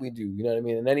anything that we do. You know what I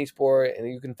mean? In any sport, and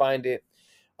you can find it.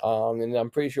 And I'm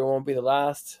pretty sure it won't be the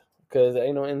last because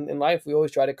in life we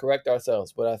always try to correct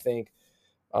ourselves. But I think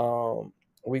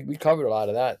we covered a lot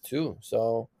of that too.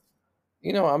 So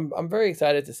I'm very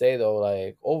excited to say though,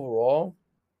 like overall,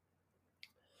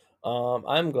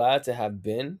 I'm glad to have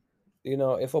been,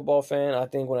 a football fan. I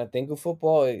think when I think of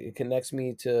football, it connects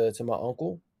me to my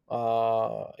uncle.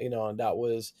 And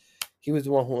he was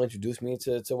the one who introduced me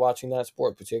to watching that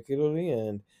sport particularly,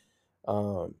 and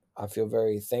I feel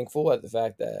very thankful at the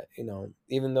fact that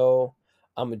even though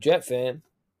I'm a Jet fan,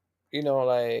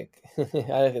 like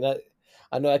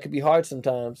I know that could be hard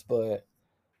sometimes, but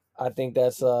I think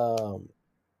that's you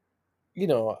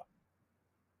know,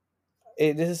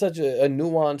 this is such a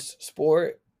nuanced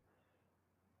sport,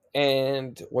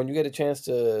 and when you get a chance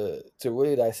to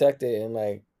really dissect it and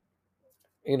like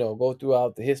go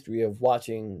throughout the history of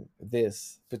watching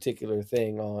this particular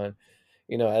thing on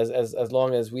as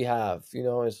long as we have,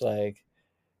 it's like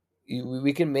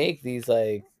we can make these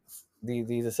like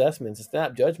these assessments. It's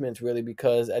not judgments really,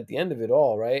 because at the end of it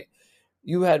all, right,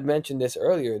 you had mentioned this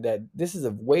earlier that this is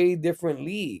a way different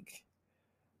league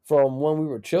from when we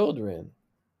were children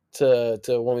to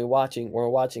when we're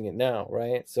watching it now,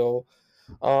 right? So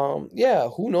yeah,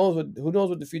 who knows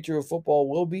what the future of football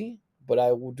will be, but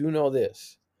do know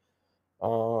this.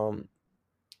 Um,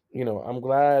 I'm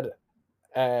glad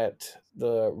at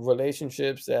the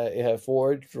relationships that it have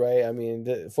forged, right? I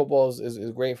mean, football is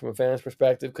great from a fan's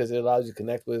perspective because it allows you to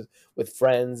connect with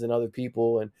friends and other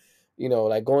people, and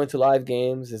like going to live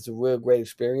games is a real great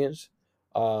experience.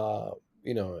 Uh,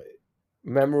 you know,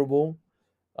 Memorable.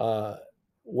 Uh,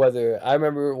 whether I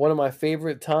remember one of my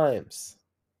favorite times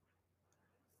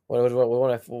when one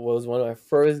of my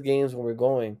first games when we are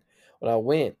going when I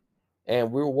went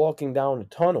and we were walking down the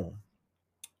tunnel,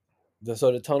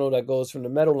 the tunnel that goes from the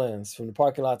Meadowlands, from the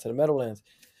parking lot to the Meadowlands,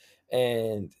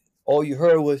 and all you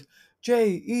heard was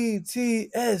Jets,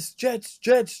 Jets,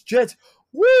 Jets, Jets,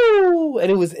 woo!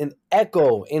 And it was an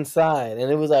echo inside,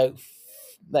 and it was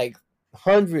like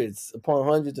hundreds upon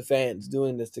hundreds of fans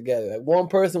doing this together. Like one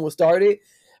person would start it,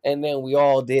 and then we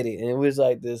all did it, and it was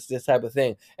like this type of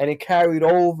thing, and it carried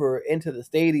over into the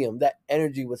stadium. That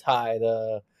energy was high.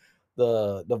 The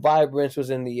vibrance was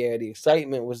in the air. The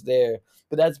excitement was there.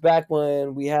 But that's back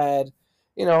when we had,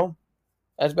 you know,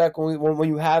 that's back when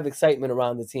you have excitement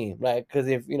around the team, right? Because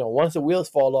if once the wheels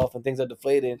fall off and things are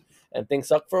deflated and things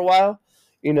suck for a while,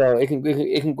 it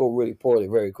can go really poorly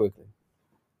very quickly.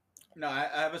 No, I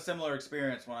have a similar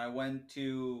experience when I went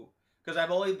to, because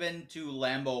I've only been to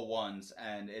Lambeau once,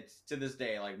 and it's to this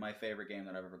day like my favorite game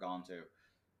that I've ever gone to.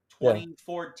 Yeah.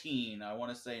 2014, I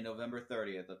want to say November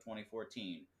 30th of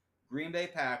 2014, Green Bay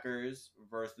Packers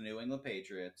versus the New England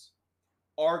Patriots.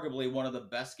 arguably one of the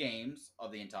best games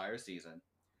of the entire season.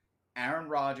 Aaron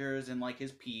Rodgers in like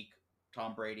his peak,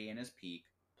 Tom Brady in his peak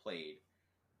played,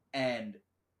 and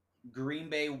Green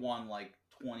Bay won like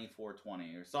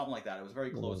 24-20 or something like that. It was a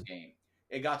very close Mm. game.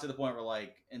 It got to the point where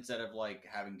like instead of like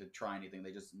having to try anything,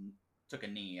 they just took a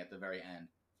knee at the very end.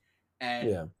 And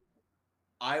Yeah.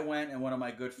 I went and one of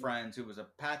my good friends who was a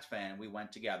Pats fan, we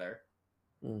went together.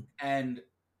 Mm. And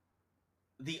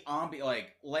the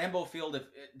like Lambeau Field, if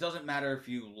it doesn't matter if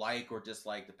you like or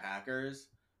dislike the Packers,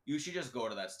 you should just go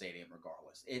to that stadium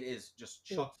regardless. It is just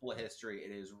Yeah. chock full of history. It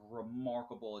is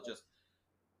remarkable. It just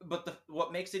but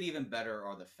what makes it even better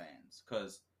are the fans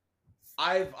because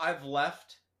I've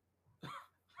left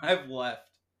I've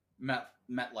left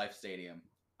MetLife Stadium.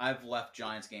 I've left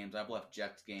Giants games. I've left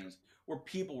Jets games where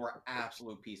people were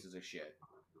absolute pieces of shit.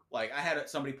 Like I had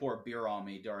somebody pour a beer on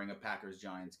me during a Packers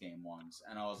Giants game once,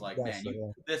 and I was like, "Man, Gotcha.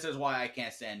 Yeah. this is why I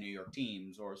can't stand New York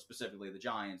teams, or specifically the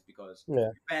Giants, because Yeah.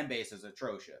 your fan base is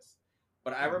atrocious."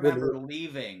 But I Good. remember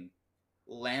leaving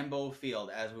Lambeau Field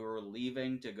as we were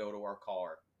leaving to go to our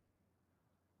car.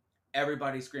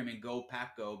 Everybody screaming, "Go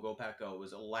Pack, go! Go Pack, go!" It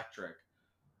was electric.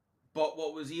 But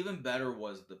what was even better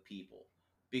was the people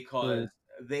because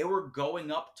Mm. they were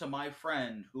going up to my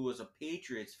friend who was a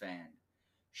Patriots fan,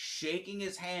 shaking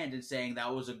his hand and saying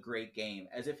that was a great game,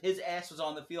 as if his ass was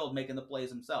on the field making the plays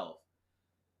himself.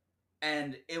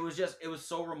 And it was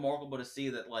so remarkable to see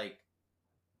that, like,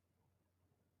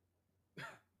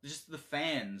 just the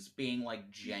fans being like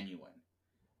genuine.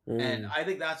 And Mm. I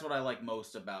think that's what I like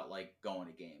most about like going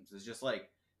to games. It's just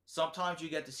like sometimes you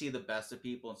get to see the best of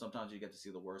people and sometimes you get to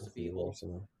see the worst of That's the people. worst of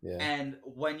them. Yeah. And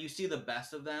when you see the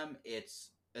best of them,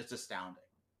 it's astounding.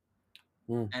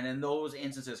 Mm. And in those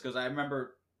instances, because I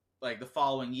remember like the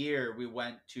following year we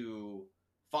went to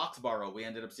Foxborough, we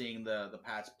ended up seeing the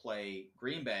Pats play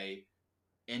Green Bay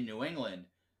in New England.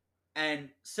 And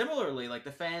similarly, like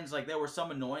the fans, like there were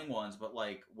some annoying ones, but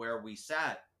like where we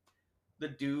sat, the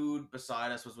dude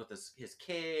beside us was with his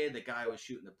kid, the guy was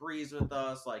shooting the breeze with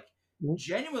us, like Mm.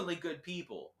 genuinely good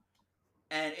people.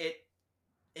 And it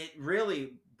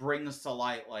really brings to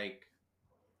light like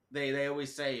they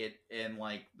always say it in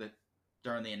like the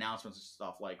during the announcements and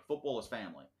stuff like football is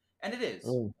family, and it is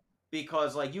Mm.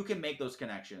 because like you can make those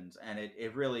connections and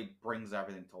it really brings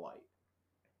everything to light.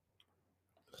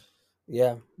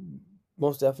 Yeah.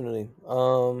 Most definitely.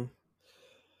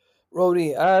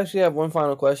 Rody, I actually have one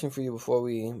final question for you before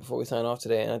we sign off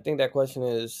today, and I think that question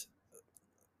is,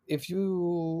 if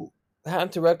you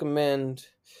had to recommend,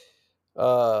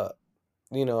 uh,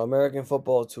 American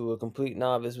football to a complete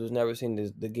novice who's never seen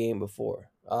the game before,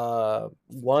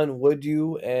 one, would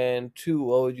you, and two,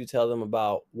 what would you tell them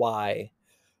about why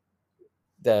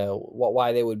they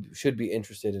should be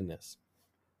interested in this?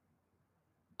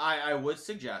 I would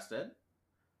suggest it,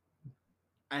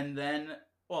 and then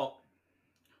well,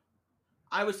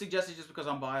 I would suggest it just because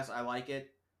I'm biased. I like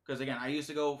it because again, I used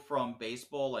to go from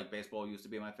baseball. Like baseball used to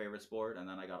be my favorite sport, and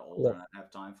then I got older Yeah. and I didn't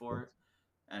have time for it,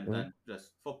 and Mm-hmm. then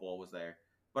just football was there.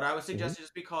 But I would Mm-hmm. suggest it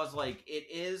just because like it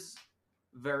is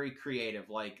very creative.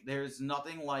 Like there's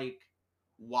nothing like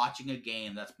watching a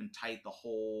game that's been tight the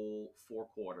whole four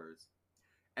quarters,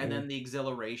 and Mm-hmm. then the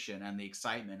exhilaration and the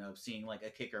excitement of seeing like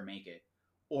a kicker make it,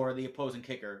 or the opposing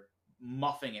kicker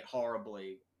muffing it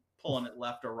horribly, pulling it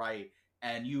left or right,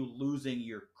 and you losing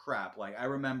your crap. Like I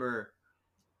remember,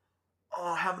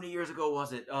 oh, how many years ago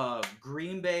was it?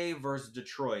 Green Bay versus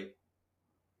Detroit.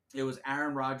 It was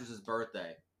Aaron Rodgers'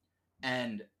 birthday,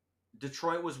 and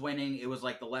Detroit was winning. It was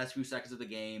like the last few seconds of the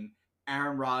game.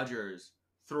 Aaron Rodgers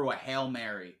threw a Hail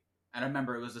Mary. And I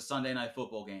remember it was a Sunday night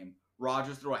football game.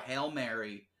 Rodgers threw a Hail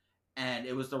Mary, and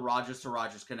it was the Rodgers to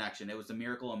Rodgers connection. It was the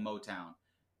Miracle in Motown.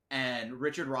 And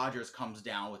Richard Rodgers comes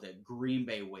down with it. Green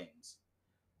Bay wins.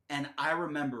 And I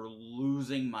remember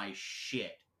losing my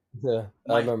shit. Yeah,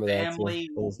 I My remember that too. family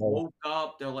It was like, woke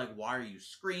up. They're like, "Why are you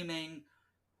screaming?"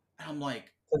 And I'm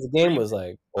like, 'cause the game Green was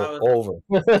like I was over,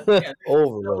 Yeah,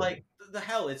 over, they're over. like, the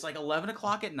hell, it's like 11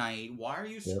 o'clock at night. Why are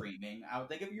you Yep, screaming? I would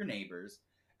think of your neighbors.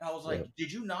 And I was like, yep,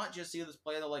 did you not just see this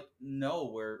play? They're like,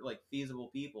 no, we're like feasible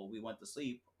people. We went to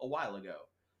sleep a while ago.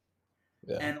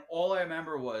 yeah. And all I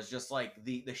remember was just like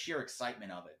the sheer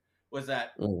excitement of it was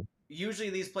that Mm. usually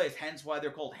these plays, hence why they're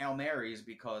called Hail Marys,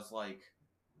 because like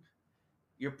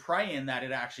you're praying that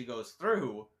it actually goes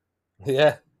through.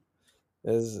 Yeah,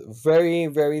 there's very,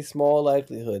 very small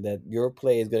likelihood that your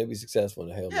play is going to be successful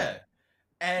in a Hail Yeah. Mary.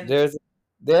 And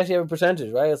They actually have a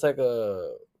percentage, right? It's like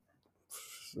a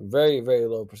very, very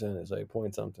low percentage, like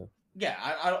point something. yeah,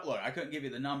 I don't look. I couldn't give you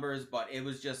the numbers, but it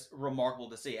was just remarkable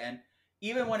to see. And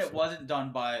even when it wasn't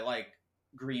done by like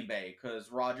Green Bay,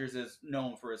 because Rodgers is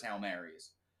known for his Hail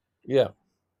Marys, Yeah.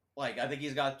 Like I think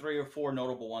he's got 3 or 4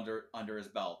 notable under his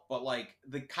belt. But like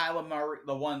the Kyler Murray,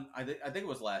 the one I think it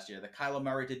was last year, the Kyler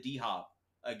Murray to D Hop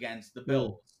against the Mm.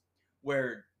 Bills,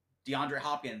 where DeAndre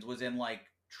Hopkins was in like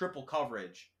triple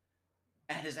coverage,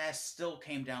 and his ass still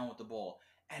came down with the ball,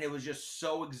 and it was just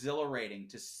so exhilarating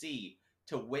to see,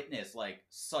 to witness like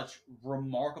such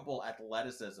remarkable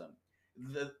athleticism.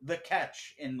 The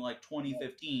catch in like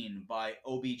 2015 by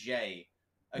OBJ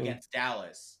Mm. against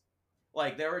Dallas,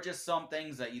 like there are just some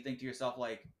things that you think to yourself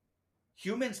like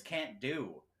humans can't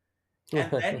do,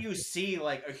 and then you see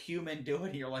like a human do it,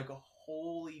 and you're like,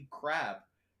 holy crap,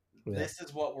 Yeah. this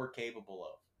is what we're capable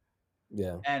of.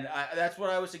 Yeah. And that's what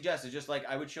I would suggest is just like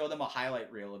I would show them a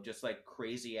highlight reel of just like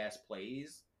crazy ass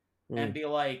plays and Mm. be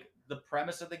like, the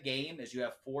premise of the game is you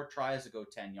have 4 tries to go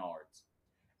 10 yards.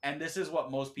 And this is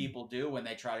what most people do when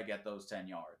they try to get those 10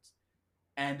 yards.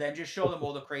 And then just show them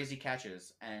all the crazy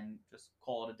catches and just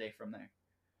call it a day from there.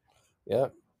 Yeah.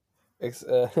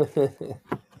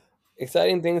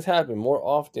 Exciting things happen more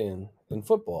often in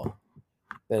football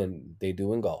than they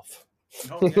do in golf.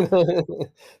 Oh,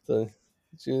 yeah. so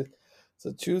choose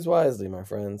choose wisely, my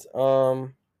friends.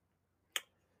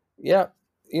 Yeah,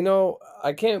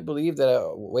 I can't believe that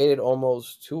I waited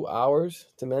almost 2 hours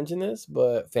to mention this,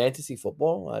 but fantasy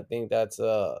football, I think that's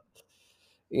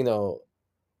you know,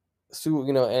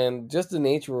 and just the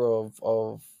nature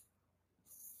of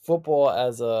football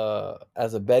as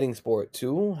a betting sport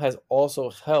too has also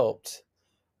helped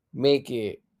make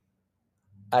it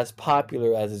as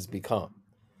popular as it's become.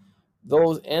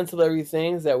 Those ancillary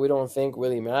things that we don't think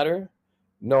really matter,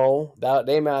 no, that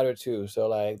they matter too. So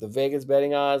like the Vegas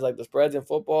betting odds, like the spreads in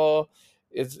football,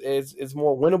 it's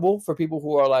more winnable for people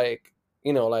who are like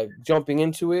like jumping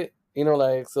into it.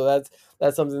 Like so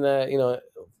that's something that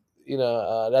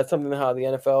that's something how the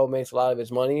NFL makes a lot of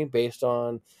its money based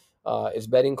on its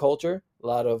betting culture. A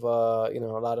lot of uh,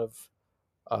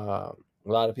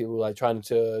 a lot of people like trying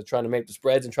to make the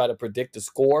spreads and try to predict the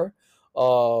score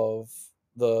of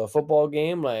the football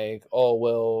game. Like, oh,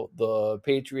 will the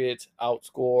Patriots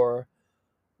outscore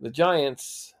the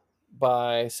Giants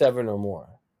by 7 or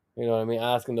more? You know what I mean?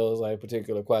 Asking those like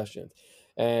particular questions,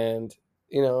 and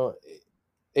you know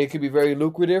it could be very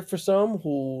lucrative for some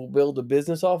who build a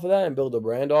business off of that and build a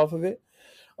brand off of it.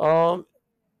 Um,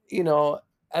 you know,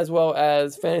 as well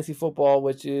as fantasy football,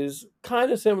 which is kind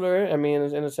of similar. I mean,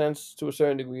 in a sense, to a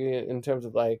certain degree, in terms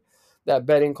of like that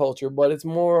betting culture, but it's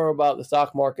more about the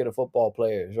stock market of football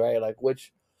players, right? Like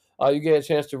which you get a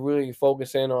chance to really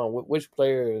focus in on which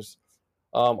players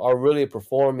are really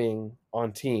performing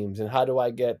on teams, and how do I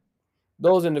get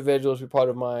those individuals to be part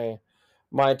of my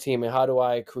team, and how do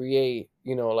I create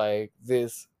like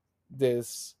this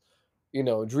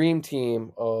dream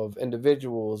team of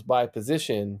individuals by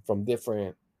position from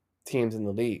different teams in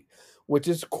the league, which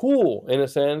is cool in a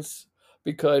sense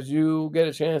because you get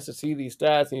a chance to see these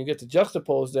stats and you get to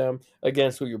juxtapose them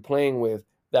against who you're playing with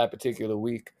that particular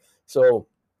week. So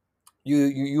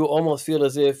you almost feel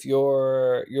as if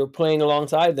you're playing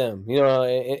alongside them,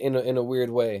 in a weird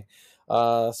way.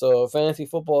 So fantasy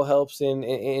football helps in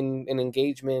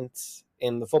engagement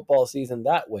in the football season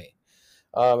that way.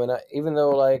 Even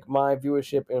though like my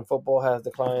viewership in football has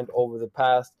declined over the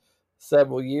past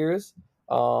several years,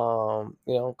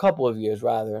 a couple of years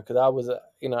rather, because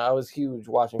I was huge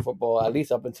watching football at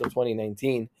least up until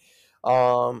 2019.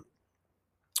 Um,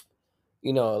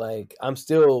 like I'm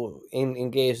still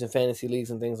engaged in fantasy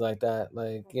leagues and things like that.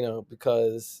 Like,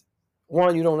 because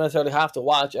one, you don't necessarily have to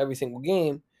watch every single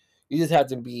game. You just have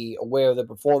to be aware of the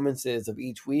performances of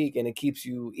each week, and it keeps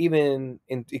you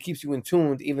in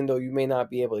tuned, even though you may not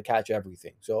be able to catch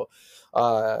everything. So,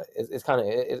 it's kind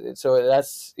of so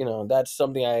that's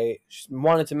something I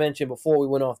wanted to mention before we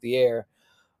went off the air,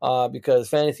 because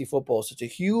fantasy football is such a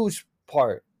huge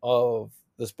part of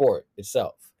the sport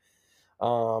itself.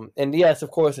 And yes,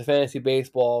 of course, the fantasy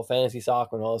baseball, fantasy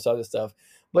soccer, and all this other stuff,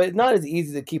 but it's not as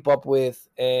easy to keep up with.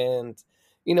 And,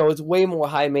 it's way more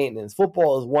high maintenance.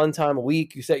 Football is one time a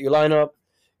week. You set your lineup,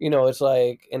 it's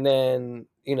like, and then,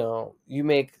 you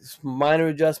make minor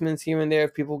adjustments here and there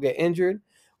if people get injured,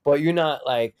 but you're not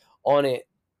like on it,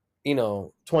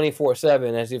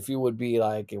 24/7 as if you would be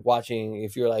like watching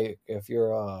if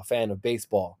you're a fan of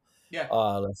baseball, Yeah.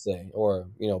 let's say, or,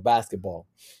 basketball,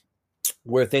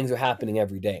 where things are happening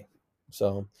every day.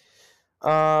 So,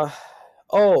 oh,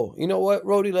 you know what,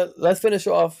 Rody? Let's finish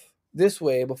off this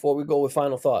way before we go with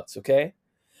final thoughts, okay?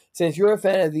 Since you're a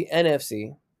fan of the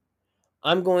NFC,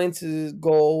 I'm going to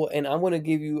go and I'm going to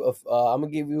give you I'm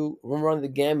going to run the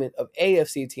gamut of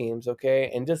AFC teams, okay?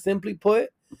 And just simply put,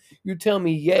 you tell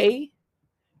me yay,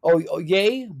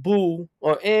 yay, boo,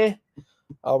 or eh.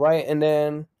 All right, and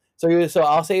then So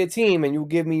I'll say a team, and you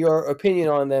give me your opinion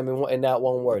on them in that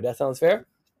one word. That sounds fair.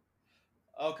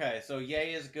 Okay, so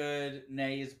yay is good,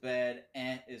 nay is bad,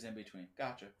 is in between.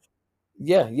 Gotcha.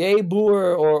 Yeah, yay, boo,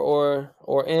 or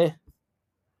eh.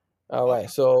 All right, Okay.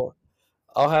 so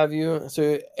I'll have you.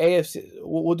 So AFC,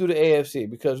 we'll do the AFC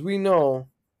because we know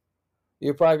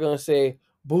you're probably going to say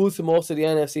boo to most of the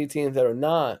NFC teams that are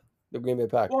not the Green Bay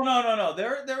Well, Packers. no.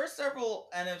 There are several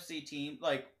NFC teams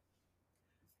like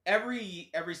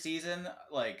every season.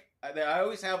 Like I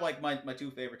always have like my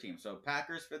two favorite teams. So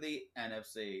Packers for the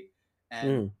NFC and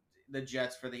Mm, the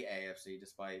Jets for the AFC,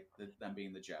 despite them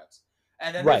being the Jets.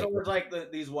 And then there's right. always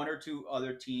like these one or two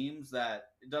other teams that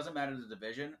it doesn't matter the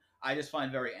division. I just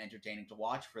find very entertaining to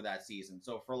watch for that season.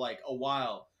 So for like a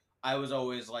while, I was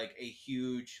always like a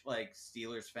huge like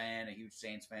Steelers fan, a huge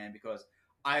Saints fan because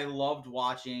I loved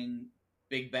watching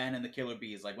Big Ben and the Killer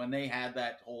Bees. Like when they had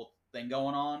that whole thing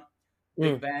going on,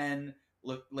 Big Mm. Ben,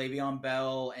 Le'Veon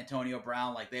Bell, Antonio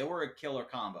Brown, like they were a killer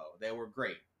combo. They were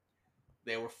great.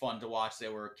 They were fun to watch. They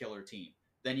were a killer team.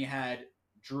 Then you had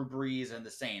Drew Brees and the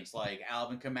Saints, like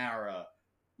Alvin Kamara,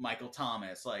 Michael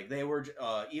Thomas. Like they were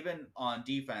even on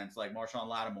defense, like Marshawn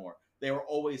Lattimore. They were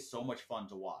always so much fun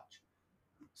to watch.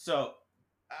 So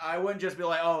I wouldn't just be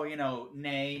like, oh,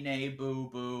 nay, boo,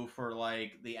 boo for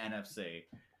like the NFC.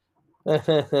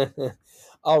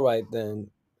 All right then.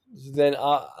 Then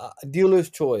dealer's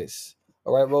choice.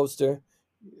 All right, Roadster.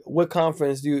 What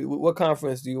conference do you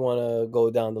want to go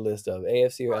down the list of?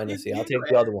 AFC or You, NFC? you I'll can do take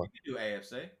the other you one. can do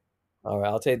AFC. All right,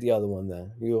 I'll take the other one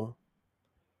then. You.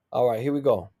 All right, here we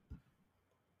go.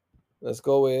 Let's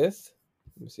go with.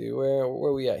 Let me see where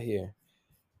we at here.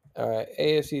 All right,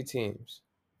 AFC teams.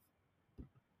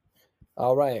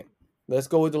 All right, let's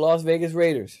go with the Las Vegas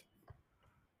Raiders.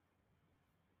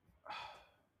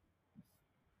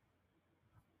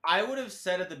 I would have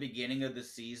said at the beginning of the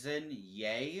season,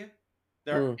 yay.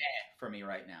 They're Mm. for me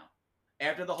right now.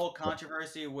 After the whole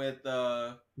controversy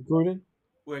Gruden.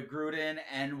 with Gruden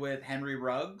and with Henry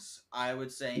Ruggs, I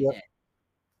would say Yep.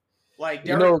 Like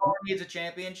You Derek know. Carr needs a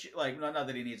championship. Like not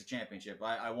that he needs a championship.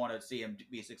 I want to see him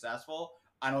be successful.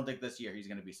 I don't think this year he's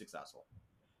going to be successful.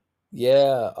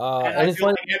 Yeah. And I And it's feel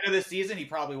funny. like after this season, he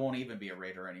probably won't even be a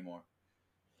Raider anymore.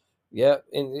 Yeah,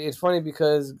 and it's funny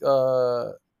because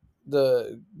the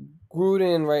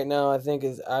Gruden right now, I think,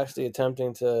 is actually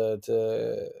attempting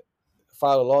to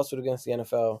file a lawsuit against the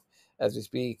NFL as we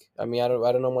speak. I mean, I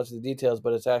don't know much of the details,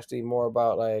 but it's actually more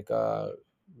about like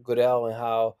Goodell and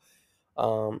how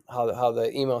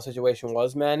the email situation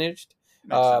was managed.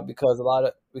 Makes sense.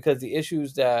 Because the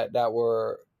issues that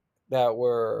were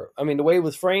I mean the way it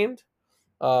was framed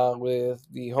with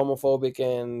the homophobic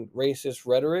and racist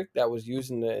rhetoric that was used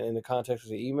in the context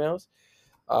of the emails.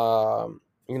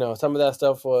 Some of that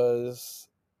stuff was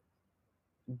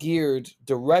geared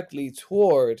directly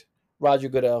toward Roger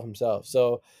Goodell himself.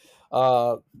 So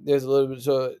there's a little bit.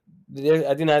 So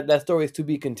I think that story is to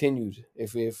be continued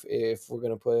if we're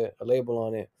gonna put a label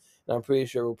on it. And I'm pretty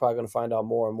sure we're probably gonna find out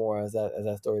more and more as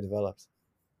that story develops.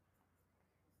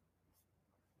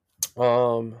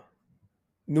 Um,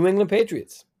 New England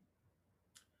Patriots.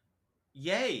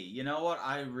 Yay! You know what?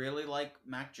 I really like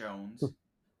Mac Jones.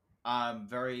 I'm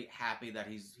very happy that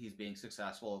he's being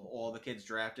successful. Of all the kids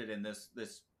drafted in this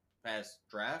past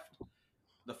draft,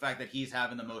 the fact that he's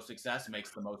having the most success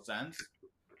makes the most sense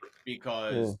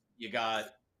because Mm. you got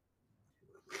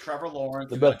Trevor Lawrence,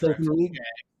 The who best got place in drafted the to the league.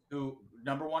 Jags, who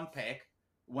number one pick,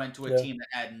 went to a Yeah. team that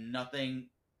had nothing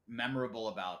memorable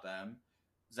about them.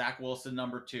 Zach Wilson,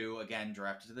 number two, again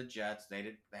drafted to the Jets.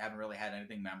 They haven't really had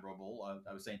anything memorable.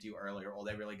 I was saying to you earlier, all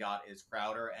they really got is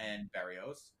Crowder and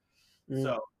Berrios. Mm.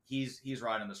 So he's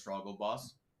riding the struggle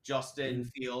bus. Justin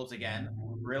Mm. Fields again,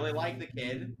 really like the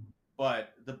kid,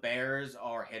 but the Bears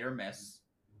are hit or miss.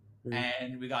 Mm.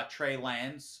 And we got Trey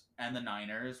Lance and the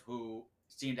Niners, who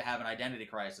seem to have an identity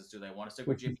crisis. Do they want to stick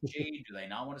with Jimmy G? Do they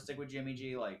not want to stick with Jimmy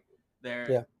G? Like they're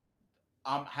Yeah.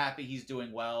 I'm happy he's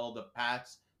doing well. The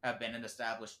Pats have been an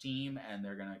established team, and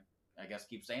they're gonna, I guess,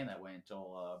 keep staying that way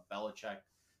until Belichick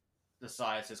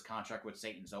decides his contract with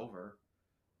Satan's over.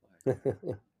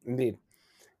 Indeed.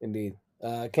 Indeed.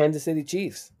 Kansas City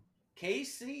Chiefs.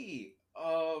 KC,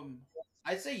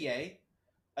 I'd say yay.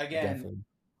 Again, Definitely.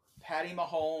 Patty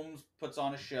Mahomes puts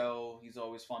on a show. He's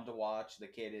always fun to watch. The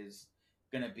kid is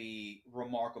gonna be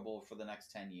remarkable for the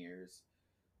next 10 years.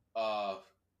 Uh,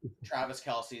 Travis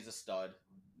Kelsey is a stud.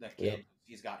 The Yep. kid,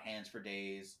 he's got hands for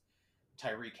days.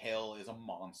 Tyreek Hill is a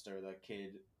monster. That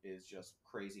kid is just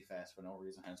crazy fast for no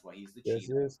reason. Hence why he's the Yes,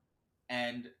 cheetah. it is.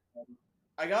 And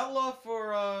I got love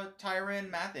for Tyron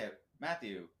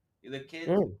Matthew. The kid's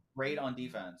Mm. great on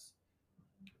defense.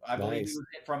 I believe he Nice. was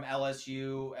from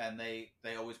LSU, and they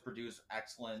always produce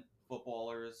excellent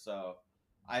footballers. So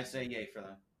I say yay for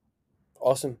them.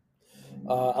 Awesome.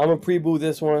 I'm gonna pre-boo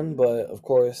this one, but of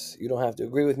course you don't have to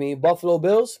agree with me. Buffalo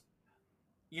Bills.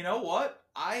 You know what?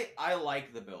 I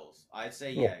like the Bills. I'd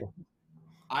say Yeah. yay.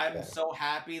 I'm Yeah. so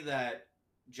happy that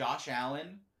Josh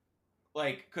Allen,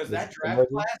 like, because This is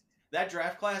emerging. that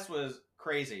draft class was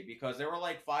crazy because there were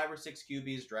like 5 or 6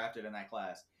 QBs drafted in that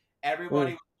class.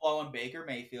 Everybody Mm, was blowing Baker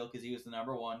Mayfield because he was the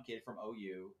number one kid from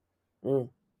OU. mm,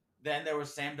 Then there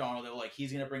was Sam Darnold. They were like,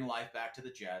 he's going to bring life back to the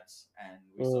Jets, and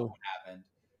we saw mm, what happened.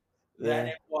 Then yeah.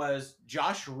 it was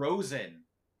Josh Rosen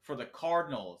for the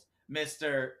Cardinals.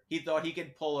 Mister, he thought he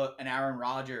could pull an Aaron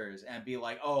Rodgers and be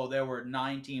like, "Oh, there were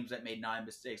 9 teams that made 9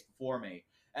 mistakes before me,"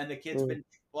 and the kid's Mm, been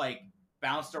like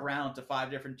bounced around to 5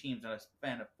 different teams in a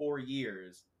span of 4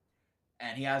 years,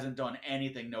 and he hasn't done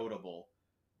anything notable.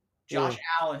 Josh mm,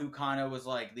 Allen, who kind of was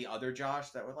like the other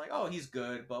Josh that was like, "Oh, he's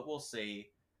good, but we'll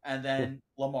see," and then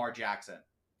Lamar Jackson.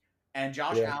 And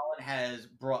Josh yeah. Allen has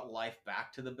brought life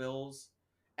back to the Bills,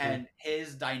 Mm, and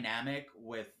his dynamic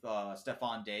with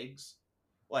Stephon Diggs.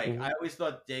 Like I mm, always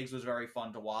thought Diggs was very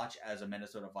fun to watch as a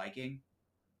Minnesota Viking.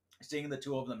 Seeing the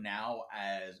two of them now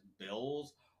as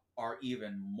Bills are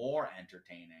even more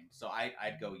entertaining. So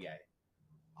I'd go yay.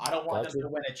 I don't want them gotcha. to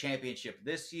win a championship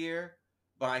this year,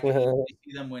 but I can easily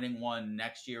see them winning one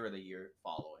next year or the year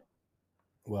following.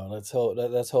 Well, let's hope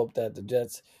that the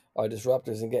Jets are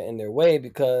disruptors and get in their way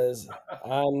because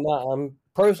I'm not. I'm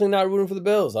personally not rooting for the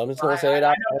Bills. I'm just gonna say it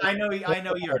out. I know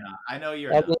you're not. I know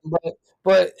you're I not. mean,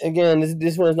 but again,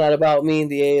 this one's not about me and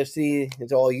the AFC.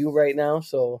 It's all you right now.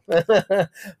 So,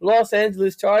 Los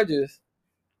Angeles Chargers.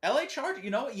 LA Chargers,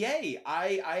 yay.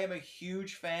 I am a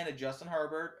huge fan of Justin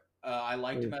Herbert. I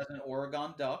liked him Mm, as an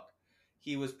Oregon Duck.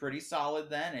 He was pretty solid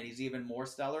then, and he's even more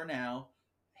stellar now.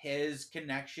 His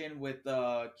connection with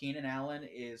Keenan Allen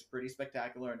is pretty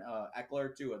spectacular, and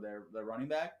Eckler too, their running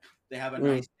back. They have a mm.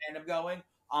 nice tandem going.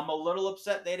 I'm a little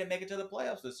upset they didn't make it to the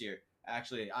playoffs this year.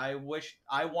 Actually, I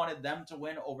wanted them to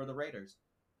win over the Raiders.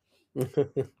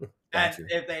 And Got you.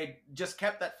 if they just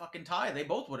kept that fucking tie, they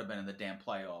both would have been in the damn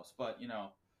playoffs. But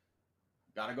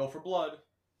gotta go for blood.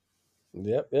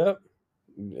 Yep, yep.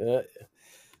 Yeah.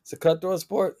 It's a cutthroat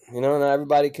sport, not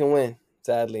everybody can win,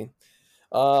 sadly.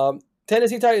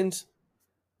 Tennessee Titans.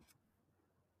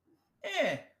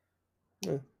 Eh,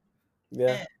 Yeah,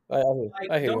 yeah. eh. I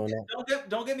Like hear you on that.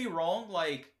 don't get me wrong.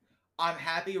 Like I'm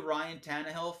happy Ryan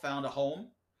Tannehill found a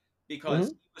home because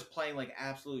Hmm. he was playing like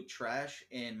absolute trash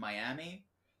in Miami.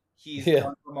 He's Yeah.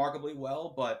 done remarkably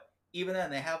well, but even then,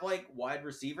 they have like wide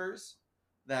receivers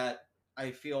that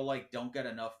I feel like don't get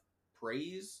enough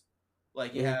praise.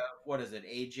 Like you Mm. have what is it,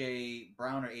 AJ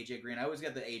Brown or AJ Green? I always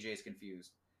get the AJs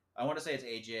confused. I want to say it's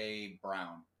AJ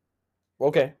Brown.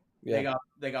 Okay. They Yeah.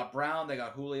 got Brown, they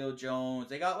got Julio Jones,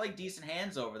 they got like decent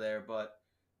hands over there, but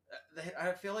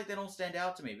I feel like they don't stand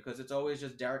out to me because it's always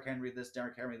just Derrick Henry this,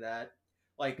 Derrick Henry that.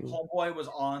 Like Mm. Homeboy was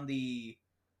on the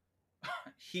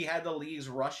he had the leagues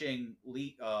rushing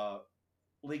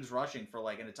for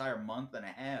like an entire month and a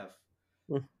half,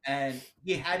 Mm. and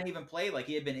he hadn't even played. Like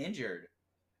he had been injured,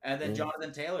 and then Mm.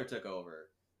 Jonathan Taylor took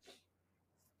over.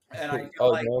 And I feel Oh,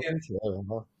 like if Jonathan Taylor,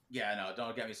 huh? yeah, no,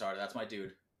 don't get me started. That's my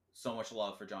dude. So much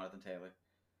love for Jonathan Taylor.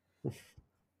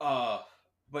 Uh,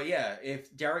 but yeah,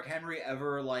 if Derrick Henry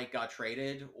ever like got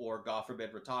traded or God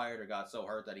forbid retired or got so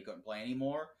hurt that he couldn't play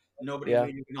anymore, nobody Yeah. would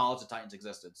acknowledge the Titans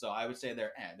existed. So I would say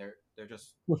they're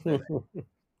just they're there.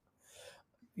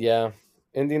 Yeah.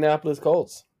 Indianapolis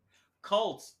Colts.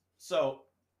 Colts. So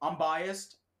I'm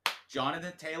biased.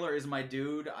 Jonathan Taylor is my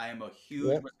dude. I am a huge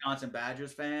Yep. Wisconsin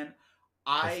Badgers fan.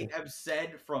 I I see. have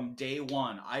said from day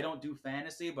one, I don't do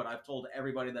fantasy, but I've told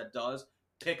everybody that does,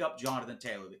 pick up Jonathan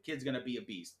Taylor. The kid's going to be a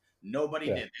beast. Nobody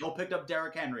Yeah. did. They all picked up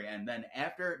Derrick Henry. And then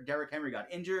after Derrick Henry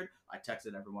got injured, I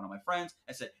texted every one of my friends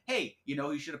and said, hey,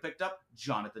 who you should have picked up?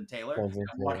 Jonathan Taylor. Jonathan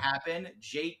And what Taylor. happened?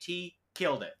 JT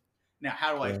killed it. Now,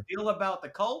 how do I Yeah. feel about the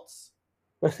Colts?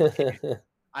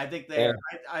 I think Yeah.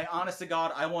 they're. Honest to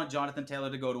God, I want Jonathan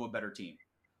Taylor to go to a better team.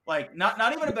 Like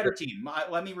not even a better team.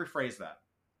 Let me rephrase that.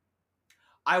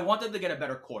 I want them to get a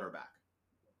better quarterback.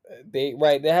 They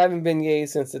haven't been yay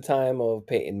since the time of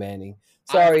Peyton Manning.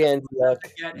 I want Sorry, Andrew them Luck.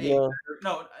 to get a No, better.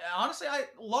 No, honestly,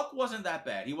 Luck wasn't that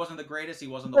bad. He wasn't the greatest. He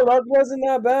wasn't the no, worst. Luck wasn't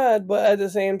that bad, but at the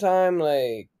same time,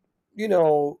 like you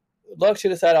know, Luck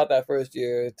should have sat out that first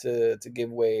year to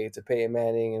give way to Peyton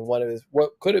Manning and one of his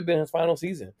what could have been his final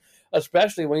season.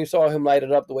 Especially when you saw him light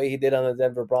it up the way he did on the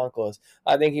Denver Broncos,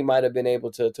 I think he might have been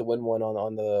able to win one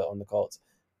on the Colts.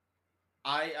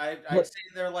 I'd But say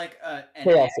they're like an egg,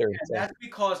 playoff series, and so that's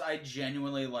because I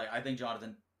genuinely like. I think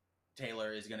Jonathan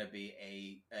Taylor is going to be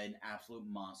an absolute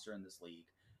monster in this league,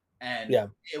 and Yeah,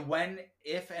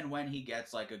 if and when he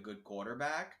gets like a good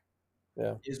quarterback,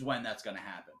 yeah, is when that's going to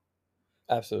happen.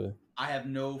 absolutely. I have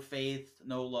no faith,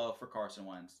 no love for Carson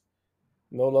Wentz.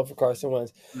 No love for Carson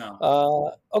Wentz.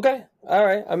 No, Okay, all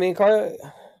right. I mean,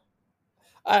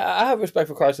 I have respect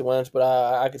for Carson Wentz, but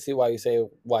I can see why you say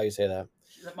that.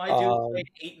 my dude Um, played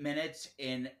 8 minutes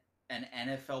in an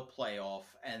NFL playoff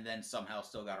and then somehow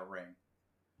still got a ring.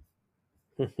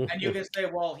 And you can say,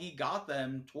 well, he got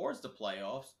them towards the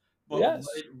playoffs, but yes,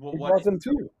 he brought them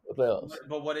to the playoffs.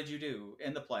 what did you do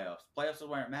in the playoffs? Playoffs is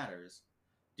where it matters.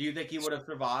 Do you think he would have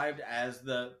survived as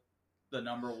the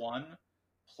number one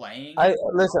playing I in?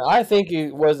 listen. I think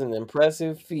it was an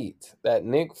impressive feat that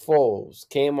Nick Foles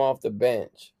came off the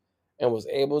bench and was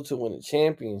able to win a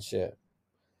championship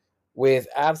with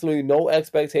absolutely no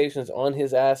expectations on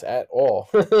his ass at all.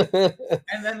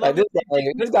 And then Like look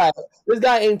at this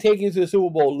guy ain't taking you to the Super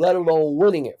Bowl, let alone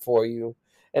winning it for you.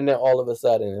 And then all of a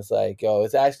sudden, it's like, yo,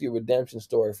 it's actually a redemption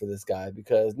story for this guy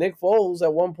because Nick Foles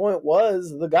at one point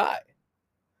was the guy.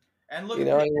 and look You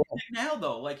at know, Nick now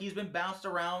though. Like he's been bounced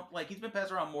around, like he's been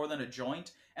passed around more than a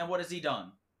joint. And what has he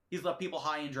done? He's left people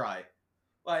high and dry.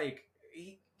 Like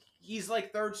he's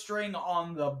like third string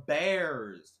on the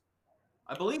Bears.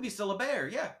 I believe he's still a Bear.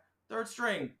 Yeah, third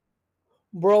string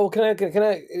bro. Can I? to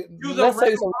the Let's Red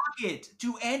say something Rocket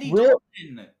to Andy real,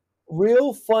 Dalton.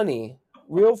 real funny,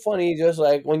 real funny. Just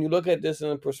like when you look at this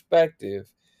in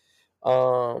perspective,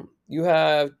 you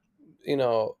have, you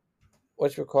know,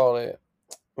 what you call it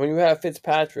when you have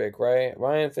Fitzpatrick, right?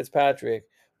 Ryan Fitzpatrick,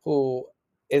 who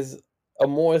is a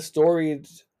more storied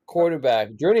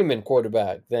quarterback, journeyman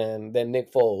quarterback than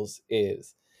Nick Foles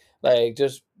is. Like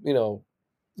just,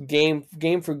 game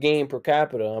for game per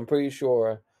capita, I'm pretty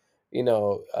sure,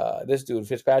 this dude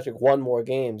Fitzpatrick won more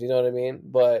games. You know what I mean?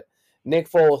 But Nick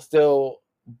Foles still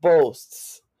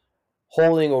boasts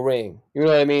holding a ring. You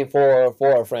know what I mean for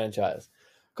a franchise.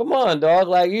 Come on, dog.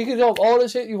 Like you can talk all the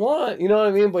shit you want. You know what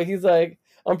I mean? But he's like,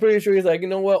 I'm pretty sure he's like, you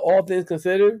know what? All things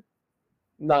considered,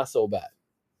 not so bad.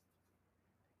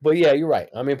 But yeah, you're right.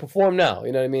 I mean, perform now.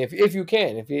 You know what I mean? If you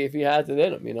can, if he has it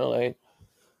in him, like.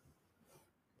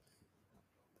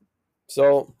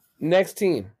 So next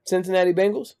team, Cincinnati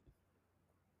Bengals.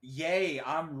 Yay,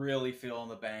 I'm really feeling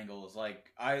the Bengals.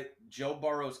 Like Joe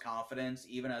Burrow's confidence,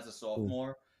 even as a Mm.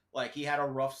 sophomore, like he had a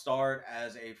rough start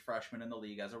as a freshman in the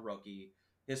league as a rookie.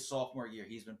 His sophomore year,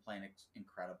 he's been playing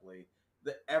incredibly.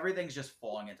 Everything's just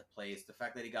falling into place. The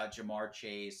fact that he got Jamar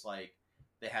Chase, like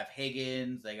they have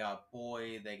Higgins, they got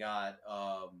Boyd, they got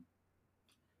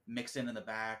Mixon in the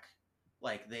back.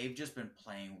 Like they've just been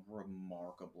playing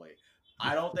remarkably.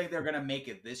 I don't think they're gonna make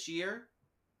it this year.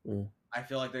 Mm. I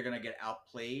feel like they're going to get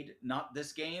outplayed. Not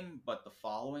this game, but the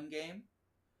following game.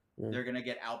 Mm. They're going to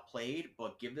get outplayed,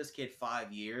 but give this kid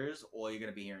 5 years, all you're going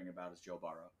to be hearing about is Joe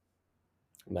Burrow.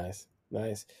 Nice,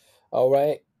 nice. All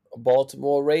right,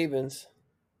 Baltimore Ravens.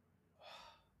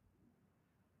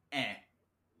 And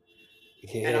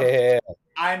Yeah,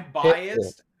 I'm hit it.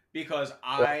 biased because Yeah.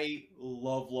 I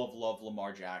love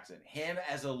Lamar Jackson. Him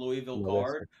as a Louisville No,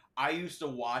 guard, I used to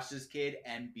watch this kid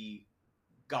and be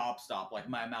gobstopped. Like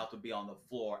my mouth would be on the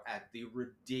floor at the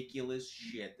ridiculous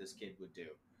shit this kid would do.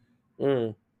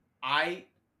 Mm. I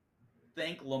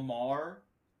think Lamar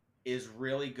is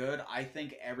really good. I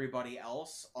think everybody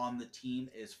else on the team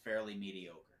is fairly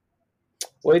mediocre.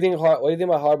 What do you think? What do you think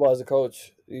about Harbaugh as a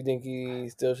coach? Do you think he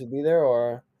still should be there,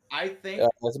 or I think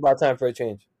it's about time for a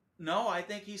change? no, I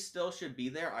think he still should be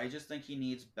there. I just think he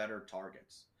needs better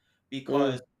targets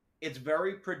because Mm. it's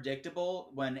very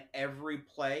predictable when every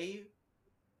play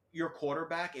your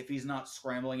quarterback, if he's not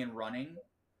scrambling and running,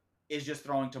 is just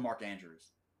throwing to Mark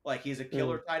Andrews. Like he's a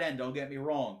killer Mm. tight end, don't get me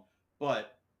wrong,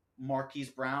 but Marquise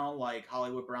Brown, like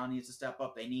Hollywood Brown needs to step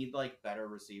up. They need like better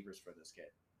receivers for this kid.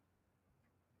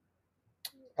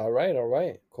 All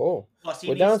right, cool. Plus,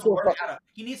 We're down to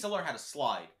he needs to learn how to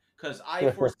slide because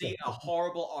I foresee a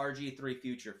horrible RG3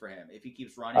 future for him if he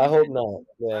keeps running. I hope not.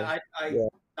 Yeah, I yeah.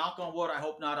 knock on wood. I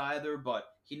hope not either, but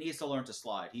he needs to learn to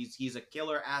slide. He's a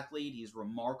killer athlete. He's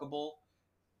remarkable.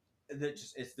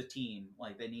 It's the team.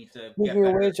 Like they need to get Speaking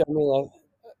of better. which, I mean,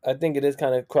 I think it is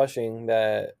kind of crushing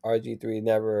that RG3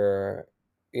 never,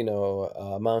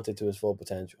 amounted to his full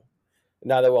potential.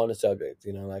 Now that we're on the subject,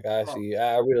 like Bro,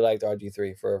 I really liked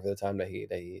RG3 for the time that he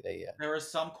had. there are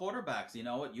some quarterbacks. You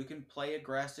know what? You can play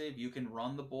aggressive. You can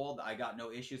run the ball. I got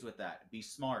no issues with that. Be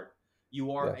smart.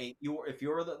 Yeah, If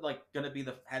you're going to be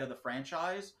the head of the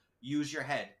franchise, use your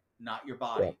head, not your yeah,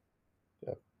 body.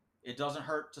 yeah. It doesn't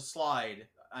hurt to slide.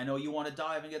 I know you want to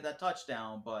dive and get that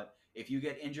touchdown, but if you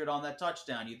get injured on that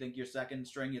touchdown, you think your second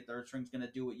string, your third string's going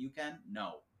to do what you can?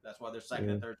 No. That's why they're second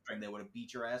and Mm. third string. They would have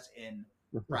beat your ass in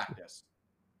practice.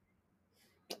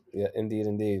 Yeah, indeed,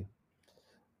 indeed.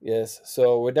 Yes.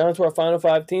 So we're down to our final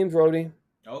five teams, Rody.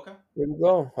 Okay. Here we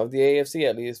go, of the AFC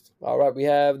at least. All right, we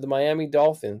have the Miami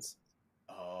Dolphins.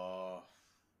 Uh,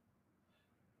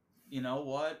 you know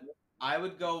what? I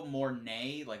would go more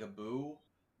nay, like a boo,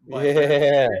 but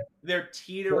Yeah. they're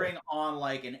teetering on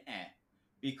like an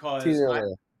because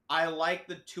Teasing. I like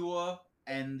the Tua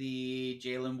and the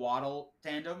Jalen Waddle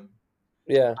tandem.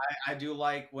 Yeah. I do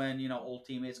like when old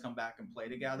teammates come back and play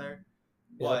together,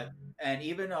 Yep. but and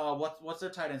even what's their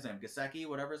tight end's name? Gasecki,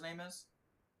 whatever his name is.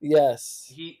 Yes.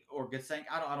 He or Gasecki,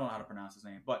 I don't know how to pronounce his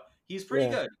name, but he's pretty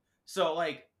Yeah. good. So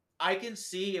like I can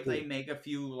see if they make a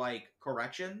few like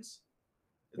corrections,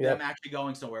 them Yep. actually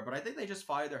going somewhere. But I think they just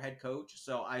fired their head coach,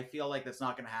 so I feel like that's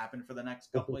not going to happen for the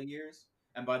next couple of years.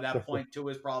 And by that point,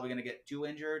 Tua is probably going to get too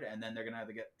injured, and then they're going to have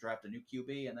to draft a new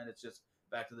QB, and then it's just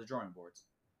back to the drawing boards.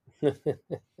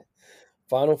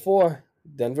 Final four,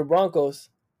 Denver Broncos.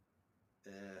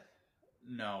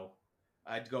 No,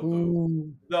 I'd go boo.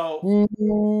 Ooh. Though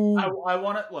Ooh. I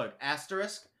want to look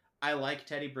asterisk. I like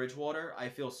Teddy Bridgewater. I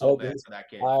feel so Okay. bad for that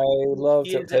kid. I love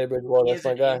He is Teddy Bridgewater. he That's is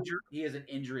my an guy. injury. He is an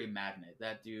injury magnet.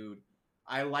 That dude.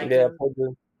 I liked Yeah.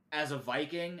 him as a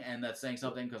Viking, and that's saying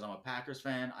something because I'm a Packers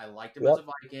fan. I liked him as Yep.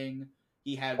 a Viking.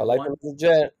 He I had like one. him as a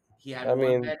Jet. He had I one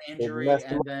mean, bad they injury, messed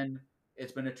him and up. then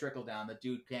it's been a trickle down. The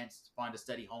dude can't find a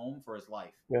steady home for his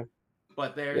life. Yeah.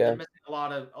 But they're Yeah. missing a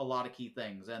lot of key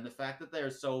things, and the fact that they're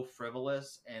so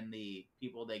frivolous and the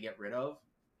people they get rid of,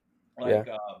 Yeah. like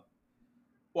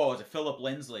what was it, Philip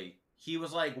Lindsay? He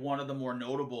was like one of the more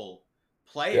notable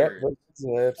Yep. players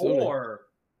Absolutely. for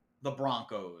the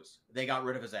Broncos. They got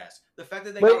rid of his ass. The fact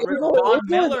that they But got rid of Von it's always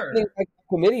Miller. like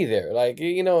committee there. Like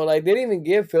like they didn't even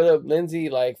give Philip Lindsay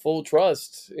like full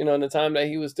trust. In the time that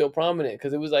he was still prominent,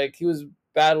 because it was like he was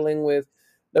battling with.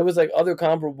 There was like other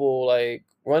comparable like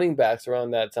running backs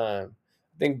around that time.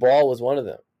 I think Ball was one of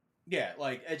them. Yeah,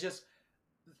 like it just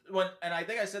and I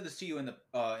think I said this to you in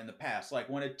the past. Like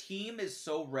when a team is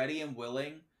so ready and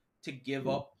willing to give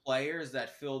up players that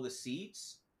fill the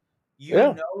seats, you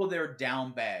Yeah. know they're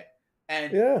down bad.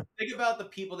 And Yeah. think about the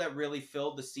people that really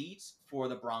filled the seats for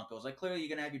the Broncos. Like clearly you're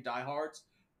gonna have your diehards,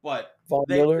 but Von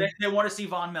they Miller. they, they want to see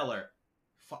Von Miller.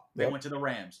 They Yep. went to the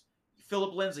Rams.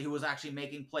 Philip Lindsay, who was actually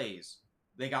making plays,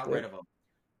 they got rid Yep. of him.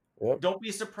 Yep. Don't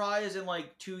be surprised in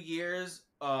like 2 years,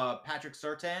 Patrick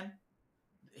Surtain,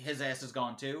 his ass is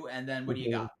gone too. And then what do you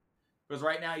Mhm. got? Because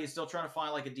right now you're still trying to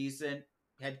find like a decent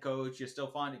head coach. You're still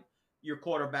finding your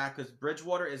quarterback because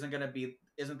Bridgewater isn't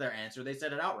their answer. They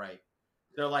said it outright.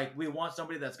 They're like, we want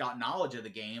somebody that's got knowledge of the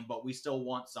game, but we still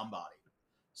want somebody.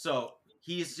 So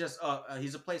he's just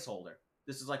he's a placeholder.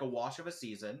 This is like a wash of a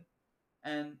season,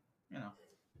 and you know.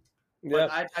 But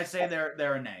Yep. I'd say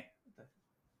they're a nay.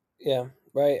 Yeah.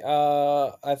 Right.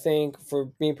 I think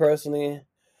for me personally,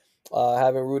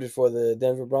 having rooted for the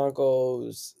Denver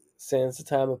Broncos since the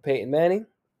time of Peyton Manning.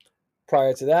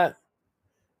 Prior to that,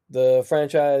 the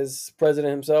franchise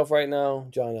president himself right now,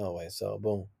 John Elway. So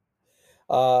boom.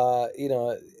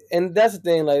 And that's the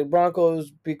thing, like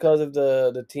Broncos, because of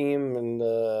the team and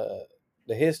the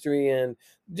history and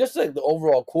just like the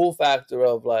overall cool factor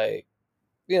of like,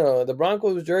 the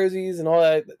Broncos jerseys and all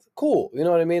that, that's cool. You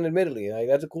know what I mean? Admittedly, like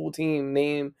that's a cool team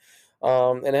name.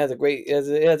 And it has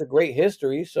a great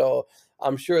history. So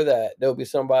I'm sure that there'll be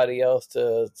somebody else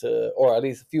or at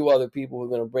least a few other people who are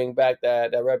going to bring back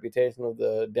that reputation of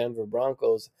the Denver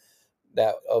Broncos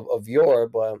that of yore.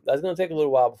 But that's going to take a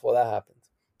little while before that happens.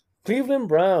 Cleveland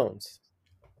Browns.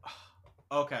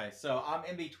 Okay, so I'm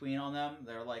in between on them.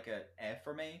 They're like a F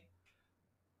for me.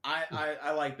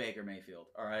 I like Baker Mayfield.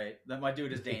 All right, that my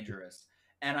dude is dangerous,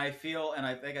 and I feel, and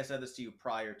I think I said this to you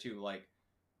prior too. Like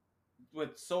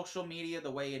with social media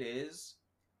the way it is,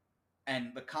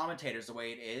 and the commentators the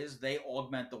way it is, they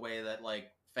augment the way that like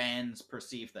fans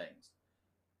perceive things.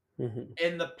 Mm-hmm.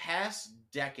 In the past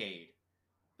decade,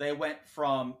 they went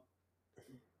from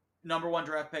number one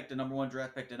draft pick to number one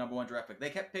draft pick to number one draft pick. They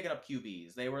kept picking up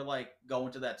QBs. They were like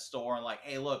going to that store and like,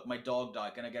 hey, look, my dog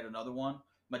died. Can I get another one?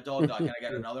 My dog died. Can I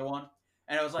get another one?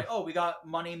 And it was like, oh, we got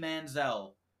Money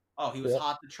Manziel. Oh, he was Yep.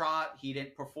 hot to trot. He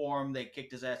didn't perform. They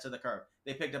kicked his ass to the curb.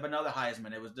 They picked up another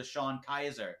Heisman. It was Deshaun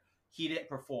Kaiser. He didn't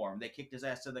perform. They kicked his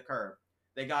ass to the curb.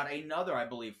 They got another, I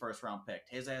believe, first round pick.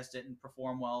 His ass didn't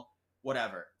perform well.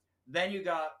 Whatever. Then you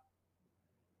got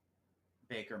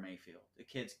Baker Mayfield. The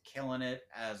kid's killing it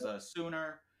as a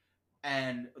Sooner.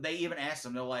 And they even asked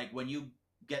him, they're like, when you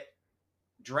get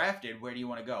drafted, where do you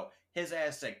want to go? his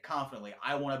ass said confidently,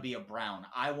 I want to be a Brown.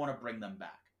 I want to bring them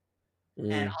back.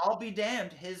 And Mm. I'll be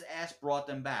damned, his ass brought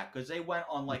them back because they went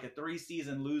on like a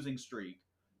 3-season losing streak,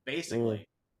 Mm. basically.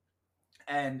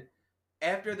 And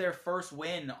after their first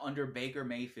win under Baker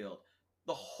Mayfield,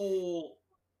 the whole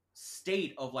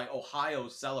state of like Ohio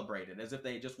celebrated as if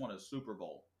they just won a Super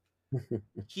Bowl.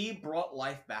 He brought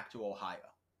life back to Ohio.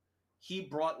 He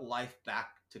brought life back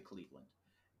to Cleveland.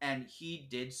 And he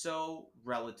did so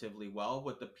relatively well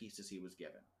with the pieces he was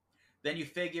given. Then you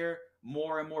figure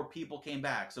more and more people came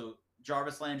back. So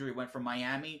Jarvis Landry went from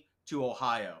Miami to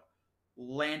Ohio.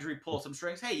 Landry pulled some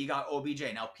strings. Hey, you got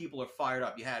OBJ. Now people are fired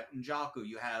up. You have Njoku.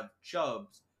 You have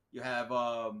Chubbs. You have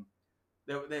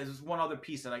there's one other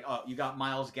piece that you got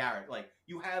Myles Garrett. Like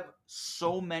you have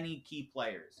so many key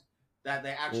players that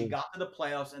they actually Mm. got to the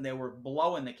playoffs and they were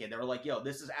blowing the kid. They were like, "Yo,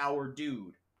 this is our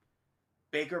dude."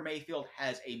 Baker Mayfield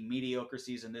has a mediocre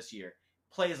season this year.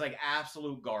 Plays like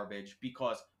absolute garbage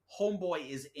because homeboy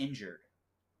is injured.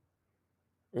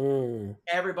 Mm.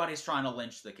 Everybody's trying to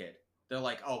lynch the kid. They're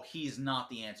like, "Oh, he's not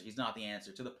the answer. He's not the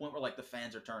answer." To the point where like the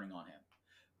fans are turning on him.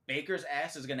 Baker's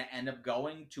ass is going to end up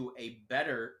going to a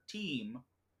better team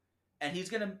and he's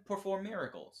going to perform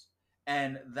miracles.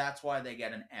 And that's why they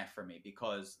get an F for me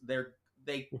because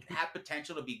they have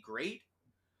potential to be great,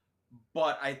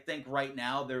 but I think right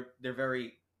now they're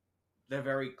very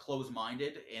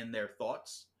close-minded in their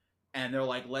thoughts and they're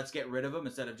like, let's get rid of him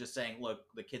instead of just saying, look,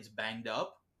 the kid's banged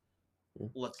up,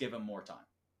 let's give him more time.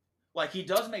 Like he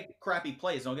does make crappy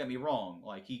plays, don't get me wrong.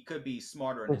 Like he could be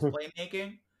smarter in his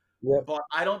playmaking, Yep. but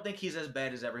I don't think he's as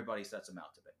bad as everybody sets him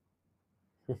out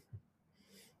to be.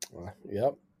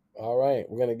 Yep. All right,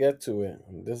 we're gonna get to it.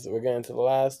 We're getting to the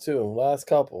last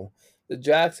couple. The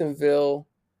Jacksonville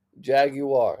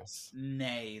Jaguars.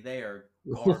 Nay, they are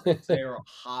garbage. They are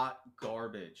hot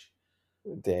garbage.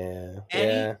 Damn. Any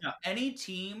Yeah. any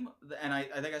team, and I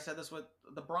think I said this with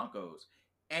the Broncos.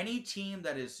 Any team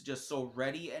that is just so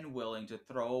ready and willing to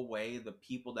throw away the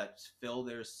people that fill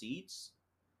their seats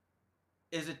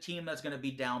is a team that's going to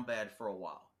be down bad for a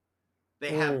while.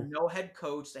 They have Mm. no head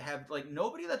coach. They have like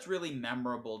nobody that's really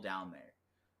memorable down there.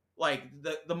 Like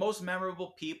the most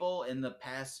memorable people in the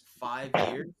past 5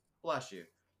 years, bless you,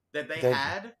 that they Thank you.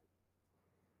 had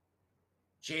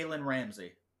Jalen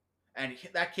Ramsey, and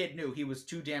that kid knew he was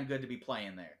too damn good to be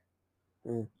playing there.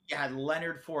 Mm. You had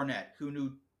Leonard Fournette, who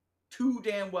knew too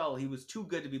damn well he was too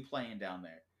good to be playing down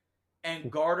there,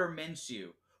 and Gardner Minshew,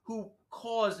 who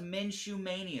caused Minshew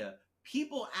mania.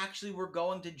 People actually were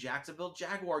going to Jacksonville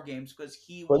Jaguar games because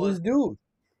But this dude,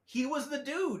 he was the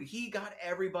dude. He got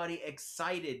everybody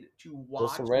excited to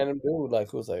just some watch. random dude, like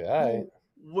who's like, all right.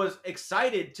 Who was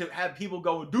excited to have people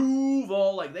go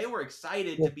Duval? Like they were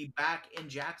excited Yeah. to be back in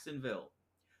Jacksonville.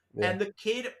 Yeah. And the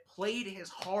kid played his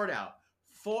heart out,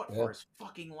 fought Yeah. for his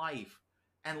fucking life,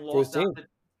 and For his team.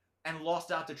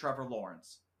 lost out to Trevor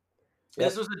Lawrence. Yep.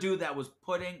 This was a dude that was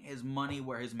putting his money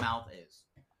where his mouth is.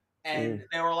 And Mm.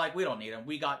 they were like, we don't need him.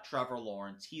 We got Trevor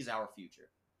Lawrence. He's our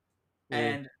future. Mm.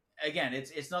 And again,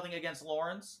 it's nothing against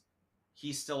Lawrence.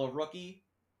 He's still a rookie,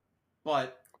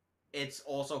 but it's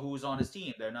also who's on his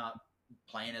team. They're not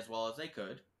playing as well as they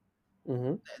could.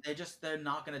 Mm-hmm. They're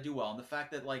not going to do well. And the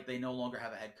fact that like they no longer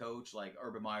have a head coach, like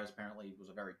Urban Myers apparently was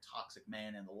a very toxic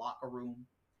man in the locker room.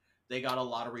 They got a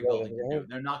lot of rebuilding to do.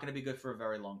 They're not going to be good for a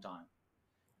very long time.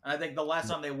 And I think the last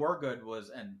time they were good was,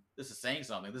 and this is saying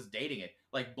something, this is dating it.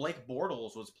 Like Blake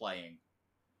Bortles was playing.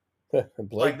 Blake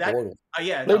like that, Bortles.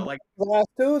 yeah, Blake no, like the last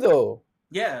two though.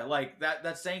 yeah, like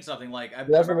that's saying something. Like I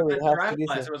That's remember really that half draft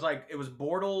decent. class. It was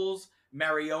Bortles,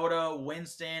 Mariota,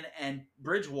 Winston, and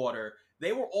Bridgewater.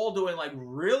 They were all doing like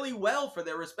really well for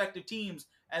their respective teams,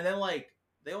 and then like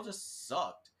they all just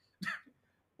sucked.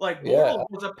 Like Bortles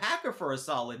was a Packer for a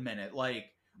solid minute.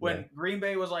 Like when Green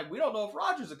Bay was like, we don't know if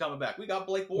Rodgers is coming back. We got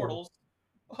Blake Bortles.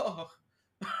 Oh.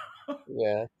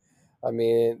 Yeah. I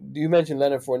mean, you mentioned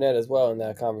Leonard Fournette as well in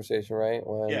that conversation, right?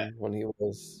 When he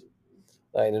was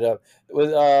lighting it up. It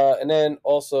was and then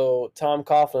also Tom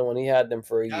Coughlin when he had them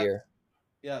for a year.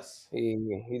 Yes. He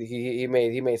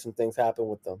made some things happen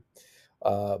with them.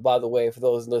 By the way, for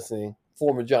those listening,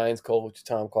 former Giants coach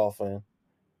Tom Coughlin.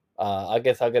 I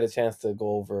guess I'll get a chance to go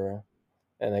over,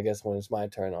 and I guess when it's my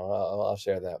turn, I'll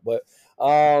share that. But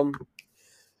all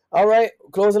right,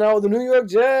 closing out with the New York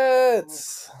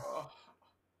Jets.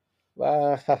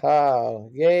 Wow,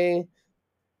 yay!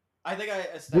 I think I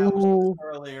established this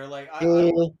earlier. Like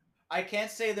I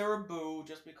can't say they're a boo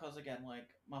just because again, like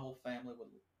my whole family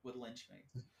would lynch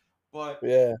me. But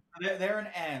yeah, they're an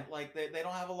ant. Like they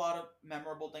don't have a lot of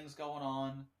memorable things going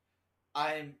on.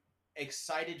 I'm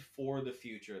excited for the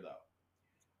future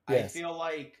though. yes. I feel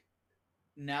like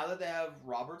now that they have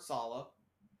Robert Saleh,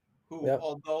 who, Yep.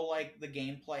 although like the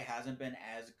gameplay hasn't been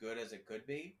as good as it could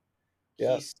be,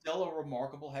 Yep. he's still a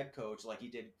remarkable head coach. Like he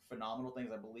did phenomenal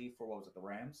things, I believe, for what was it, the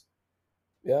Rams.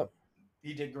 Yep.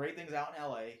 He did great things out in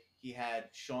LA. He had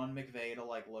Sean McVay to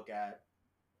like look at.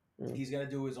 Mm. He's gonna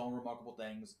do his own remarkable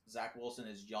things. Zach Wilson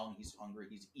is young. He's hungry.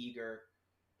 He's eager.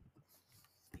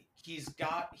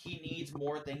 He needs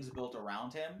more things built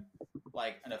around him,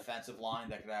 like an offensive line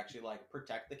that could actually like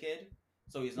protect the kid,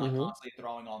 so he's not Mm-hmm. constantly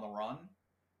throwing on the run.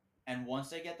 And once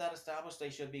they get that established, they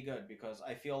should be good because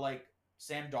I feel like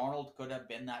Sam Darnold could have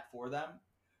been that for them,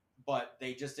 but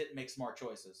they just didn't make smart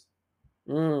choices.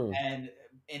 Mm. And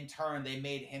in turn, they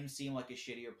made him seem like a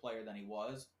shittier player than he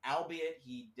was. Albeit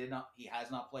he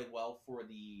has not played well for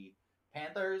the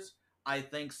Panthers. I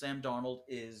think Sam Darnold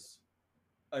is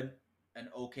an an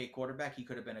okay quarterback. He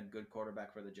could have been a good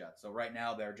quarterback for the Jets. So right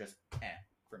now they're just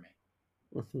for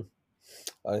me.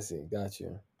 I see. Got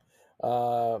you.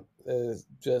 Is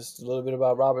just a little bit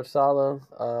about Robert Saleh.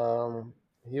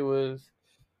 He was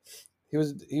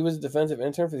he was a defensive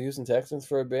intern for the Houston Texans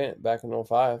for a bit back in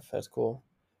 '05. That's cool.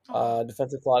 Oh wow.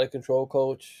 Defensive quality control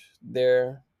coach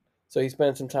there. So he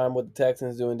spent some time with the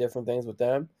Texans doing different things with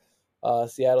them.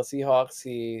 Seattle Seahawks,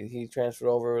 he transferred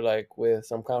over like with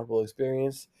some comparable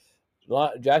experience.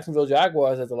 Jacksonville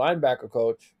Jaguars as a linebacker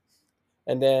coach,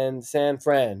 and then San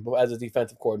Fran as a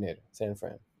defensive coordinator. San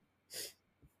Fran.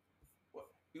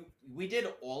 We did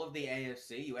all of the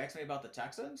AFC. You asked me about the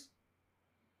Texans.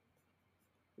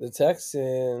 The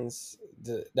Texans.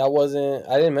 That wasn't.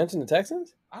 I didn't mention the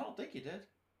Texans. I don't think you did.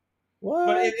 But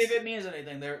What? if it means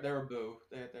anything, they're a boo.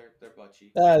 They're butt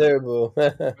cheeks. Ah, there, boo. They're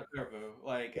a boo.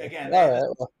 Like again, they All have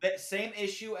right. Well, the same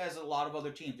issue as a lot of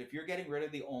other teams. If you're getting rid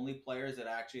of the only players that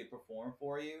actually perform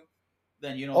for you,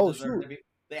 then you don't oh deserve to shoot. be.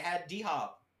 They had D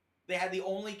Hop. They had the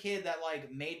only kid that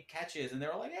like made catches, and they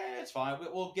were like, "Yeah, it's fine.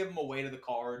 We'll give him away to the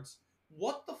Cards."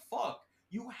 What the fuck?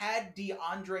 You had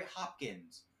DeAndre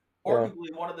Hopkins, Yeah.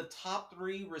 arguably one of the top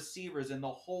 3 receivers in the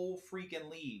whole freaking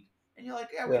league, and you're like,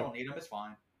 "Yeah, we Yeah. don't need him. It's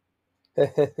fine."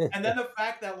 And then the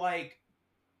fact that like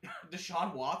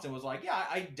Deshaun Watson was like, "Yeah,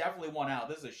 I definitely want out.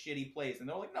 This is a shitty place," and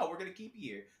they're like, "No, we're gonna keep you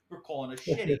here. We're calling it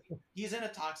shitty. He's in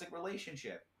a toxic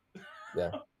relationship."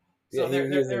 yeah. Yeah. So He was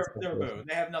in they're situation. boo.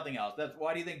 They have nothing else. That's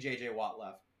why do you think J.J. Watt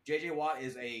left? J.J. Watt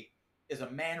is a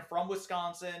man from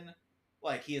Wisconsin.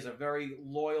 Like he is a very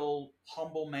loyal,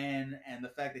 humble man, and the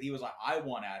fact that he was like, "I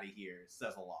want out of here,"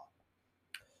 says a lot.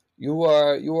 You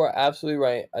are absolutely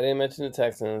right. I didn't mention the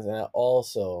Texans, and I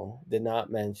also did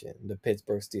not mention the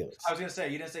Pittsburgh I Steelers. was gonna say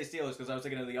you didn't say Steelers because I was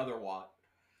thinking of the other Watt.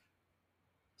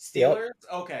 Yep. Steelers.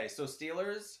 Okay, so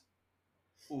Steelers.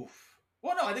 Oof.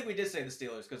 Well, no, I think we did say the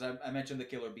Steelers because I mentioned the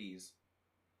Killer Bees.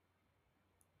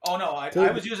 Oh no,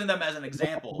 I was using them as an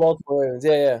example. Baltimore Ravens.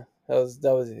 Yeah, yeah.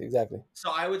 That was exactly.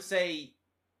 So I would say,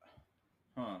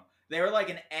 they were like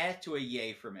an to a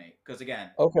yay for me because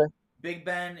again, Okay. Big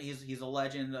Ben, he's a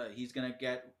legend. He's gonna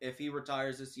get if he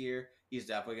retires this year, he's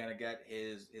definitely gonna get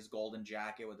his golden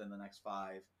jacket within the next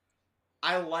 5.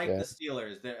 I like Yeah. the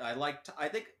Steelers. I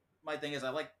think my thing is I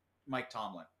like Mike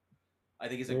Tomlin. I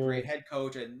think he's a Mm, great head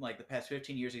coach, and like the past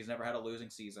 15 years, he's never had a losing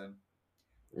season.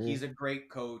 mm. He's a great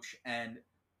coach, and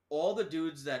all the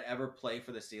dudes that ever play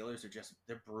for the Steelers are just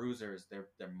they're bruisers. They're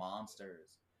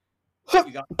monsters.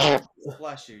 You got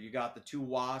bless you. You got the 2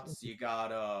 Watts. You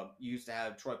used to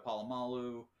have Troy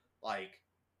Polamalu, like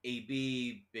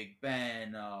AB, Big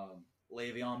Ben,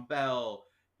 Le'Veon Bell.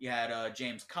 You had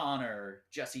James Conner,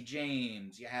 Jesse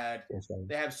James. Yes,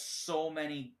 They have so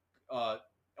many. Uh,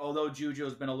 although Juju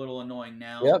has been a little annoying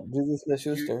yep. now, Juju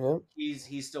Smith-Schuster. Yep.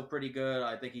 he's still pretty good.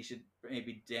 I think he should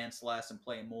maybe dance less and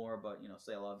play more, but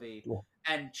say la vie. Yeah.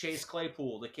 And Chase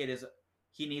Claypool, the kid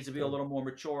he needs to be a Yeah. little more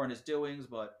mature in his doings,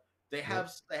 but Yep.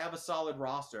 they have a solid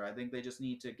roster. I think they just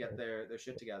need to get their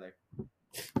shit together.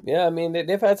 Yeah, I mean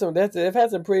they've had some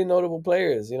pretty notable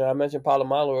players. I mentioned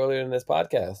Palomalo earlier in this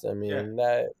podcast. I Yeah. mean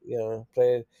that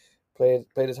played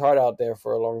his heart out there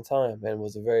for a long time and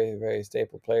was a very very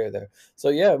staple player there. So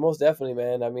yeah, most definitely,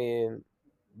 man. I mean,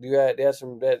 they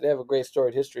have a great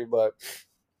storied history, but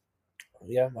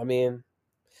yeah, I mean,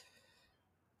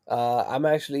 I'm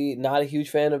actually not a huge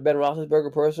fan of Ben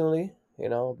Roethlisberger personally.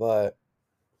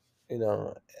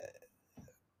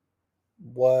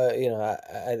 But you know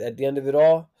at the end of it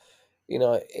all,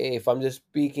 if I'm just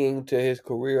speaking to his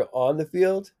career on the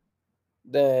field,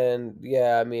 then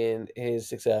yeah, I mean his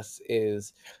success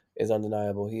is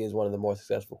undeniable. He is one of the more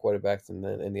successful quarterbacks in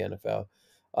the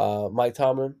NFL. Mike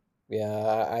Tomlin, yeah,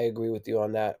 I agree with you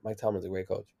on that. Mike Tomlin's a great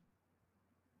coach.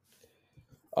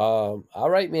 All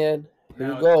right, man. Here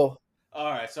we Now, go. All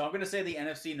right, so I'm gonna say the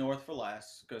NFC North for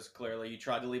last because clearly you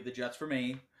tried to leave the Jets for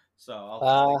me. So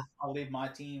Uh I'll leave my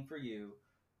team for you.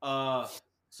 Uh,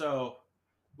 so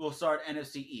we'll start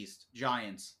NFC East.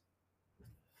 Giants,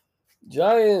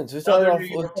 Giants. We started another New off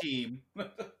with York team.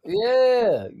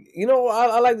 yeah.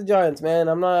 I like the Giants, man.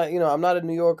 I'm not a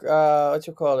New York. What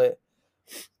you call it?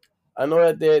 I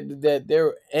know that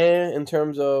they're in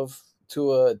terms of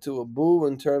to a boo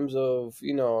in terms of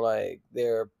like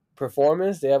their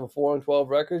performance. They have a 4-12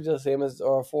 record, just same as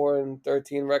or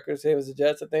 4-13 record, same as the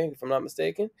Jets. I think, if I'm not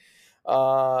mistaken.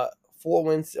 Uh, 4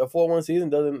 wins, a 4-1 season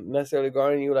doesn't necessarily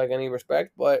garner you like any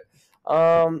respect, but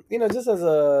just as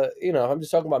I'm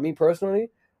just talking about me personally.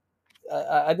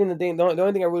 I think the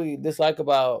only thing I really dislike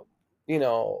about you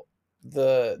know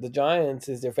the Giants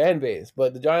is their fan base,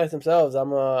 but the Giants themselves,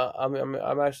 I'm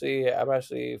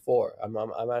actually for.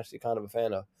 I'm actually kind of a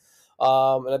fan of.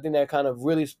 And I think that kind of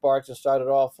really sparked and started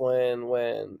off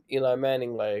when Eli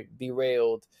Manning like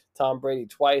derailed Tom Brady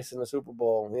twice in the Super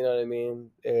Bowl. You know what I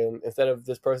mean? And instead of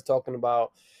this person talking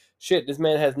about shit, this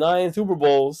man has 9 Super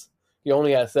Bowls. He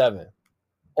only has 7.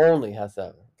 Only has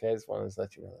 7. Okay, I just wanted to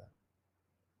let you know that.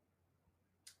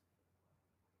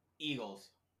 Eagles.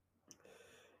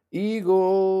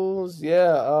 Eagles,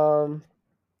 yeah.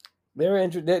 They're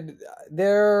interested.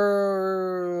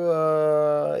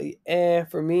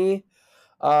 For me.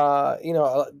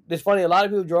 It's funny. A lot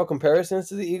of people draw comparisons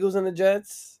to the Eagles and the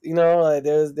Jets. Like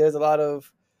there's a lot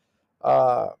of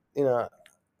uh, you know,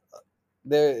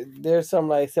 there's some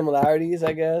like similarities,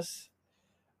 I guess,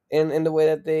 in the way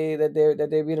that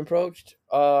they're being approached.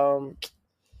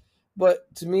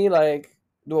 But to me, like,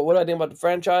 what do I think about the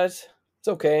franchise? It's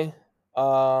okay.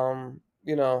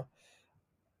 You know,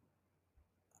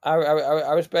 I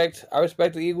respect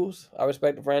the Eagles. I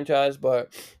respect the franchise,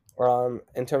 but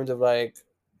in terms of like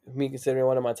me considering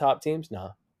one of my top teams,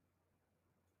 nah.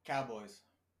 Cowboys.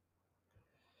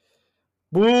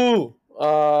 Boo.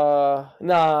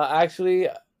 Nah. Actually,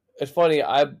 it's funny.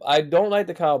 I don't like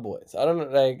the Cowboys. I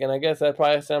don't like, and I guess that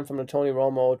probably stemmed from the Tony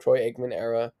Romo, Troy Aikman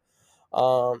era.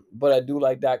 But I do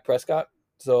like Dak Prescott.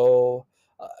 So,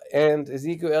 and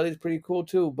Ezekiel Elliott's pretty cool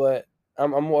too. But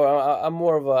I'm more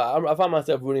of I find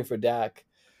myself rooting for Dak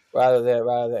rather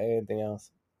than anything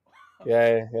else.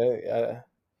 Yeah, yeah.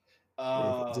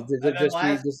 And then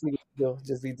last,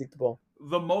 Just be dictable.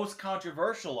 the most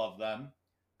controversial of them,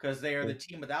 because they are the Mm,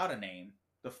 team without a name,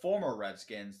 the former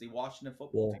Redskins, the Washington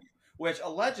football yeah. team, which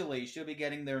allegedly should be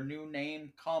getting their new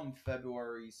name come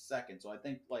February 2nd. So I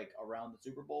think like around the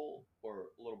Super Bowl or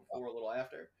a little before, a little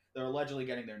after, they're allegedly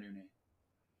getting their new name.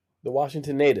 The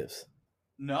Washington Natives.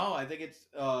 No, I think it's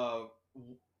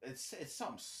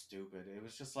something stupid. It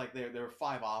was just like there were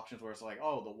 5 options where it's like,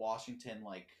 oh, the Washington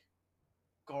like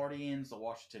Guardians, the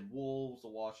Washington Wolves, the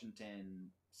Washington.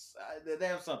 They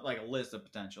have something like a list of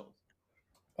potentials.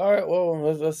 All right, well,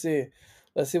 let's see.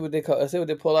 Let's see what they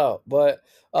pull out. But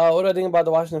what do I think about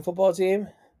the Washington football team?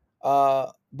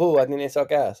 Boo, I think they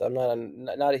suck ass. I'm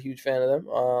not a huge fan of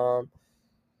them.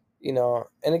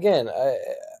 And again,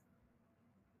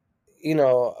 you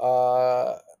know,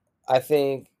 uh, I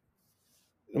think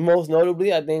most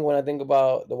notably, I think when I think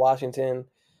about the Washington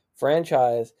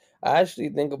franchise, I actually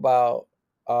think about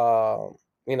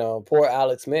poor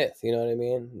Alex Smith. You know what I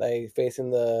mean? Like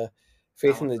facing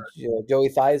Alex the Hurts. Joey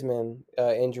Theismann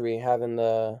injury, having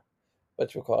the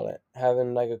what you call it,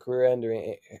 having like a career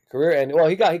ending. Well,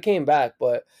 he came back,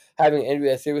 but having an injury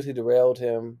that seriously derailed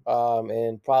him,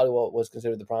 and probably what was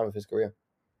considered the prime of his career.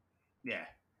 Yeah.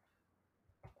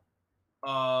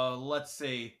 Let's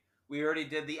see. We already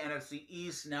did the NFC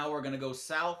East. Now we're gonna go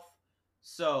south.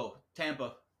 So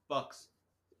Tampa Bucks.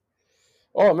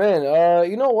 Oh man,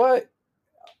 you know what?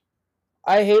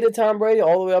 I hated Tom Brady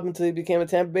all the way up until he became a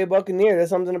Tampa Bay Buccaneer. There's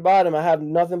something about him. I have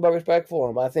nothing but respect for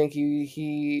him. I think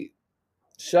he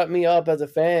shut me up as a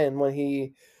fan when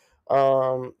he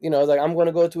it's like I'm going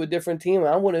to go to a different team and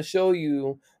I'm going to show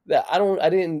you that I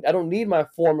don't need my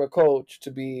former coach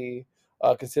to be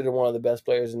considered one of the best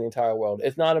players in the entire world.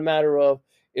 It's not a matter of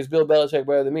is Bill Belichick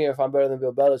better than me or if I'm better than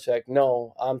Bill Belichick.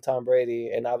 No, I'm Tom Brady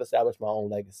and I've established my own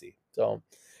legacy. So,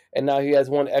 and now he has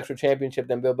one extra championship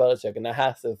than Bill Belichick and that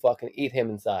has to fucking eat him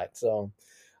inside. So,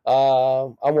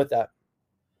 I'm with that.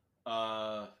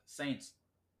 Saints.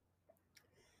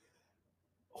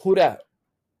 Who that?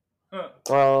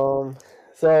 Um,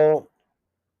 so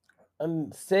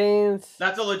Saints.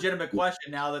 That's a legitimate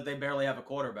question now that they barely have a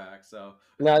quarterback. So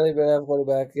Now they've been have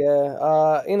quarterback.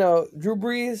 Yeah. Drew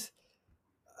Brees.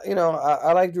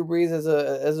 I like Drew Brees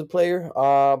as a player.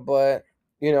 But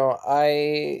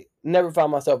I never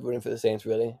found myself rooting for the Saints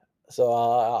really. So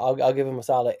I'll give him a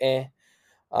solid eh.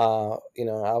 I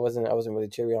wasn't really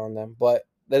cheery on them. But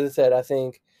as I said, I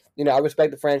think I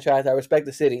respect the franchise. I respect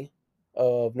the city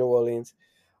of New Orleans.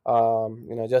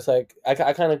 Just like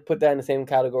I kind of put that in the same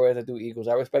category as I do Eagles.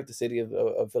 I respect the city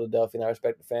of Philadelphia, and I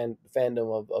respect the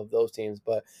fandom of those teams.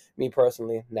 But me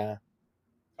personally, nah.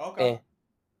 Okay. Eh.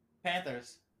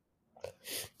 Panthers.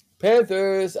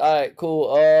 Panthers, all right,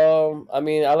 cool. I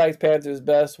mean, I liked Panthers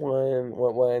best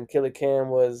when Killer Cam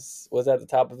was at the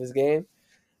top of his game.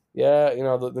 Yeah,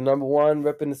 the number one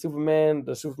repping the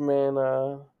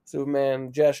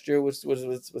Superman gesture was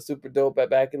super dope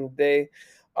back in the day.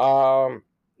 And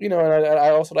I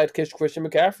also liked Christian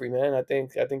McCaffrey, man. I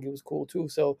think he was cool too.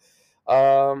 So,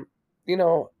 um, you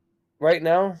know, right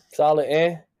now,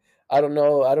 solid. I don't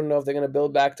know if they're gonna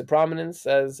build back to prominence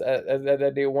as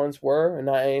they once were, and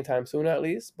not anytime soon, at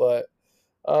least. But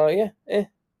yeah,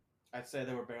 I'd say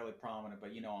they were barely prominent,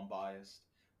 but I'm biased.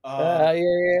 yeah,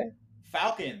 yeah.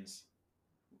 Falcons.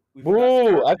 We forgot the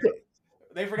Boo! Kirk.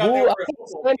 They forgot they Boo! I were a can't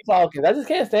football stand the team. Falcons. I just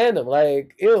can't stand them.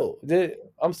 Like, ew.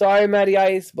 I'm sorry, Matty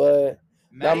Ice, but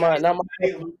not Matty my Ice not is my.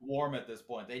 pretty lukewarm at this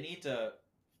point. They need to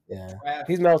Yeah,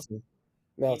 he's draft. melting,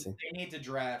 melting. They need to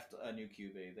draft a new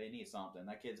QB. They need something.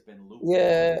 That kid's been lukewarm.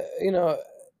 Yeah,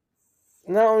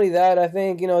 not only that, I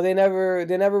think they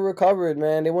never recovered,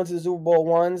 man. They went to the Super Bowl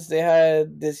once. They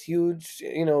had this huge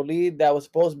lead that was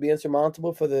supposed to be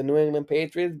insurmountable for the New England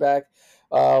Patriots back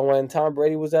when Tom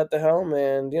Brady was at the helm,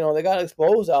 and they got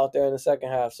exposed out there in the second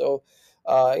half. So,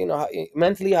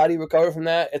 mentally, how do you recover from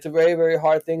that? It's a very very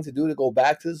hard thing to do to go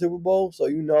back to the Super Bowl. So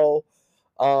you're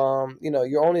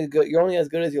only good. You're only as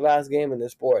good as your last game in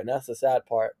this sport, and that's the sad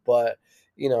part. But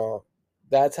you know,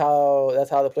 that's how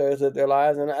the players live their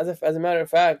lives. And as a matter of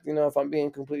fact, if I'm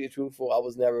being completely truthful, I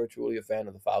was never truly a fan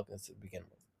of the Falcons to begin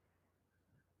with.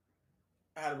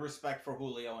 I had respect for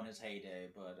Julio in his heyday,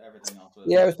 but everything else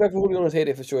Yeah, was respect for Julio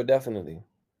Hated for sure, definitely.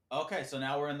 okay. So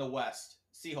now we're in the West.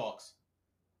 Seahawks.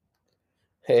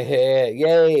 Hey, hey,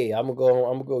 yay! I'm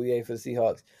gonna go yay for the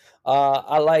Seahawks.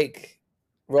 I like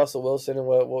Russell Wilson and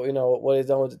what he's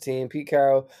done with the team. Pete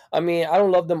Carroll. I mean, I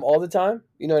don't love them all the time.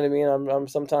 You know what I mean? I'm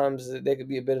sometimes they could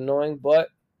be a bit annoying, but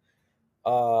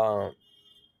um,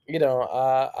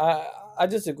 I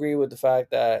just agree with the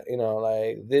fact that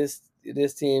like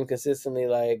this team consistently,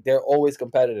 like, they're always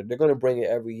competitive. They're going to bring it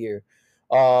every year,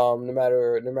 no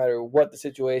matter what the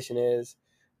situation is.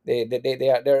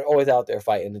 They're always out there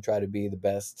fighting to try to be the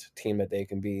best team that they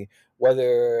can be.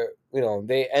 Whether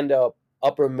they end up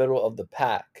upper middle of the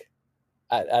pack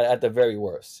at the very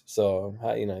worst. So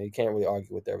you can't really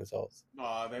argue with their results.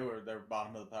 They're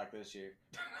bottom of the pack this year.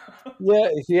 Yeah,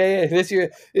 yeah, yeah. This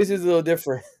is a little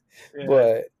different. Yeah.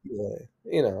 But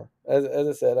yeah, as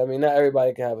I said, I mean, not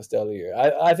everybody can have a stellar year.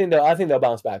 I think they'll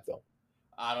bounce back though.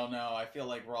 I don't know. I feel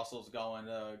like Russell's going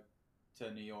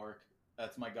to New York.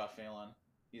 That's my gut feeling.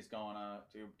 He's going to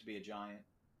be a Giant.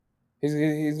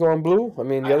 He's going blue. I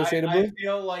mean, the other shade of I blue.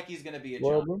 feel like he's going to be a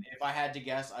Royal Giant. blue. If I had to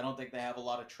guess, I don't think they have a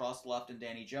lot of trust left in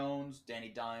Danny Jones. Danny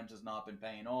Dimes has not been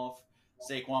paying off.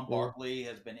 Saquon Yeah, Barkley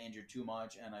has been injured too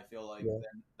much, and I feel like yeah.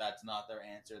 then that's not their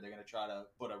answer. They're going to try to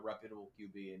put a reputable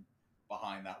QB in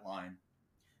behind that line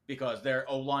because their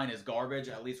O line is garbage.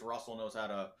 At least Russell knows how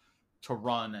to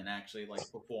run and actually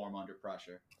like perform under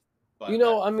pressure. But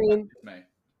I that's mean, just me.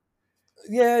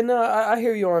 yeah, no, I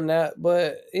hear you on that,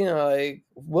 but like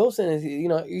Wilson is,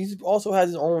 he's also has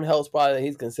his own health spot that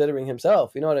he's considering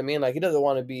himself. You know what I mean? Like, he doesn't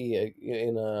want to be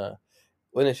in a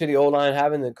shitty O line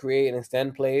having to create and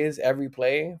extend plays every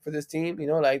play for this team.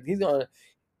 Like, he's gonna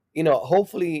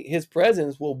hopefully his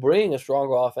presence will bring a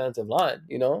stronger offensive line,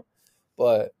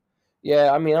 But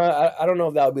yeah, I mean, I don't know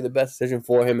if that would be the best decision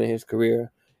for him in his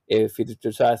career if he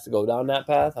decides to go down that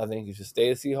path. I think he should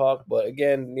stay a Seahawk. But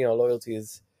again,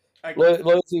 I,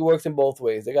 loyalty works in both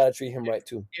ways. They got to treat him if right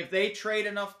too. if they trade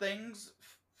enough things,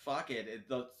 fuck it.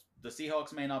 The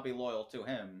Seahawks may not be loyal to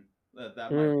him. That might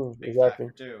be a big Exactly.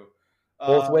 factor too.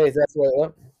 Both Uh, ways. That's right.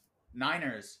 Yep.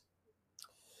 Niners.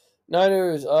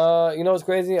 Niners. What's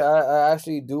crazy? I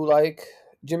actually do like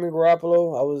Jimmy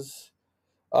Garoppolo.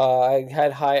 I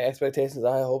had high expectations,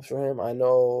 high hopes for him. I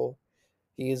know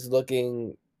he's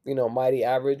looking, mighty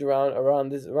average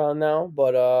around now,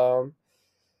 but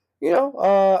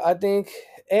I think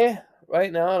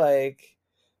right now, like,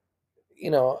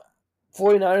 you know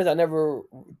 49ers, I never,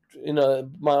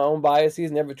 my own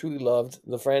biases, never truly loved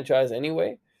the franchise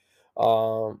anyway.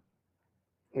 Um,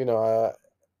 you know,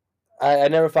 I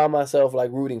never found myself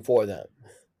like rooting for them.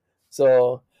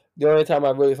 So the only time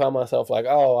I really found myself like,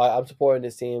 oh, I'm supporting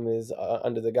this team is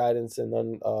under the guidance of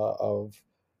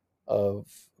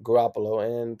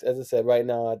Garoppolo. And as I said, right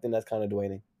now, I think that's kind of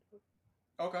waning.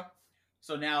 Okay.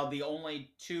 So now the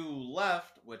only two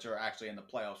left, which are actually in the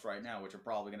playoffs right now, which are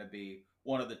probably going to be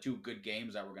one of the two good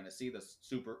games that we're going to see this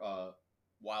super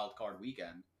wild card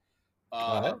weekend.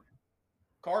 All right. Are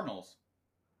Cardinals.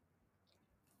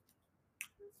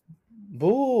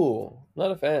 Boo.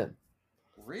 Not a fan.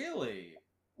 Really?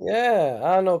 Yeah,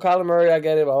 I don't know. Kyler Murray, I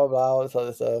get it, blah, blah, blah, all this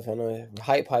other stuff. I know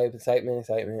hype, excitement,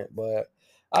 but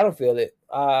I don't feel it.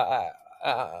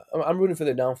 I'm rooting for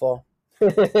their downfall.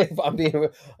 If I'm being,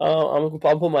 I'm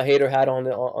put my hater hat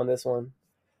on this one.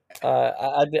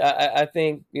 I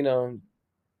think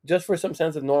just for some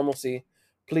sense of normalcy,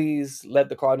 please let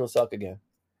the Cardinals suck again.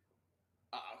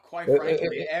 Quite Eh, eh,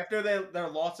 frankly, eh, after their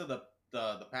loss to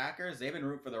the Packers, they've been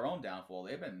rooting for their own downfall.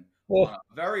 They've been eh. on a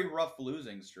very rough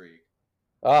losing streak.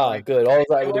 Like Good. All's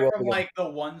right they with the went world from again. like the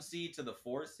 1 seed to the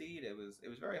 4 seed. It was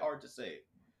very hard to see.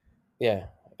 Yeah,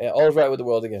 yeah. All's right with the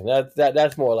world again.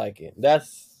 That's more like it.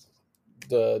 That's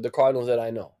the Cardinals that I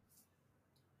know.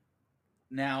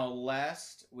 Now,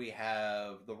 last we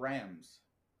have the Rams.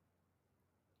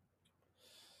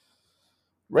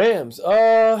 Rams.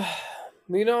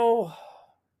 You know,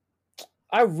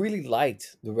 I really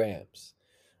liked the Rams.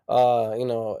 In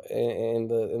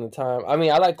the time. I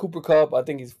mean, I like Cooper Cup. I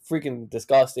think he's freaking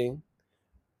disgusting,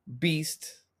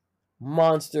 beast,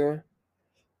 monster,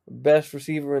 best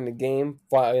receiver in the game.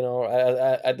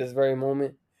 At this very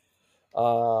moment.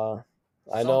 Uh,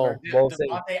 I Summer, know both say.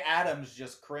 Devontae Adams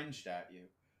just cringed at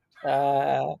you.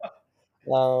 Uh,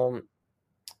 um,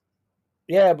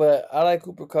 yeah, but I like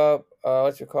Cooper Cup.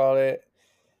 What you call it?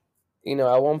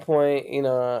 At one point,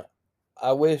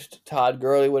 I wished Todd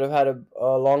Gurley would have had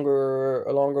a longer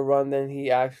run than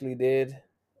he actually did.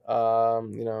 Yeah,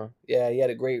 he had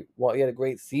a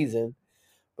great season,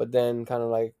 but then kind of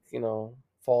like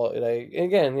fall like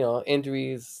again,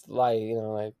 injuries,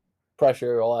 like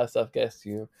pressure, all that stuff gets to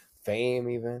you, fame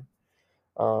even.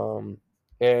 Um,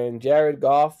 and Jared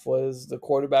Goff was the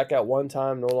quarterback at one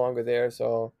time, no longer there.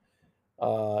 So,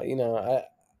 I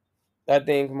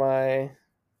think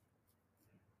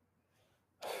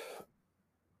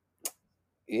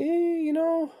you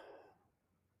know,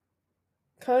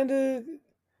 kind of.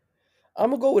 I'm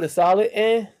gonna go with a solid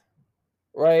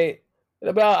right.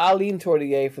 About I'll lean toward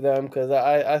the A for them because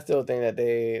I still think that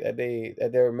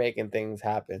they're making things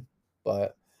happen,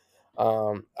 but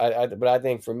I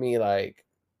think for me like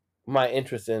my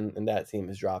interest in that team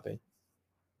is dropping.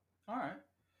 All right.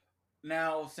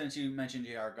 Now, since you mentioned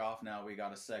Jared Goff, now we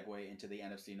got to segue into the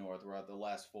NFC North. We're at the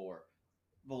last four.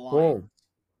 The Lions.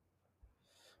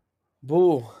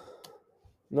 Boom, boo,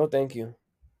 no thank you.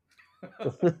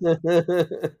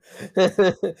 The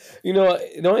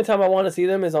only time I want to see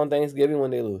them is on Thanksgiving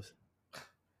when they lose.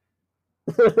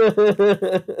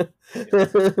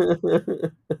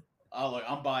 Oh, look,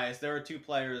 I'm biased. There are two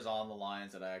players on the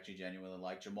Lions that I actually genuinely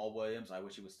like. Jamal Williams, I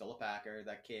wish he was still a Packer.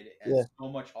 That kid Yeah, has so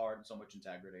much heart and so much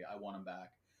integrity. I want him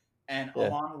back. And yeah.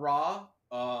 Amon Ra,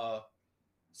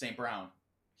 St. Brown.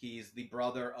 He's the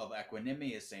brother of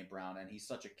Equanimous St. Brown, and he's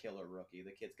such a killer rookie.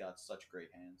 The kid's got such great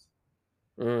hands.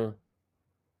 Mm.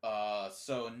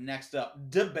 So next up,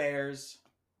 the Bears.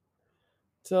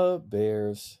 The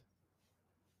Bears.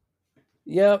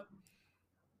 Yep.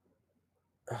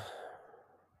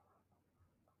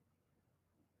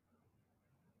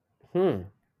 Hmm.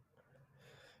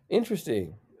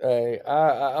 Interesting.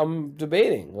 I'm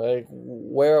debating like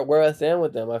where I stand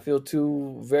with them. I feel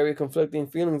two very conflicting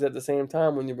feelings at the same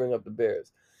time when you bring up the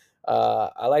Bears.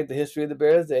 I like the history of the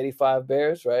Bears, the '85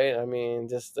 Bears, right? I mean,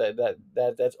 just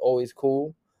that's always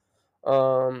cool.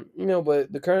 But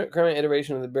the current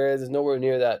iteration of the Bears is nowhere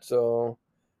near that. So,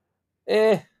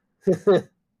 eh,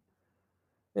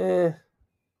 eh.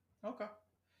 Okay.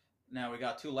 Now we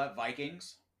got two left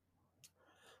Vikings.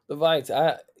 The Vikes,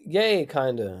 yay,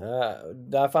 kinda.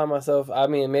 I find myself. I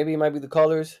mean, maybe it might be the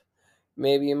colors.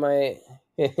 Maybe it might.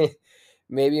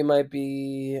 Maybe it might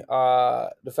be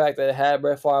the fact that it had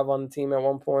Brett Favre on the team at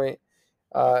one point.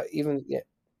 Okay. Even yeah,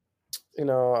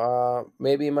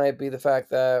 maybe it might be the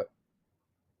fact that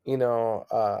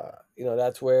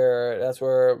that's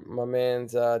where my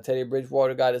man's Teddy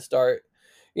Bridgewater got his start.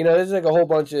 There's like a whole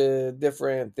bunch of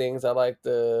different things I like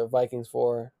the Vikings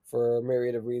for a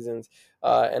myriad of reasons.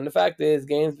 And the fact is,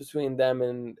 games between them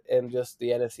and just the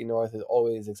NFC North is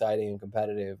always exciting and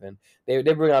competitive, and they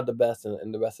bring out the best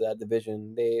in the rest of that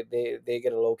division. They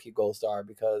get a low key gold star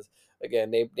because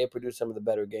again they produce some of the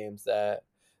better games that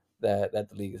the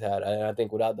league has had. And I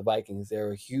think without the Vikings,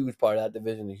 they're a huge part of that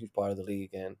division, a huge part of the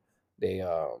league, and they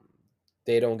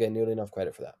don't get nearly enough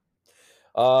credit for that.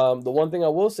 The one thing I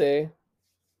will say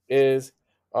is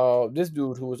this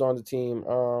dude who was on the team,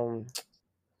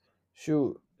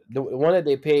 shoot, the one that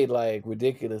they paid like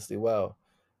ridiculously well,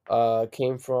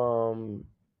 came from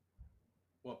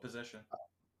What position?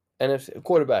 NFC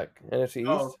quarterback, NFC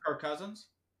Oh, East. Kirk Cousins.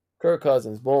 Kirk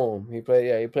Cousins, boom. He played.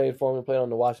 Yeah, he played for him. He played on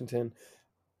the Washington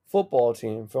football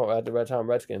team from at the Red Time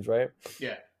Redskins, right?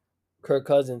 Yeah, Kirk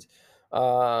Cousins.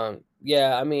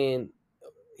 Yeah, I mean,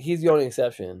 he's the only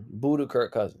exception. Boo to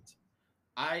Kirk Cousins.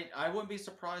 I wouldn't be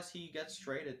surprised he gets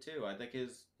traded too. I think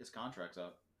his contract's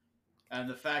up, and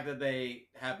the fact that they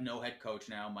have no head coach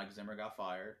now, Mike Zimmer got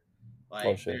fired. Oh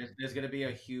Like shit. there's going to be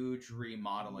a huge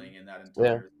remodeling in that Yeah,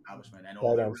 entire establishment, and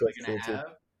all that they're I'm really sure going to too.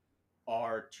 have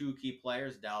are two key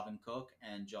players, Dalvin Cook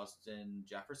and Justin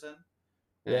Jefferson.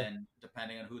 Yeah. And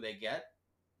depending on who they get,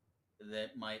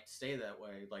 that might stay that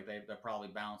way. Like they'll probably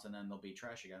bounce and then they'll be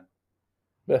trash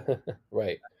again.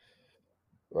 Right.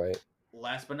 Right.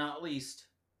 Last but not least,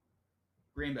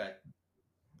 Green Bay.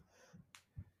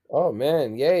 Oh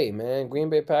man, yay, man. Green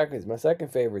Bay Packers, my second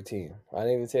favorite team. I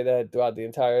didn't even say that throughout the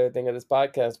entire thing of this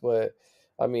podcast, but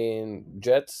I mean,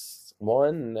 Jets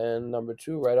one, and then number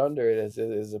two right under it is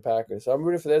the Packers. So I'm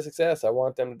rooting for their success. I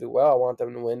want them to do well. I want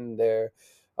them to win their.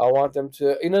 I want them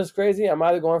to. It's crazy. I'm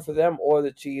either going for them or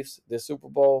the Chiefs, the Super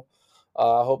Bowl.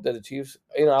 I hope that the Chiefs.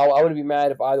 I wouldn't be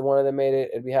mad if either one of them made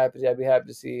it. I'd be happy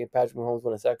to see Patrick Mahomes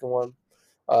win a second one.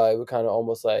 It would kind of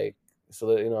almost like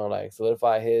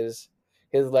solidify his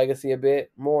legacy a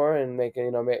bit more and make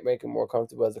him more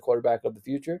comfortable as the quarterback of the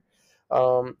future.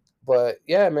 But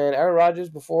yeah, man, Aaron Rodgers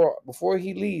before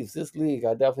he leaves this league,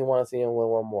 I definitely want to see him win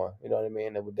one more. You know what I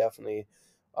mean? It would definitely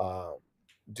uh,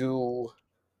 do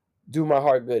do my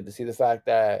heart good to see the fact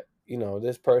that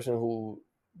this person who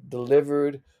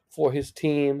delivered for his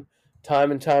team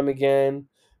time and time again,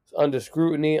 under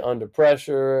scrutiny, under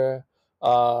pressure,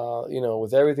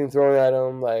 with everything thrown at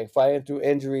him, like fighting through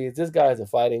injuries. This guy's a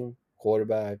fighting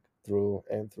quarterback through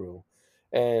and through.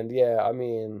 And yeah, I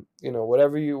mean,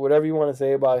 whatever you want to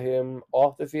say about him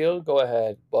off the field, go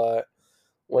ahead. But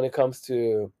when it comes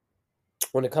to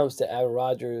Aaron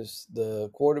Rodgers, the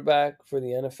quarterback for the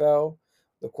NFL,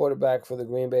 the quarterback for the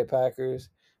Green Bay Packers,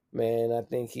 man, I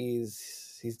think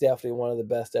he's definitely one of the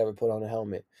best to ever put on a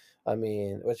helmet. I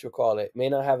mean, what you call it? May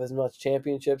not have as much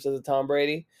championships as a Tom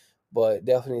Brady, but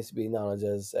definitely needs to be acknowledged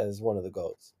as one of the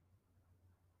goats.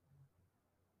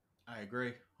 I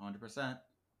agree, 100%.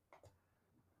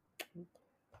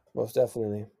 Most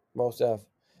definitely, most def.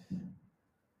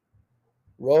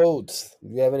 Rhodes,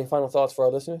 do you have any final thoughts for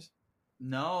our listeners?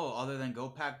 No, other than go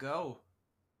pack go.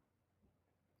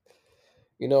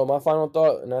 My final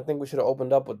thought, and I think we should have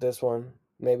opened up with this one.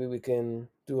 Maybe we can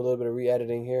do a little bit of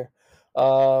re-editing here.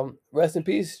 Rest in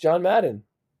peace, John Madden.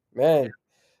 Yeah, Man,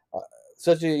 uh,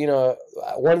 such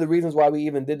one of the reasons why we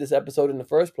even did this episode in the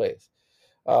first place.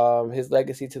 His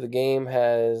legacy to the game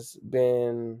has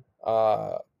been,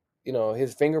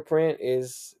 his fingerprint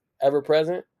is ever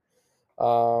present.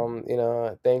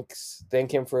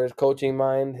 Thank him for his coaching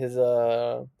mind,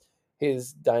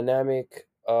 his dynamic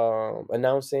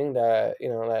announcing that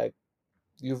like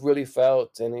you've really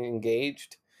felt and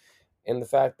engaged in the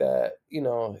fact that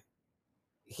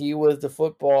he was the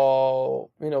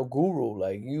football guru.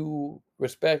 Like you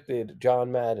respected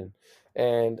John Madden,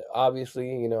 and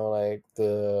obviously like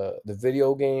the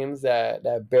video games that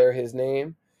bear his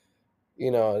name.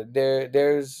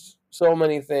 There's so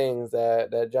many things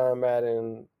that John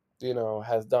Madden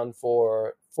has done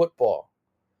for football.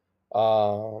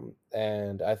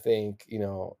 And I think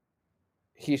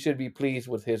he should be pleased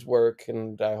with his work,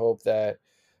 and I hope that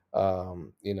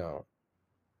um, you know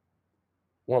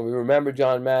when we remember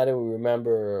John Madden, we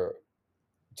remember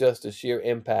just the sheer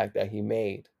impact that he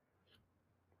made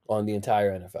on the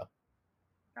entire NFL.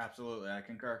 absolutely. I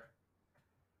concur.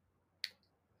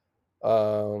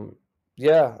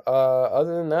 Yeah.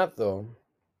 Other than that, though,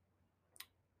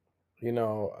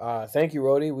 thank you,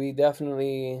 Rody. We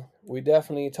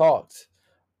definitely talked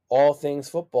all things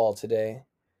football today.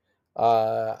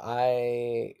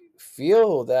 I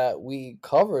feel that we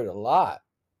covered a lot.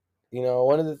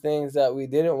 One of the things that we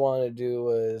didn't want to do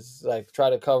was like try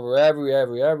to cover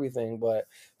everything, but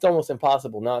it's almost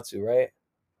impossible not to, right?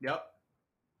 Yep.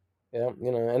 Yeah,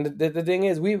 and the thing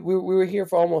is, we were here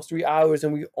for almost 3 hours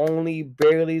and we only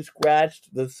barely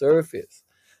scratched the surface.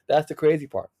 That's the crazy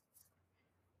part.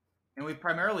 And we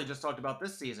primarily just talked about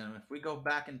this season. If we go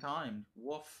back in time,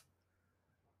 woof.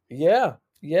 Yeah,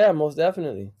 yeah, most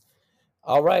definitely.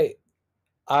 All right,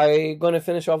 I'm gonna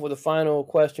finish off with a final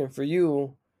question for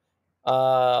you.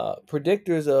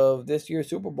 Predictors of this year's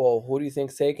Super Bowl. Who do you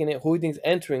think's taking it? Who do you think's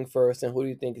entering first, and who do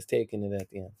you think is taking it at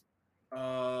the end?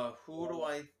 Who do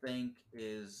I think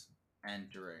is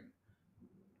entering?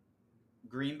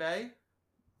 Green Bay,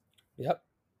 Yep.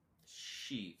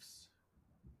 Chiefs.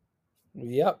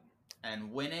 Yep.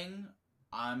 And winning,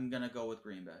 I'm going to go with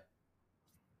Green Bay.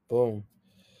 Boom.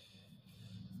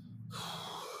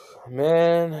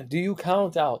 Man, do you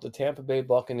count out the Tampa Bay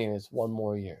Buccaneers one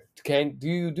more year? Do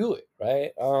you do it,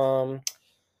 right?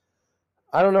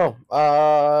 I don't know.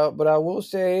 But I will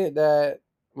say that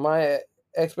my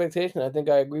expectation, I think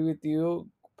I agree with you,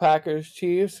 Packers,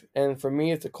 Chiefs, and for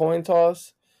me it's a coin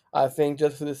toss. I think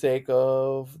just for the sake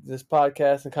of this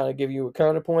podcast and kind of give you a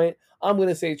counterpoint, I'm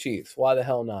gonna say Chiefs. Why the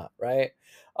hell not, right?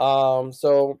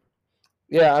 So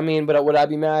yeah, I mean, but would I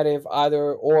be mad if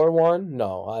either or won?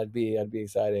 No, I'd be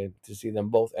excited to see them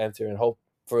both enter and hope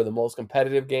for the most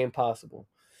competitive game possible.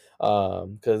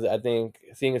 Because I think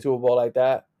seeing a Super Bowl like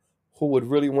that, who would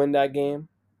really win that game?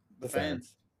 The The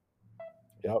fans. fans.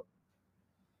 Yep.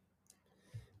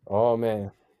 Oh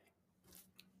man.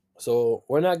 So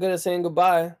we're not good at saying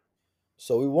goodbye,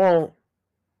 so we won't.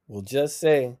 We'll just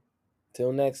say,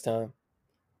 till next time.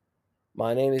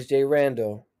 My name is Jay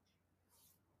Rando,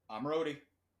 I'm Rody.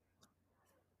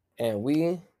 and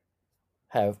we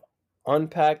have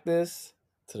unpacked this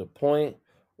to the point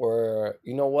where,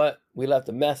 you know what? We left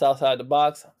a mess outside the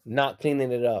box, not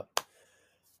cleaning it up.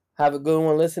 Have a good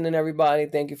one listening, everybody.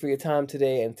 Thank you for your time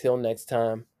today. Until next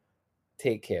time,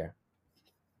 take care.